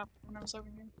messed it up when I was over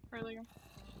here earlier.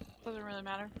 Doesn't really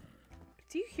matter.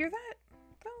 Do you hear that,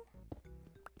 though?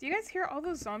 Do you guys hear all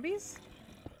those zombies?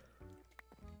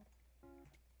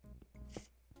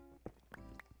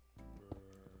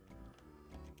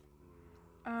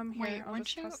 Here, Wait, I'll wouldn't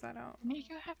just you- toss that out. You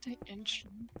have to inch.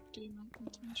 Do you not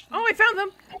intention? Oh, I found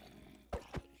them!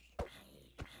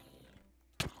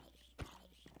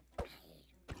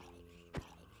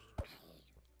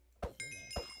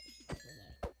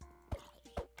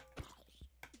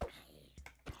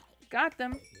 Got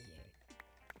them.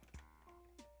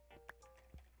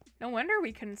 No wonder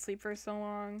we couldn't sleep for so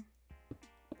long.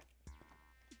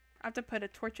 I have to put a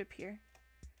torch up here.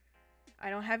 I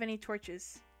don't have any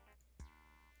torches.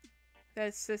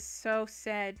 That's just so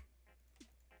sad.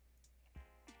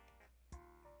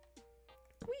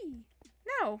 Whee!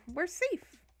 No, we're safe.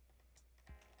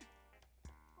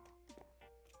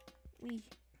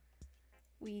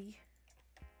 We.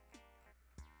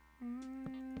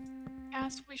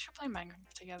 Cass, we should play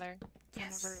Minecraft together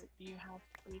Yes. whenever you have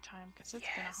free time, because it's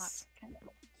been a hot Yes. second.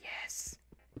 Yes.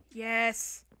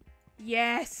 Yes.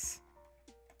 Yes.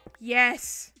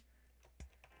 Yes.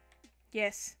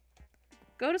 Yes.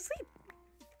 Go to sleep.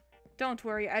 Don't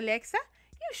worry, Alexa.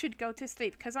 You should go to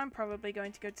sleep, because I'm probably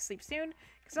going to go to sleep soon,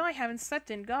 because I haven't slept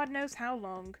in God knows how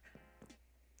long.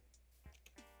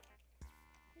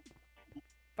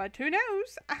 But who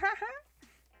knows?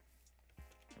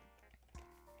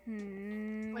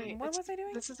 Wait, what was I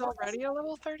doing? This is already a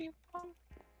level 31?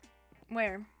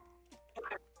 Where?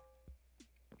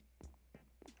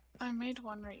 I made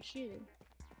one right here.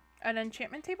 An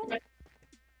enchantment table?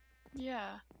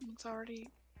 Yeah, it's already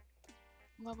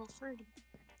level 30.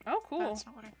 Oh, cool. That's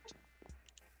not what I...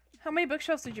 How many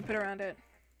bookshelves did you put around it?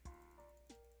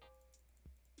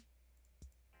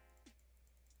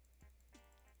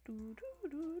 Doo, doo,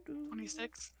 doo, doo.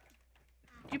 26?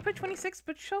 Did you put 26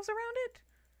 bookshelves around it?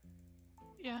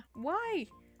 Yeah. Why?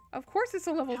 Of course it's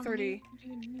a level How 30.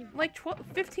 many do you need? Like 12,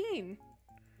 15.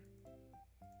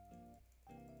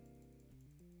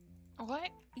 What?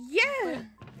 Yeah!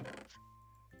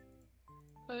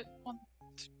 But one,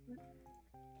 two...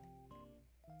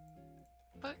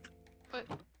 But...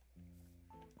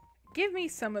 Give me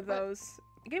some of those.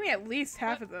 Give me at least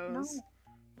half of no. those.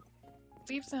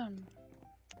 Leave them.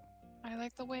 I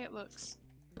like the way it looks.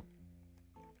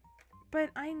 But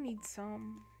I need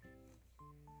some.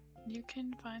 You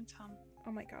can find some.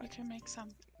 Oh my You god. can make some.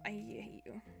 I hate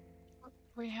you.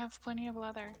 We have plenty of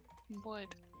leather and wood.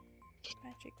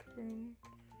 Magic room.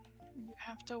 You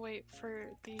have to wait for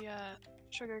the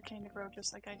sugar cane to grow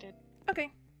just like I did.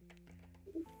 Okay.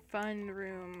 Fun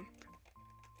room.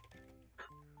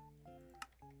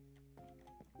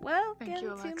 Welcome you,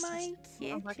 to Alexis. my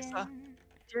kitchen. Alexa.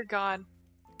 Dear God.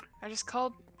 I just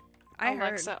called I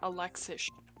Alexa heard. Alexis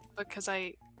because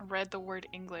I read the word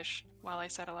English while I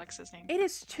said Alexa's name. It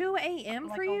is 2 a.m.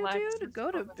 Like for you, Alexis dude.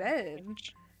 Go to over bed.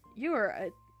 English.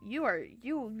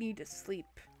 You need to sleep.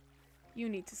 You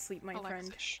need to sleep, my friend.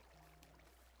 Alexis.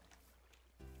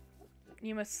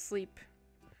 You must sleep.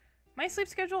 My sleep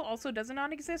schedule also does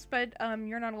not exist, but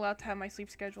you're not allowed to have my sleep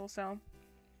schedule, so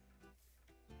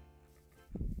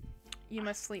you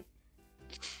must sleep.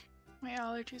 My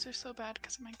allergies are so bad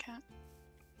because of my cat.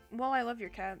 Well, I love your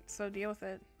cat, so deal with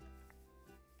it.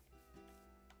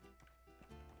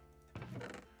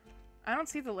 I don't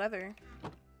see the leather.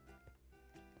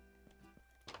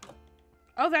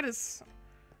 Oh, that is...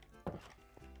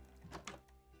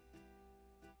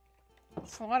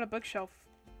 It's a lot of bookshelf.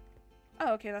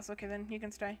 Oh, okay, that's okay then. You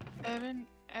can stay.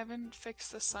 Evan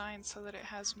fixed the sign so that it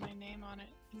has my name on it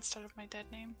instead of my dead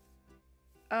name.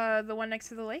 The one next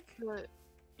to the lake? But,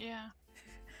 yeah.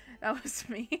 That was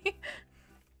me.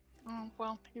 Oh,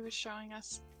 well, he was showing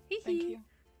us. Hee Thank hee. you.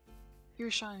 He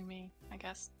was showing me, I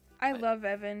guess. I But- love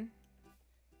Evan.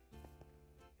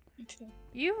 Me too.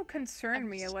 You concern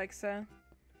me, I'm s- Alexa.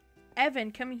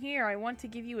 Evan, come here. I want to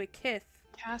give you a kiss.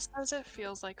 Cass says it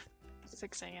feels like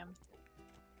 6 a.m.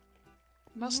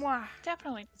 Most Mwah.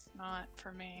 definitely it's not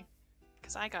for me.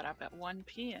 Because I got up at 1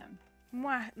 p.m.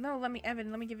 Mwah. No,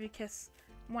 Evan, let me give you a kiss.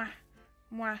 Mwah.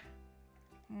 Mwah.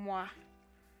 Mwah.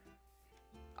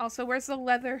 Also, where's the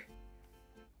leather?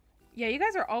 Yeah, you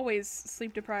guys are always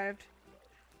sleep deprived.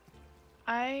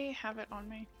 I have it on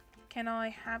me. Can I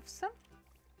have some?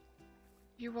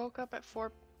 You woke up at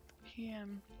 4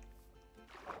 p.m.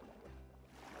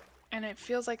 And it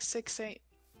feels like 6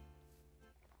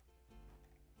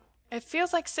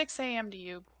 a.m. to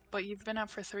you, but you've been up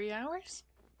for 3 hours?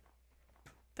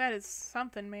 That is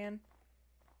something, man.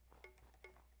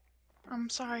 I'm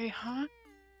sorry, huh?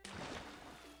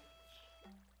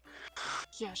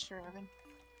 Yeah, sure, Evan.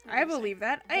 What I were you believe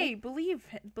saying? that. Hey, believe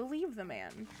the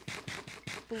man.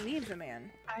 Believe the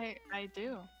man. I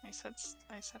do. I said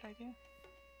I do.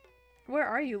 Where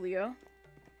are you, Leo?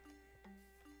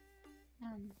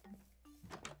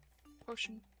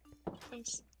 Potion,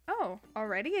 please. Oh,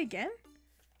 already again?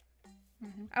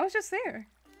 Mm-hmm. I was just there.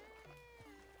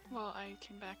 Well, I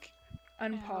came back.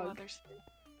 And Unpog. others.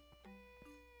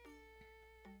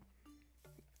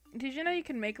 Did you know you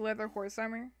can make leather horse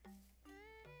armor?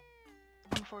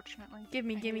 Unfortunately.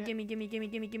 Gimme, I gimme, hate it. gimme, gimme, gimme,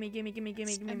 gimme, gimme, gimme, gimme,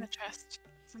 gimme, It's in gimme. the chest.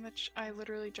 It's in the I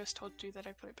literally just told you that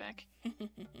I put it back.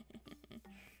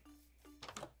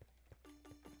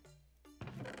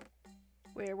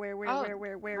 Where? Oh, Evan,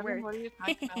 what are you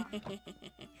talking about?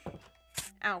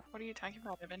 Ow. What are you talking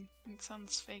about, Evan? It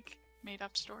sounds fake. Made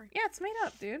up story. Yeah, it's made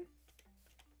up, dude.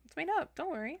 It's made up. Don't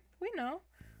worry. We know.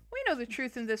 We know the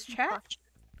truth in this chat.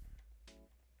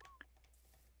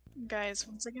 Guys,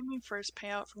 once I get my first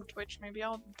payout from Twitch, maybe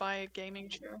I'll buy a gaming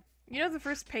chair. You know the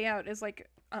first payout is like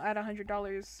at $100.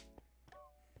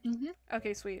 Mm-hmm.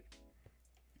 Okay, sweet.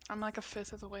 I'm like a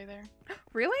fifth of the way there.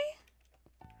 Really?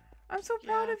 I'm so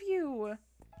proud Yeah. of you.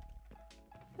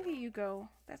 Look at you go.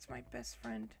 That's my best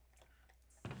friend.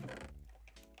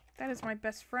 That is my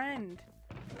best friend.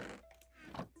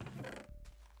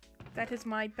 That is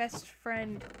my best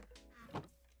friend.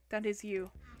 That is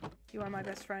you. You are my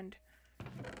best friend.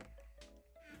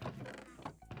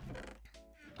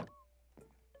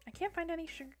 I can't find any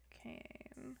sugar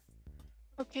cane.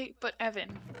 Okay, but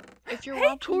Evan, if you're Hey,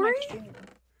 watching Corey! my stream...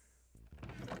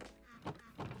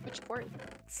 Which Corey?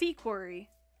 Sea Corey.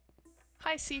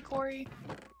 Hi, C. Corey.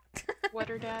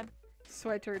 Sweater Dad.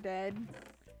 Sweater dead.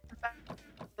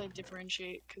 They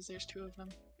differentiate because there's two of them.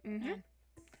 Mm-hmm. Yeah.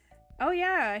 Oh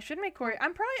yeah, I should make Corey.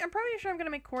 I'm probably sure I'm gonna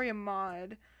make Corey a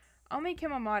mod. I'll make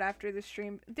him a mod after the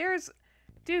stream.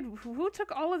 Dude, who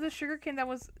took all of the sugarcane that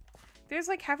was? There's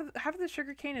like half of the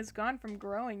sugarcane is gone from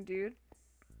growing, dude.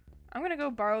 I'm gonna go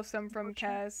borrow some from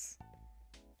Cass.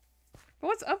 But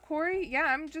what's up, Corey? Yeah,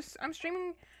 I'm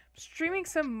streaming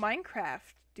some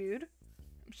Minecraft, dude.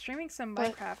 I'm streaming some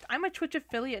Minecraft. I'm a Twitch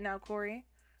affiliate now, Corey.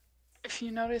 If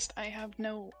you noticed, I have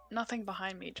nothing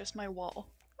behind me, just my wall.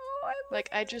 Oh,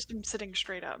 I just am sitting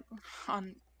straight up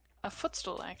on a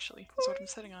footstool. Actually, that's what I'm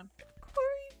sitting on.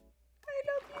 Corey, I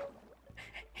love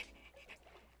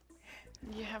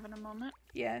you. You having a moment?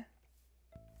 Yeah.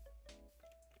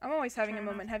 I'm always having Fair a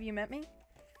moment. enough. Have you met me?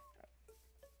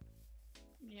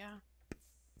 Yeah.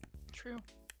 True.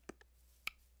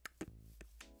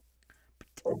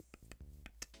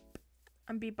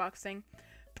 I'm beatboxing.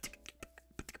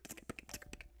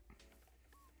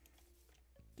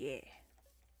 Yeah.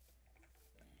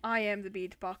 I am the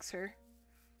beatboxer.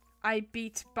 I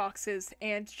beat boxes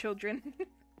and children.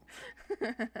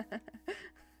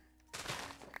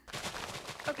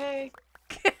 Okay.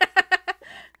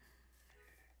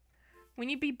 When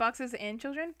you beat boxes and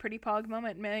children, pretty pog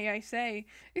moment, may I say.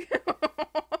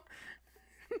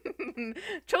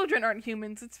 Children aren't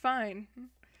humans, it's fine.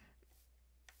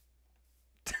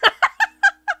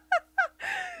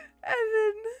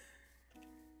 Evan.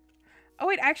 Oh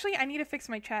wait, actually I need to fix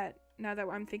my chat now that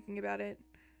I'm thinking about it.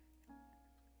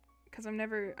 Cause I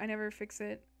never fix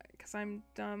it cause I'm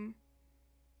dumb.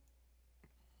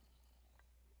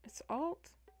 It's Alt?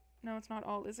 No, it's not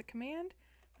Alt. Is it Command?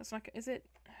 That's not. Is it?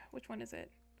 Which one is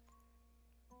it?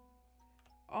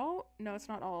 Alt? No, it's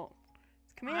not Alt.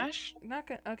 It's Command. Ash? Not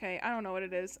gonna. Okay, I don't know what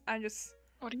it is. I'm just.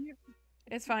 What are you?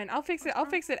 It's fine. I'll fix it. I'll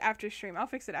fix it after stream. I'll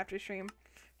fix it after stream.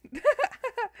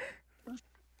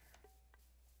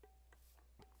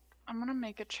 I'm gonna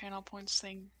make a channel points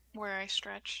thing where I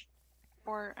stretch,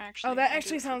 or actually. Oh, that I do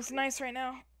actually it for sounds free. nice right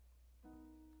now.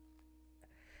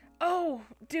 Oh,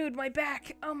 dude, my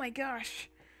back. Oh my gosh.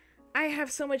 I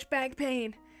have so much back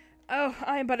pain. Oh,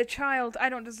 I am but a child. I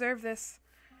don't deserve this.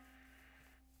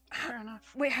 Fair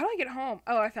enough. Wait, how do I get home?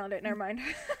 Oh, I found it. Never mind.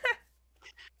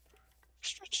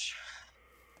 Stretch.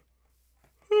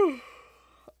 Ugh,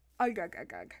 ugh,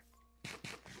 ugh, ugh.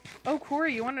 Oh,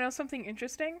 Corey, you want to know something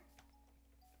interesting?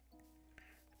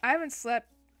 I haven't slept.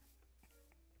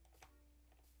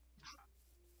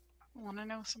 Wanna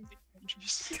know something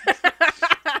interesting?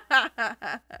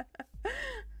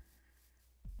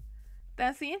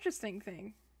 That's the interesting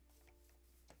thing.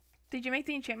 Did you make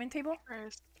the enchantment table?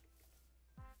 First.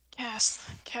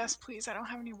 Cass, please. I don't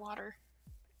have any water.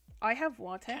 I have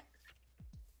water.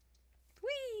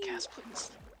 Whee!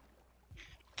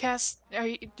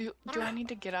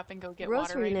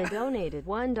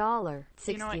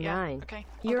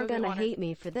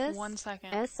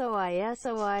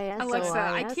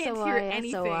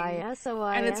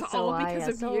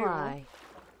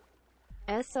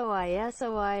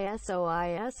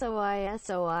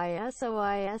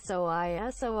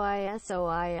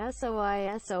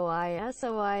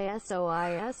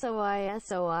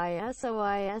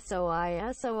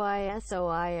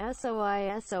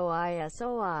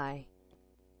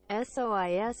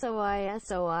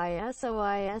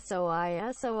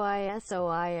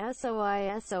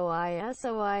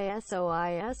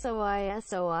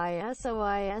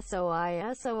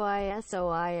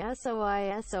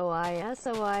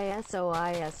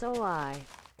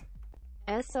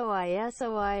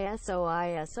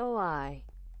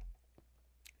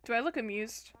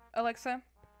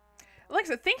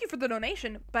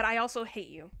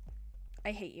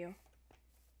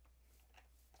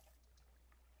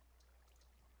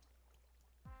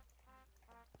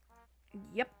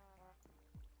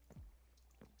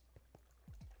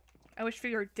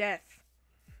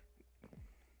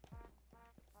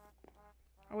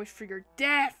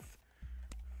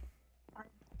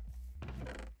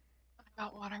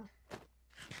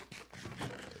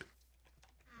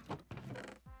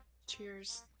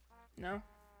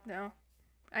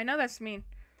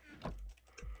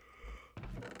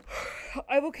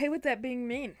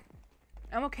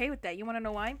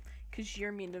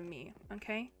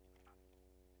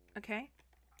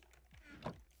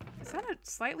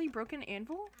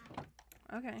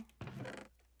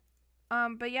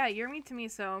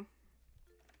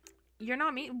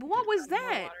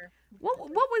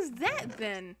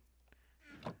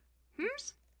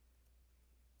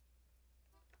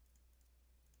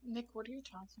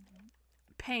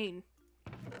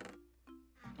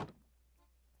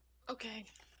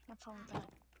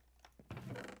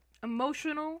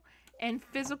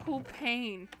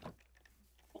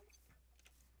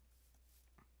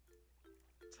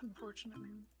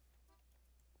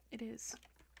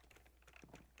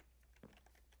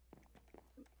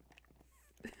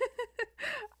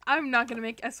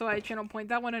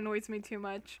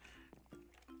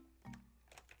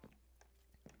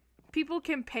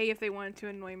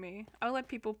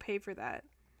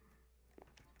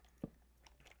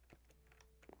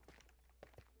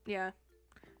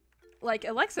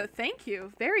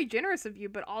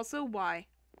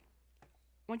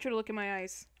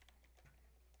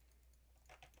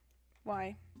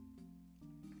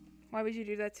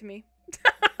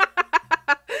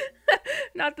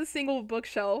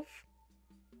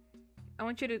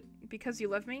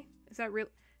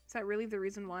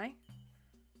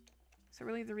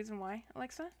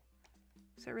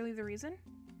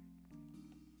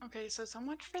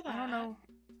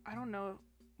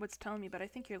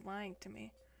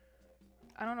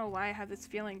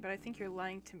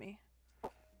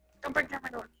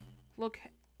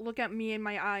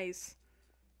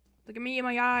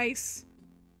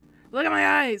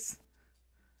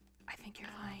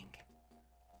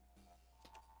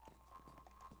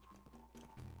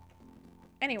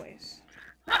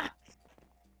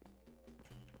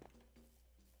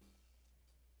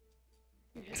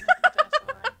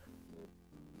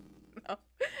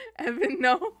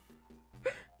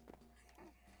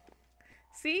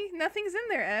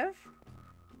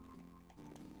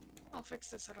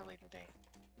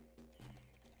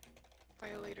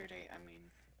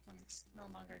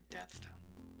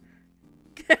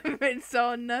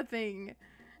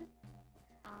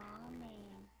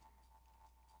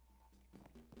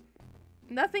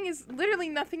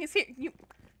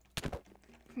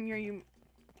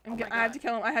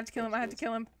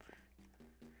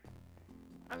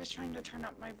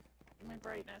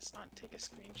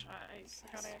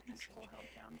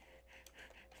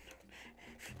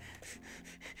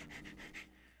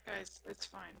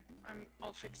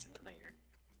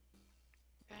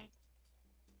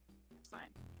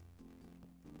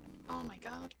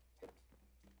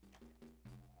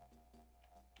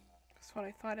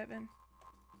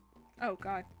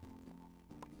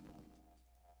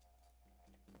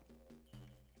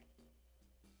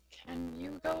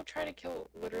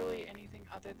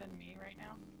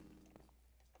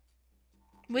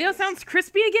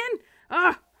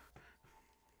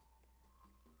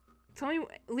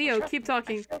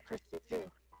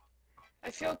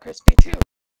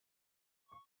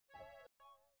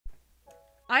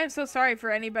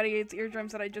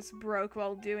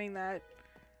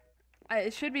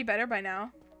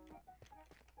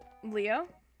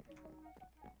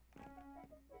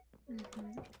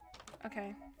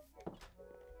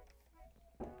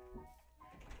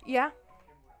 Yeah?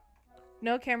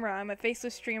 No camera. I'm a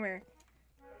faceless streamer.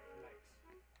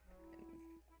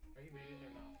 Are you muted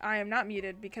or not? I am not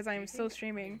muted because I Do am you still think-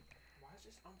 streaming. Why is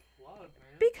this unplugged,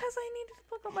 man? Because I needed to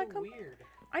plug up my so weird.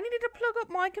 I needed to plug up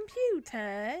my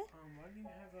computer. Why do you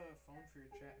have a phone for your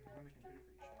chat and one computer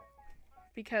for your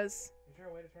chat? Because Is there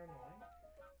a way to turn on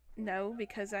the light? no,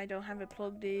 because I don't have it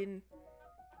plugged in.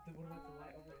 Then what about the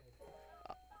light overhead?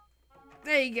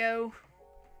 There you go.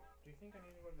 Do you think I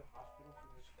need to go to the hospital for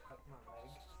this cut in my leg?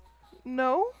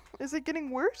 No? Is it getting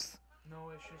worse?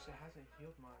 No, it's just it hasn't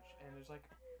healed much, and there's like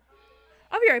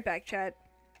I'll be right back, chat.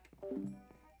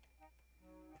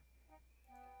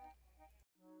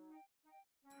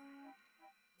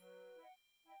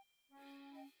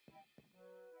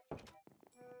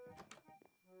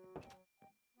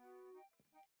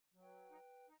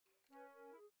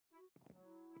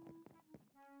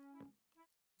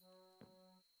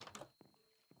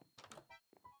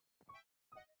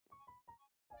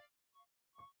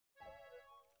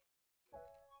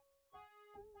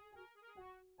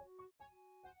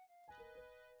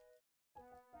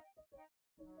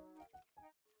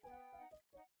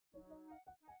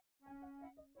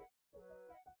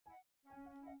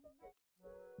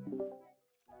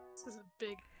 This is a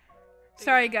big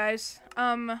Sorry, guys.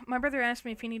 My brother asked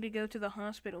me if he needed to go to the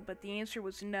hospital, but the answer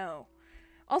was no.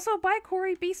 Also, bye,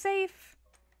 Corey. Be safe.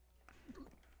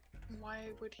 Why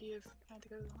would he have had to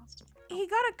go to the hospital? He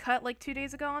got a cut like 2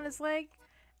 days ago on his leg,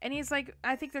 and he's like,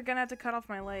 I think they're gonna have to cut off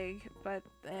my leg, but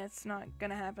it's not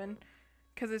gonna happen,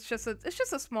 cause it's just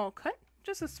a small cut,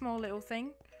 just a small little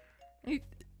thing.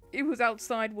 He was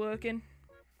outside working.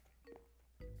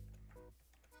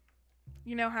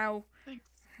 You know Thanks.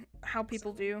 how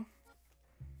people do.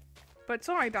 But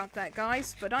sorry about that,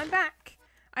 guys. But I'm back.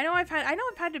 I know I've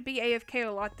had to be AFK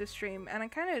a lot this stream, and I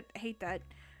kind of hate that.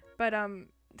 But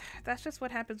that's just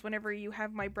what happens whenever you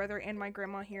have my brother and my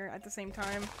grandma here at the same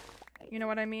time. You know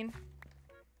what I mean?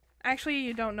 Actually,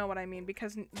 you don't know what I mean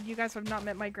because you guys have not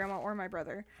met my grandma or my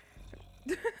brother.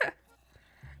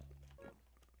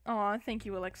 Aw, thank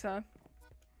you, Alexa.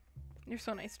 You're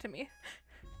so nice to me.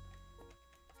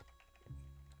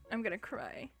 I'm gonna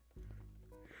cry.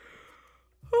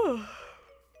 Ugh,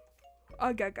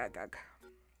 ugh, ugh.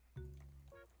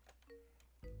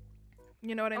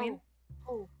 You know what I mean?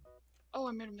 Oh,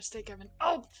 I made a mistake, Evan.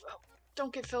 Oh,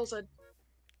 don't get Philzed.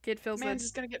 Kid Philzed. Man's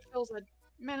is gonna get Philzed.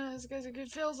 Man is gonna get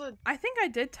Philzed. I think I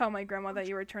did tell my grandma that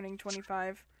you were turning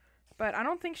 25, but I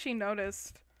don't think she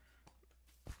noticed.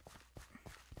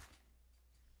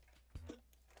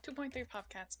 2.3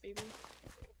 Popcats, baby.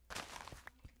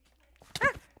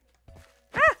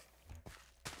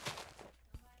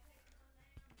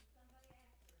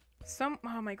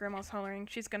 Oh, my grandma's hollering.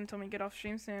 She's gonna tell me to get off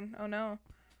stream soon. Oh no.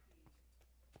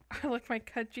 I look my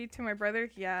cut G to my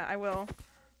brother? Yeah, I will.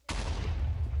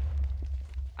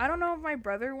 I don't know if my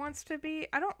brother wants to be.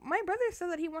 My brother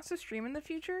said that he wants to stream in the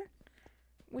future,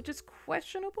 which is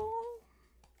questionable.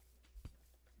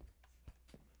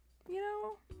 You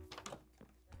know?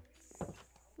 It's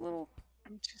a little.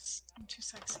 I'm too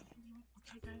sexy.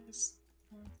 Okay, guys.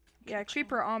 Yeah,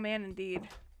 creeper, aw man, indeed.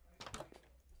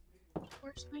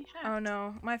 Where's my hat? Oh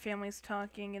no, my family's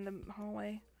talking in the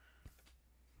hallway.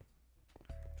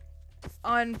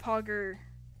 Unpogger.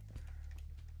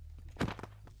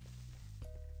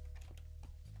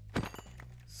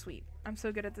 Sweet. I'm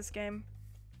so good at this game.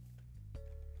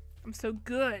 I'm so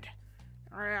good.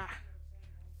 Arrgh.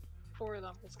 4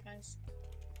 levels, guys.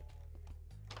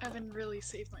 Evan really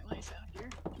saved my life out here.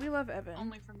 We love Evan.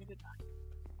 Only for me to die.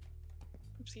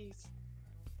 Oopsies.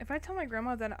 If I tell my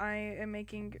grandma that I am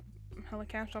making hella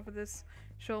cash off of this,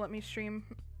 she'll let me stream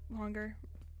longer.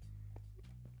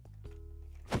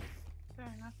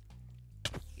 Fair enough.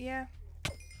 Yeah.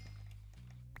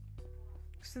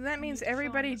 So that I means need to fill in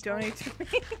everybody this hole. donate to me.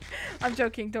 I'm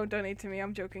joking. Don't donate to me.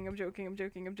 I'm joking. I'm joking. I'm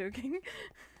joking. I'm joking.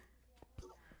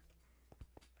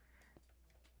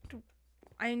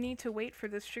 I need to wait for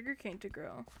this sugarcane to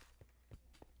grow.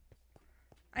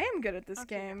 I am good at this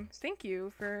Okay, game. guys. Thank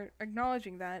you for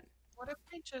acknowledging that. What if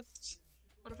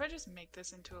I just make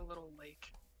this into a little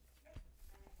lake,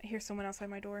 I hear someone outside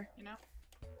my door. you know?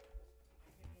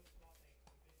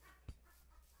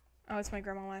 Oh, it's my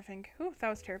grandma laughing. Ooh, that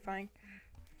was terrifying.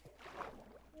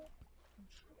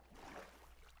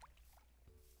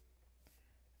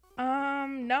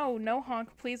 No, no honk.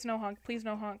 Please no honk. Please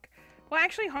no honk. Well,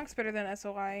 actually, honk's better than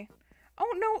SOI.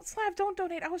 Oh, no, Slav, don't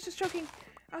donate. I was just joking.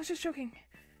 I was just joking.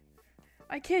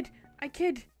 I kid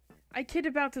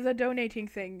about the donating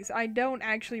things. I don't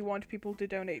actually want people to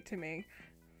donate to me.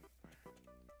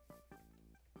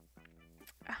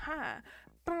 Aha.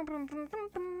 Bum, bum, bum, bum,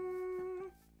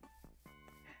 bum.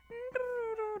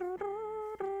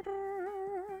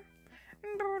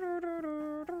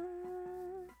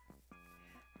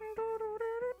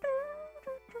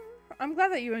 I'm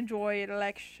glad that you enjoyed,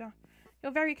 Alexa.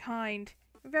 You're very kind.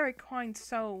 You're a very kind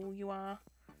soul, you are.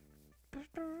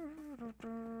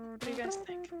 What do you guys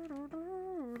think?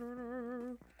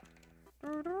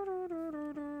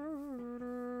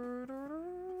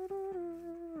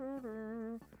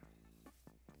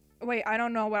 Wait, I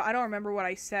don't remember what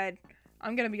I said.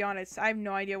 I'm gonna be honest, I have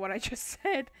no idea what I just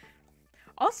said.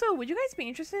 Also, would you guys be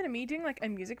interested in me doing like a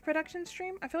music production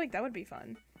stream? I feel like that would be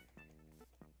fun.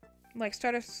 Like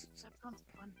start a... That sounds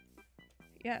fun.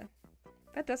 Yeah,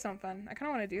 that does sound fun. I kind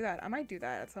of want to do that. I might do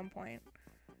that at some point.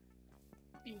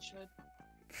 You should.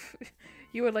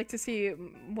 You would like to see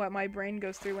what my brain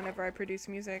goes through whenever I produce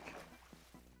music.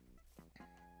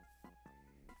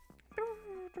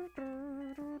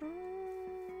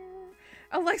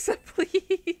 Alexa,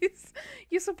 please.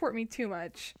 You support me too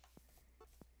much.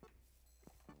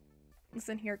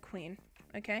 Listen here, queen.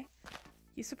 Okay?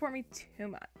 You support me too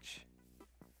much.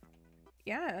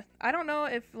 Yeah. I don't know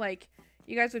if, like,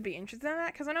 you guys would be interested in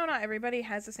that, because I know not everybody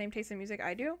has the same taste in music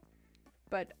I do.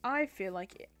 But I feel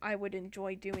like I would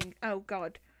enjoy doing... Oh,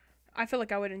 God. I feel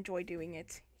like I would enjoy doing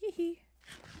it. Hee hee.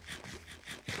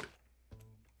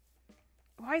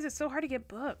 Why is it so hard to get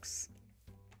books?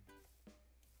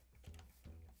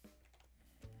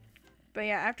 But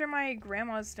yeah, after my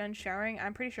grandma's done showering,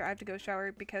 I'm pretty sure I have to go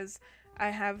shower because I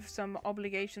have some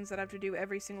obligations that I have to do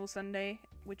every single Sunday,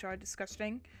 which are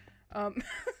disgusting. No,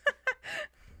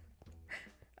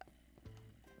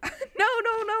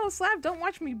 Slap, don't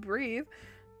watch me breathe.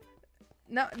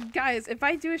 No, guys, if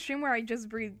I do a stream where I just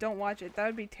breathe, don't watch it. That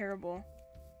would be terrible.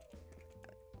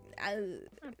 That'd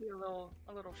be a little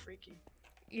freaky.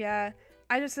 Yeah,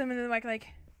 I just am in the mic like...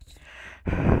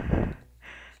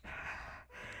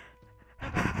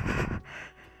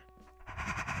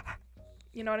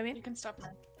 You know what I mean? You can stop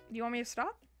now. You want me to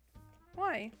stop?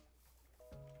 Why?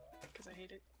 Because I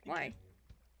hate it. Why?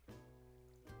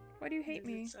 Why do you hate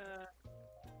me? It's,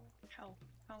 hell.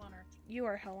 Hell on earth. You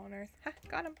are hell on earth. Ha,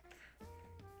 got him.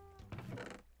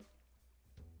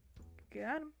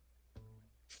 Got him.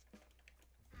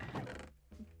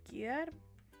 Get him.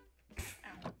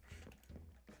 Ow.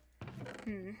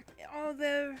 Oh,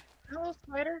 the... Hello,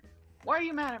 Spider. Why are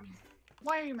you mad at me?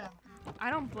 Why are you mad at me? I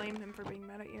don't blame him for being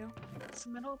mad at you. It's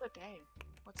the middle of the day.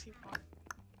 What's he for?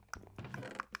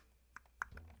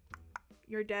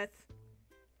 Your death.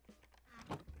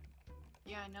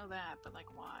 Yeah, I know that, but like,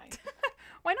 why?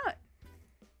 Why not?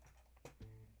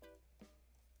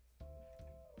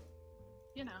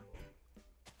 You know.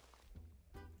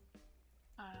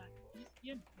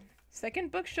 You know.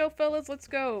 Second bookshelf, fellas. Let's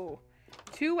go.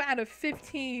 2 out of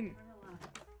 15.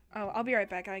 Oh, I'll be right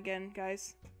back again,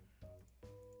 guys.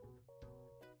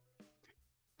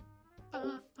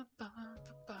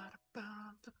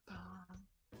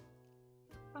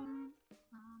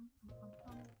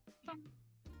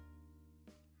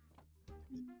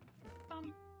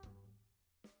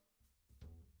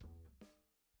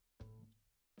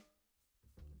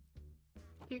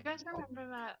 Do you guys remember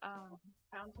that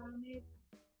fountain I made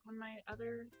on my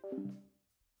other?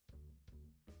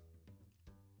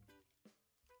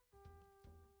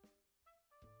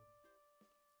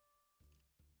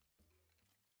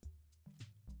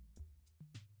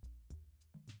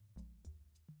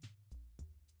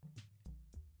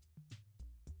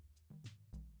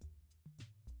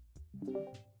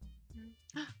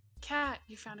 Cat!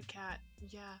 You found a cat.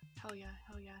 Yeah. Hell yeah.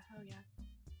 Hell yeah. Hell yeah.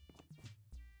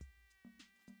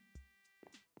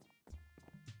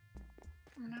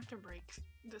 I'm gonna have to break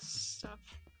this stuff.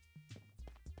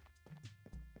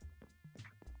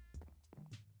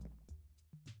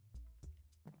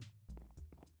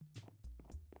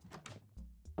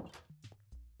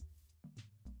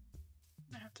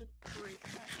 I have to break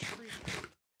that tree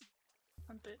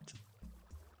a bit.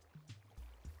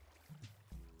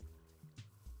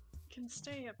 Can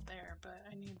stay up there, but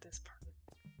I need this part.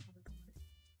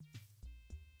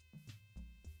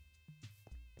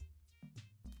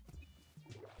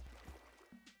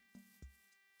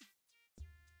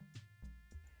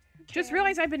 Just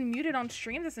realized I've been muted on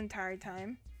stream this entire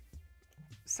time.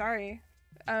 Sorry.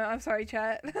 I'm sorry,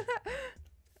 chat.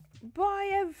 Bye,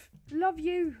 Ev. Love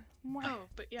you. Mwah. Oh,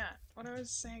 but yeah, what I was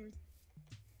saying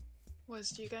was,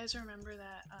 do you guys remember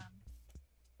that,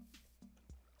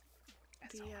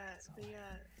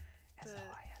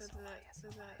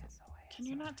 can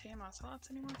you not tame ocelots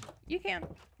anymore? You can.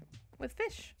 With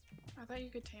fish. I thought you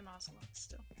could tame ocelots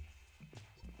still.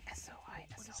 S-O-I,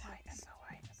 What is S-O-I, happening?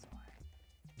 S-O-I, S-O-I.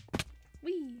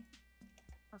 Wee.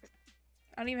 Okay.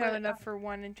 I don't even have enough for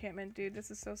one enchantment, dude. This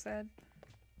is so sad.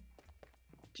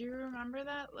 Do you remember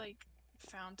that, like,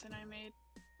 fountain I made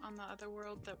on the other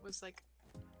world that was, like...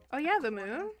 Oh yeah, the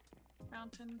moon?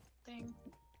 mountain thing?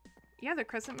 Yeah, the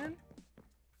crescent moon.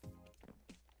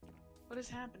 What is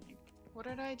happening? What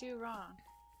did I do wrong?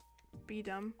 Be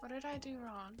dumb. What did I do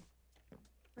wrong?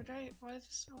 Why is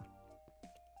it so...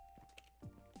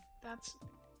 That's...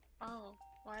 Oh,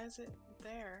 why is it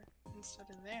there instead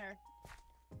of there?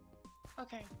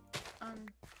 Okay,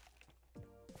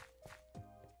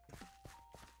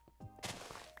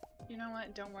 you know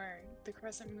what? Don't worry. The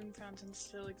crescent moon fountain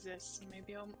still exists, and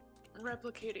maybe I'll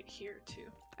replicate it here too.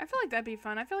 I feel like that'd be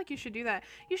fun. I feel like you should do that.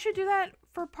 You should do that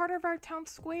for part of our town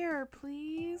square,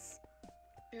 please.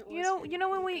 You know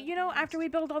when we, after we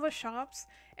build all the shops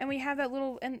and we have that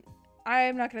little, and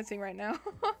I'm not gonna sing right now.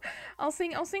 I'll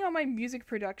sing on my music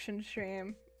production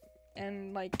stream,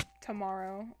 and like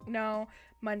tomorrow. No,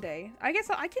 Monday. I guess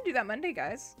I can do that Monday,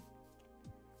 guys.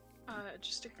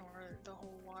 Just ignore the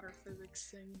whole water physics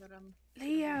thing that I'm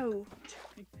Leo.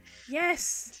 doing.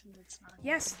 Yes. It's not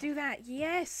Yes, do that.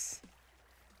 Yes.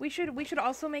 We should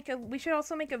also make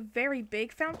a very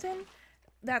big fountain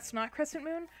that's not crescent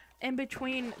moon in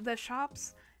between the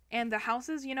shops and the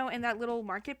houses, in that little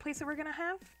marketplace that we're gonna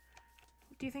have.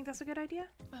 Do you think that's a good idea?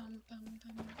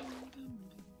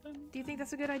 Do you think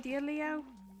that's a good idea, Leo?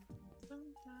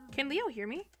 Can Leo hear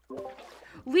me?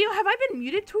 Leo, have I been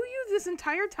muted to you this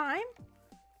entire time?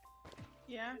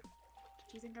 Yeah?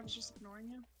 Do you think I was just ignoring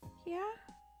you? Yeah.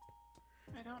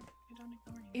 I don't ignore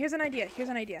you. Here's an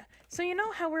idea. So you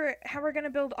know how we're gonna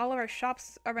build all of our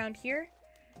shops around here?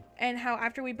 And how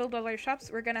after we build all our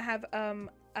shops, we're gonna have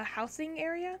a housing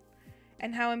area?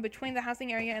 And how in between the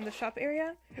housing area and the shop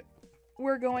area,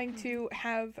 we're going to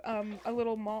have a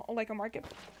little mall, like a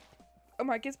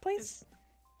marketplace?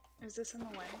 Is this in the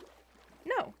way?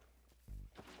 No.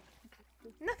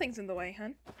 Nothing's in the way,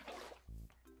 hun.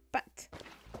 But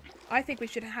I think we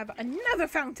should have another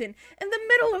fountain in the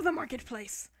middle of the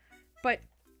marketplace. But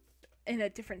in a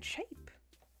different shape.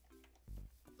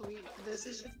 This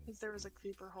is just because there was a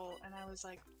creeper hole and I was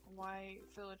like, why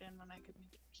fill it in when I could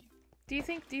make it cute?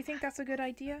 Do you think that's a good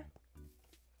idea?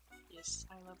 Yes,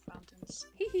 I love fountains.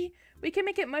 Hee hee. We can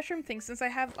make it mushroom things since I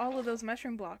have all of those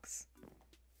mushroom blocks.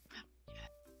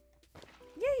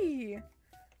 Yay!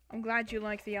 I'm glad you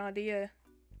like the idea.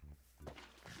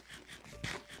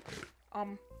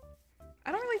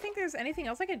 I don't really think there's anything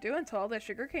else I can do until all the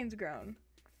sugarcane's grown.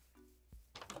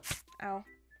 Ow.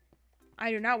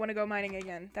 I do not want to go mining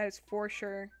again. That is for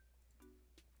sure.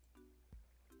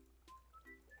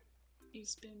 You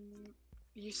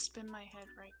spin my head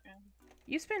right round.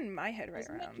 You spin my head right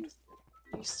Isn't it around.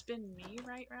 You spin me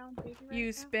right round, baby, right You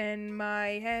now? spin my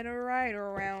head right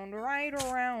around, right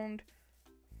around.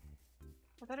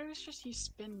 I thought it was just you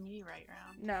spin me right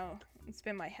round. No,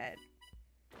 spin my head.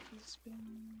 You spin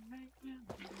right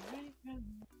round, right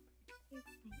round.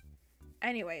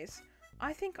 Anyways,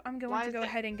 I think I'm going Why to is go it-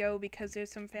 ahead and go because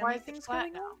there's some Why family is it things flat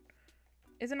going now? on.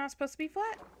 Is it not supposed to be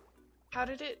flat? How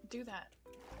did it do that?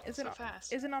 Is So it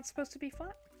fast? Is it not supposed to be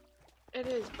flat? It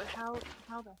is, but how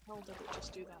the hell did it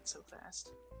just do that so fast?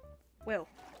 Well,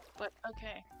 But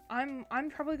okay. I'm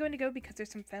probably going to go because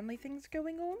there's some family things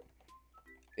going on.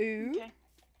 Ooh. Okay.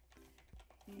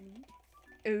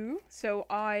 Ooh. So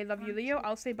I love you, Leo.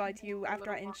 I'll say bye to you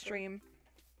after I end stream.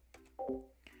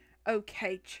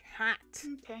 Okay, chat.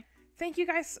 Okay. Thank you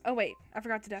guys. Oh wait, I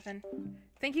forgot to deafen.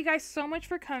 Thank you guys so much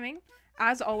for coming.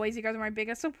 As always, you guys are my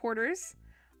biggest supporters.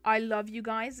 I love you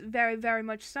guys very, very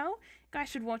much so. You guys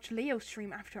should watch Leo's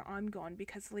stream after I'm gone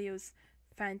because Leo's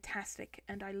fantastic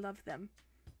and I love them.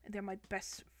 They're my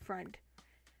best friend.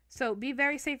 So be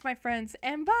very safe, my friends,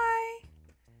 and bye!